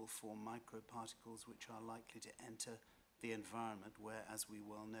and it will form microparticles which are likely to enter the environment where, as we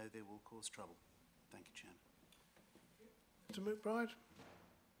well know, they will cause trouble? Thank you, Chairman. Mr. McBride.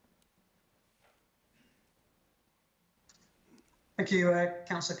 Thank you,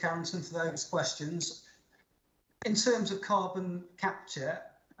 Councillor Carrington, for those questions. In terms of carbon capture,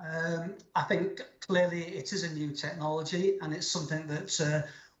 I think clearly it is a new technology and it's something that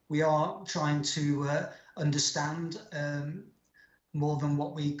we are trying to understand more than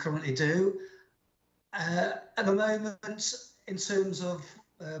what we currently do. At the moment, in terms of,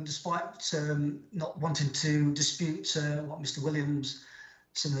 despite not wanting to dispute what Mr. Williamson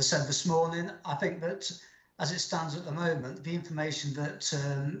has said this morning, I think that as it stands at the moment, the information that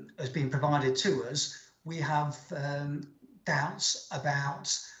has been provided to us, we have doubts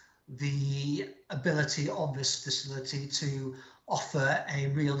about the ability of this facility to offer a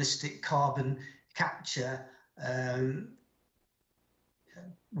realistic carbon capture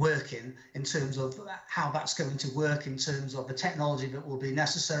working, in terms of how that's going to work, in terms of the technology that will be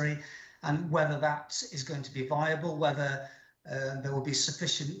necessary, and whether that is going to be viable, whether there will be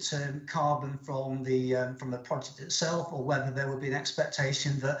sufficient carbon from the project itself, or whether there will be an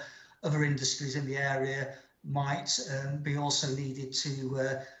expectation that other industries in the area might be also needed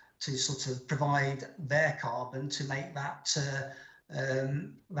to sort of provide their carbon to make that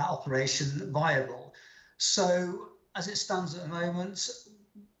that operation viable. So as it stands at the moment,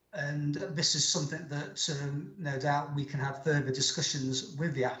 and this is something that no doubt we can have further discussions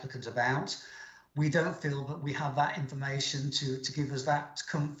with the applicant about, we don't feel that we have that information to give us that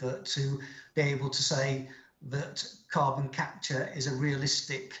comfort to be able to say that carbon capture is a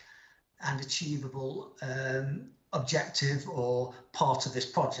realistic and achievable objective or part of this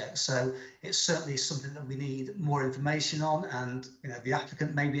project. So it's certainly something that we need more information on, and the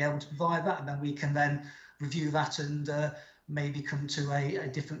applicant may be able to provide that, and then we can then review that and maybe come to a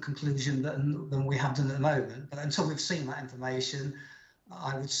different conclusion than we have done at the moment. But until we've seen that information,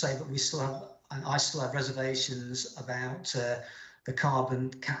 I would say that we still have, and I still have reservations about the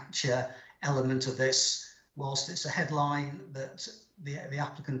carbon capture element of this. Whilst it's a headline that the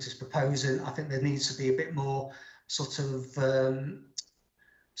applicant is proposing, I think there needs to be a bit more sort of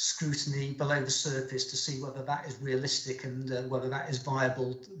scrutiny below the surface to see whether that is realistic and whether that is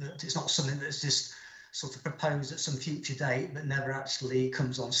viable, that it's not something that's just sort of proposed at some future date but never actually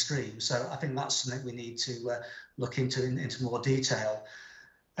comes on stream. So I think that's something we need to look into more detail.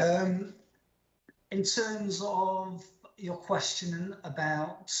 In terms of your question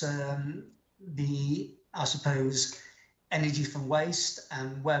about I suppose, energy from waste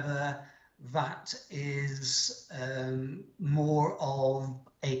and whether that is more of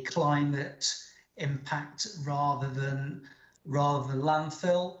a climate impact rather than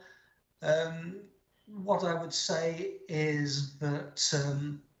landfill. What I would say is that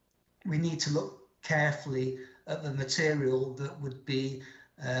we need to look carefully at the material that would be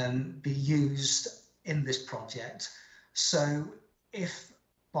used in this project. So if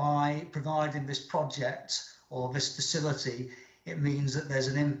by providing this project or this facility, it means that there's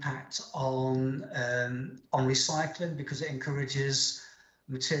an impact on recycling because it encourages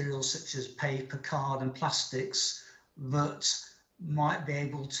materials such as paper, card and plastics that might be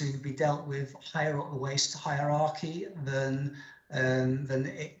able to be dealt with higher up the waste hierarchy than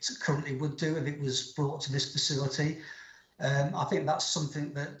it currently would do if it was brought to this facility. I think that's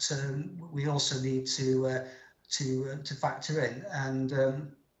something that we also need to factor in, and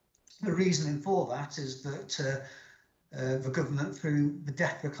the reasoning for that is that the government, through the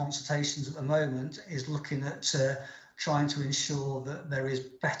DEFRA consultations at the moment, is looking at trying to ensure that there is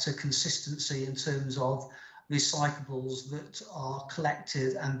better consistency in terms of recyclables that are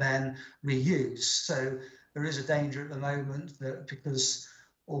collected and then reused. So there is a danger at the moment that because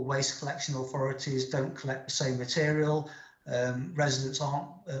all waste collection authorities don't collect the same material, residents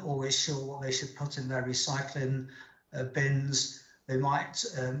aren't always sure what they should put in their recycling bins. They might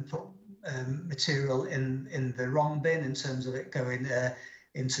put material in the wrong bin in terms of it going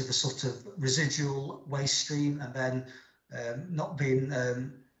into the sort of residual waste stream and then not being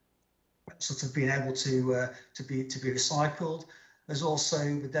being able to be recycled. There's also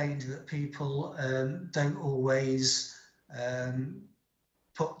the danger that people don't always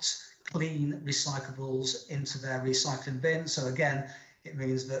put clean recyclables into their recycling bin. So again, it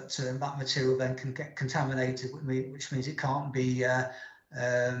means that that material then can get contaminated, which means it can't be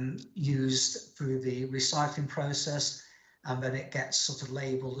used through the recycling process, and then it gets sort of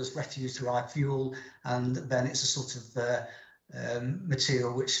labelled as refuse-derived fuel, and then it's a sort of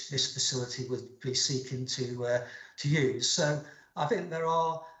material which this facility would be seeking to use. So I think there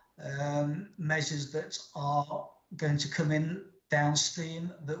are measures that are going to come in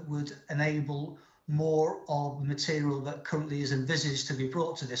downstream that would enable more of the material that currently is envisaged to be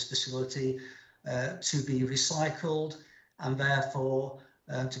brought to this facility to be recycled and therefore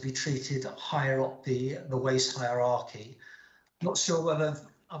to be treated higher up the waste hierarchy. Not sure whether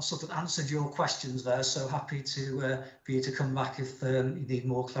I've sort of answered your questions there, so happy to for you to come back if you need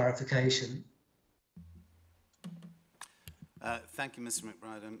more clarification. Thank you, Mr.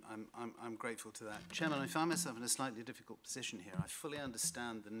 McBride. I'm grateful to that. Chairman, I find myself in a slightly difficult position here. I fully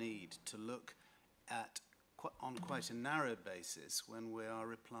understand the need to look at on quite a narrow basis when we are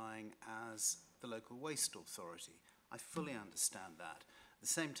replying as the local waste authority. I fully understand that. At the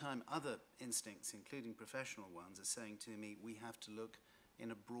same time, other instincts, including professional ones, are saying to me we have to look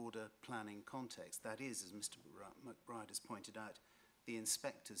in a broader planning context. That is, as Mr. McBride has pointed out, the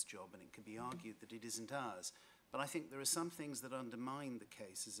inspector's job, and it can be argued that it isn't ours. But I think there are some things that undermine the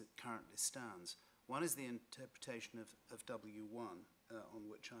case as it currently stands. One is the interpretation of W1, on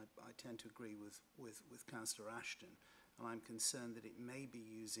which I tend to agree with Councillor Ashton, and I'm concerned that it may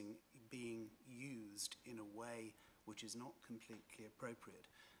be being used in a way which is not completely appropriate.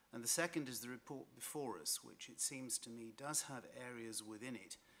 And the second is the report before us, which it seems to me does have areas within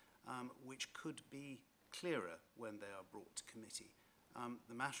it which could be clearer when they are brought to committee.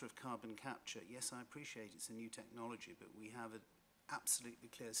 The matter of carbon capture, yes, I appreciate it's a new technology, but we have an absolutely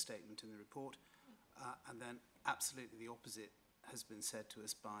clear statement in the report, and then absolutely the opposite has been said to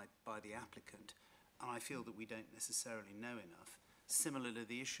us by the applicant, and I feel that we don't necessarily know enough. Similarly,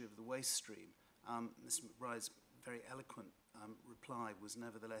 the issue of the waste stream, Mr McBride's very eloquent reply was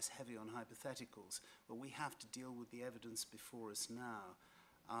nevertheless heavy on hypotheticals. Well, we have to deal with the evidence before us now.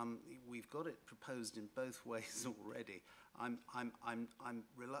 We've got it proposed in both ways already. I'm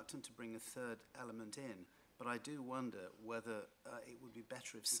reluctant to bring a third element in, but I do wonder whether it would be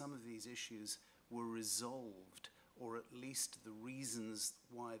better if some of these issues were resolved, or at least the reasons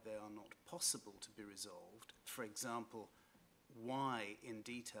why they are not possible to be resolved. For example, why in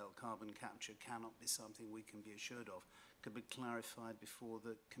detail carbon capture cannot be something we can be assured of could be clarified before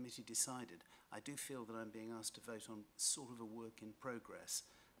the committee decided. I do feel that I'm being asked to vote on sort of a work in progress,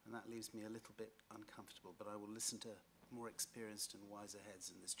 and that leaves me a little bit uncomfortable, but I will listen to more experienced and wiser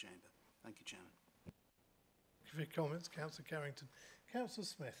heads in this chamber. Thank you, Chairman. Thank you for your comments, Councillor Carrington. Councillor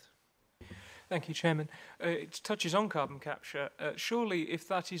Smith. Thank you, Chairman. It touches on carbon capture. Surely, if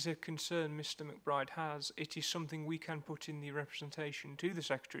that is a concern Mr McBride has, it is something we can put in the representation to the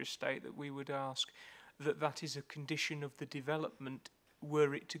Secretary of State that we would ask that that is a condition of the development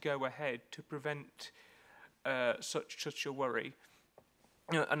were it to go ahead to prevent such a worry.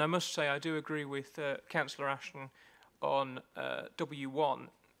 And I must say I do agree with Councillor Ashton on W1.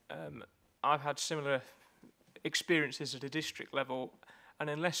 I've had similar experiences at a district level, and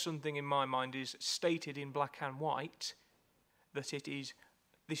unless something in my mind is stated in black and white that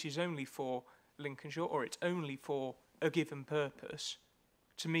this is only for Lincolnshire or it's only for a given purpose,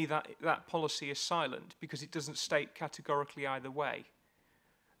 to me that policy is silent because it doesn't state categorically either way.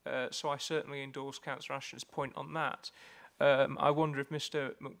 So I certainly endorse Councillor Ashton's point on that. I wonder if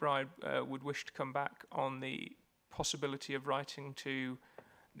Mr McBride would wish to come back on the possibility of writing to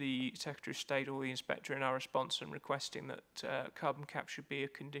the Secretary of State or the Inspector in our response and requesting that carbon capture be a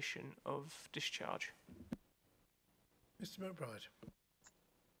condition of discharge. Mr McBride.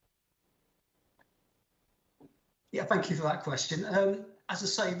 Yeah, thank you for that question. As I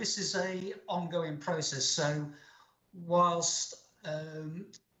say, this is an ongoing process, so whilst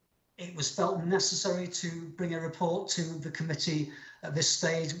it was felt necessary to bring a report to the committee at this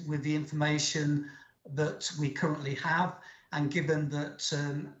stage with the information that we currently have, and given that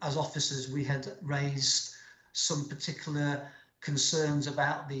as officers we had raised some particular concerns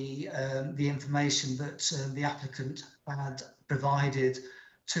about the information that the applicant had provided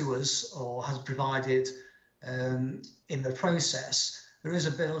to us or has provided in the process, there is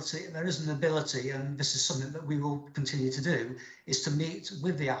an ability, and this is something that we will continue to do, is to meet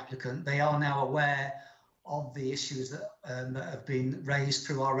with the applicant. They are now aware of the issues that have been raised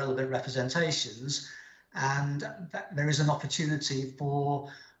through our relevant representations, and that there is an opportunity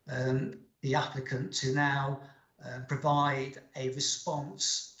for the applicant to now provide a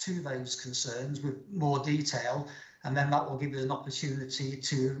response to those concerns with more detail, and then that will give us an opportunity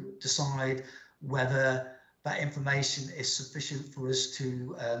to decide whether that information is sufficient for us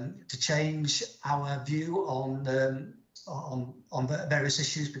to change our view on the various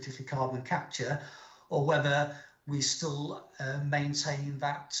issues, particularly carbon capture, or whether we still maintain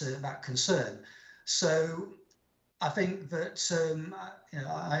that concern. So I think that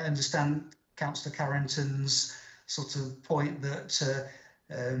I understand Councillor Carrington's sort of point that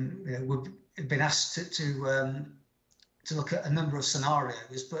we've been asked to look at a number of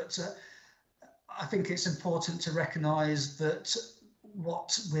scenarios, but I think it's important to recognise that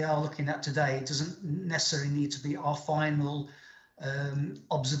what we are looking at today doesn't necessarily need to be our final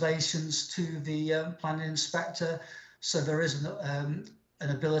observations to the planning inspector. So there is an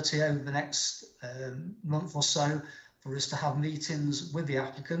ability over the next month or so for us to have meetings with the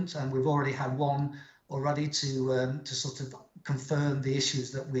applicant, and we've already had one already to sort of confirm the issues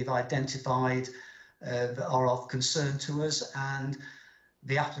that we've identified that are of concern to us, and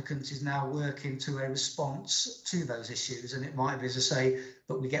the applicant is now working to a response to those issues, and it might be, as I say,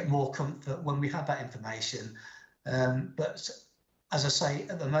 that we get more comfort when we have that information. But as I say,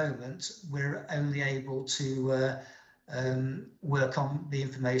 at the moment, we're only able to work on the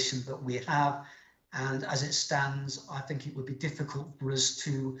information that we have, and as it stands, I think it would be difficult for us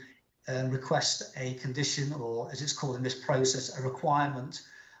to request a condition, or as it's called in this process, a requirement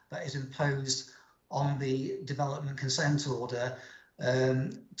that is imposed on the development consent order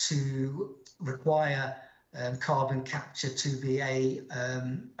to require carbon capture to be a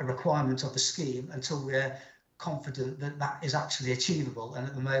requirement of the scheme until we're confident that that is actually achievable. And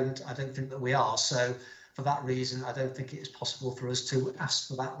at the moment, I don't think that we are. So for that reason, I don't think it is possible for us to ask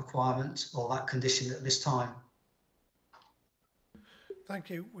for that requirement or that condition at this time. Thank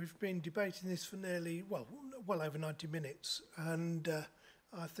you. We've been debating this for nearly, well over 90 minutes, and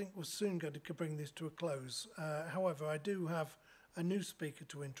I think we're soon going to bring this to a close. However, I do have a new speaker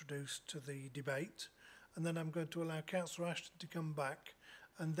to introduce to the debate, and then I'm going to allow Councillor Ashton to come back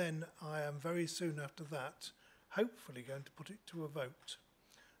and then I am very soon after that hopefully going to put it to a vote.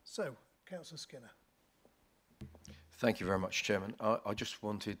 So, Councillor Skinner. Thank you very much, Chairman. I just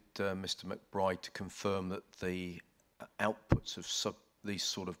wanted Mr McBride to confirm that the outputs of these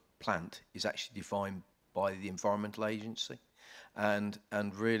sort of plant is actually defined by the Environmental Agency, and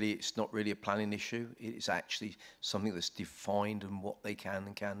really it's not really a planning issue. It's actually something that's defined and what they can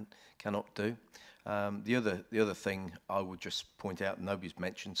and cannot do. The other thing I would just point out, nobody's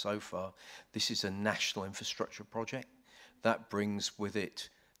mentioned so far, this is a national infrastructure project that brings with it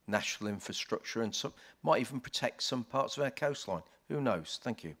national infrastructure and some might even protect some parts of our coastline. Who knows?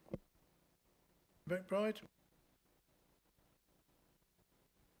 Thank you. McBride.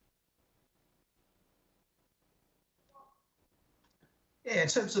 Yeah, in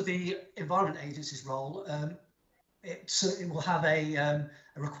terms of the Environment Agency's role, it will have a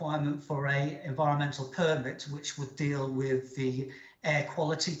requirement for a environmental permit, which would deal with the air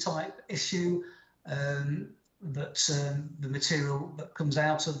quality type issue, that the material that comes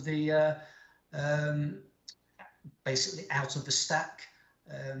out of the basically out of the stack,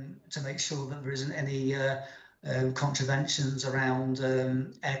 to make sure that there isn't any contraventions around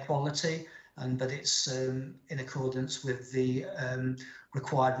air quality, and that it's in accordance with the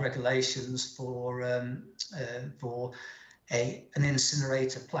required regulations for an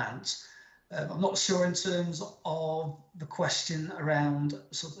incinerator plant. I'm not sure in terms of the question around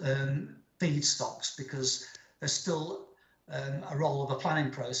feedstocks, because there's still a role of a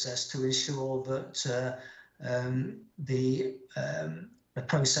planning process to ensure that the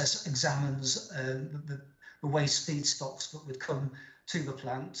process examines the waste feedstocks that would come to the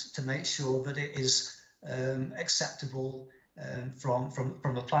plant to make sure that it is acceptable from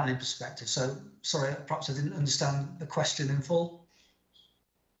a planning perspective. So, sorry, perhaps I didn't understand the question in full.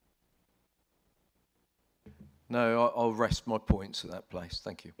 No, I'll rest my points at that place.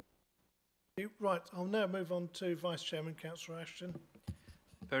 Thank you. Right, I'll now move on to Vice Chairman, Councillor Ashton.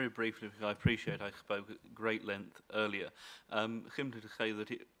 Very briefly, because I appreciate I spoke at great length earlier, simply to say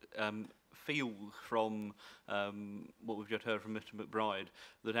that it feels from what we've just heard from Mr McBride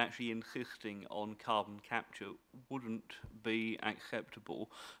that actually insisting on carbon capture wouldn't be acceptable,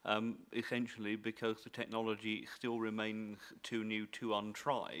 essentially because the technology still remains too new, too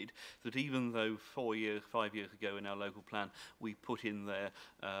untried, that even though 5 years ago in our local plan we put in there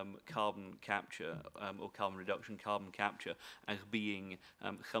carbon capture or carbon reduction, carbon capture as being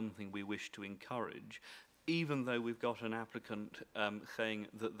something we wish to encourage, even though we've got an applicant saying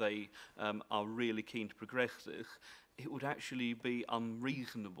that they are really keen to progress this, it would actually be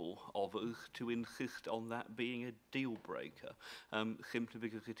unreasonable of us to insist on that being a deal breaker, simply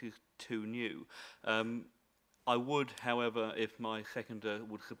because it is too new. I would, however, if my seconder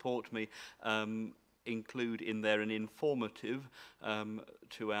would support me, include in there an informative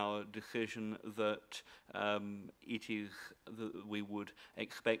to our decision that it is that we would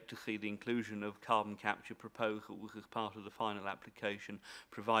expect to see the inclusion of carbon capture proposals as part of the final application,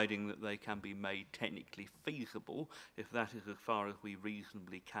 providing that they can be made technically feasible, if that is as far as we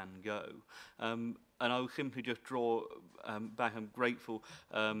reasonably can go. And I will simply just draw back. I'm grateful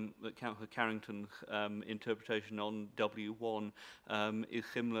that Councillor Carrington's interpretation on W1 is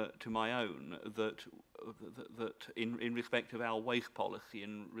similar to my own, that in respect of our waste policy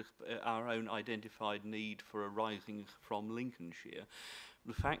and our own identified need for arising from Lincolnshire,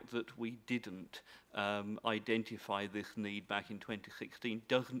 the fact that we didn't identify this need back in 2016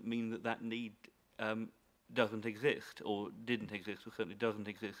 doesn't mean that that need doesn't exist, or didn't exist, or certainly doesn't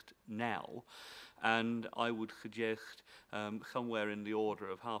exist now. And I would suggest somewhere in the order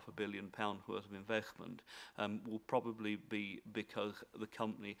of £500 million worth of investment will probably be because the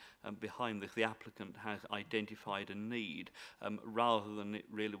company behind this, the applicant, has identified a need rather than it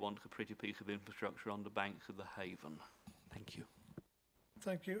really wants a pretty piece of infrastructure on the banks of the Haven. Thank you.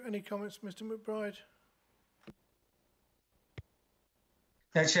 Thank you. Any comments, Mr McBride?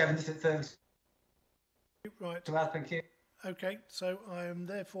 No, Chairman, if it fails. Right. Thank you. Okay, so I am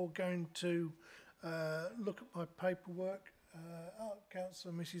therefore going to look at my paperwork.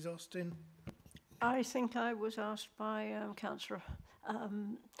 Councillor Mrs Austin. I think I was asked by Councillor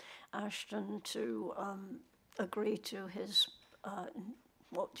Ashton to agree to his,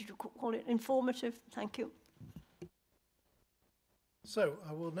 what did you call it, informative? Thank you. So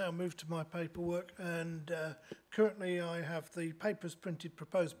I will now move to my paperwork, and currently I have the papers printed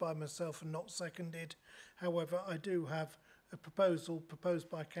proposed by myself and not seconded. However, I do have a proposal proposed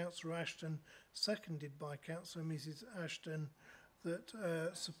by Councillor Ashton, seconded by Councillor Mrs Ashton, that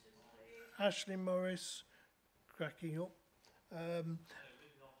Ashley Morris, cracking up,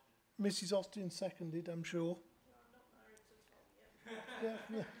 Mrs Austin seconded, I'm sure.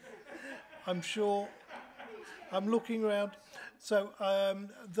 Yeah. I'm sure. I'm looking around. So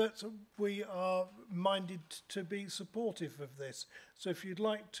that we are minded to be supportive of this. So if you'd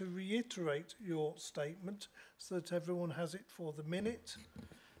like to reiterate your statement so that everyone has it for the minute.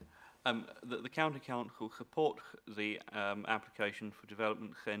 The County Council support the application for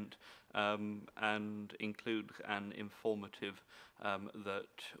development consent and includes an informative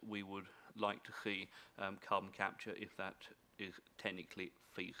that we would like to see carbon capture if that is technically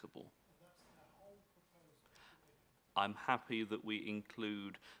feasible. I'm happy that we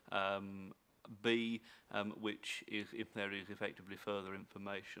include B, which is if there is effectively further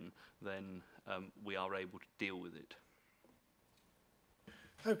information, then we are able to deal with it.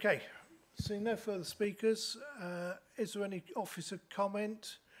 Okay, seeing no further speakers, is there any officer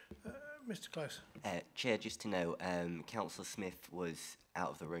comment? Mr. Close. Chair, just to know, Councillor Smith was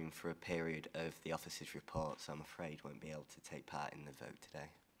out of the room for a period of the officer's report, so I'm afraid won't be able to take part in the vote today.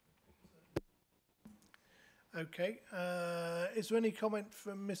 Okay, is there any comment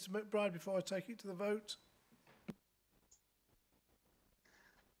from Mr. McBride before I take it to the vote?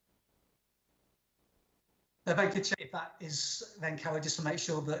 Thank you, Chair. If that is then carried, just to make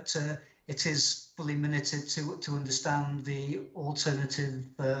sure that it is fully minuted to understand the alternative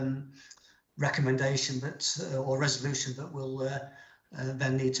recommendation that or resolution that will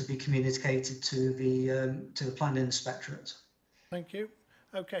then need to be communicated to the planning inspectorate. Thank you.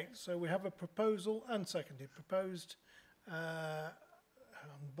 Okay, so we have a proposal and seconded. Proposed, I'm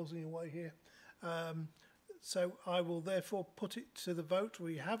buzzing away here. So I will therefore put it to the vote.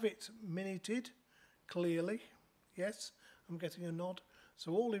 We have it minuted clearly. Yes, I'm getting a nod.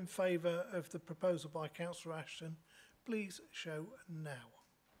 So all in favour of the proposal by Councillor Ashton, please show now.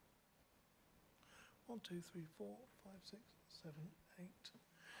 1, 2, 3, 4, 5, 6, 7, 8.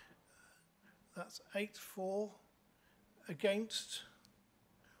 That's 8-4 against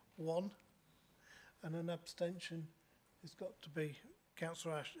 1, and an abstention has got to be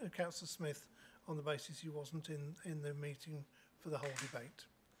Councillor Smith on the basis he wasn't in the meeting for the whole debate.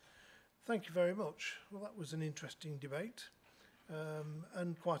 Thank you very much. Well, that was an interesting debate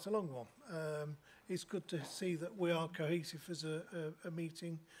and quite a long one. It's good to see that we are cohesive as a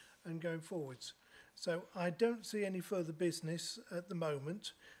meeting and going forwards. So I don't see any further business at the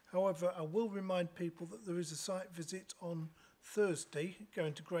moment. However, I will remind people that there is a site visit on Thursday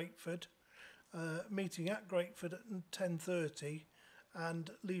going to Grateford, meeting at Grateford at 10:30 and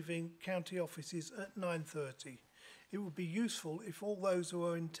leaving county offices at 9:30. It would be useful if all those who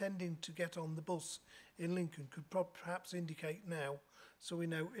are intending to get on the bus in Lincoln could perhaps indicate now so we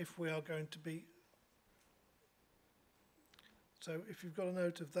know if we are going to be. So if you've got a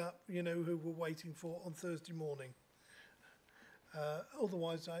note of that, you know who we're waiting for on Thursday morning.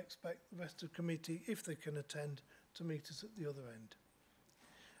 Otherwise, I expect the rest of the committee, if they can attend, to meet us at the other end.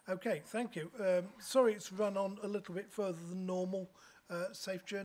 Okay, thank you. Sorry it's run on a little bit further than normal. Safe journey.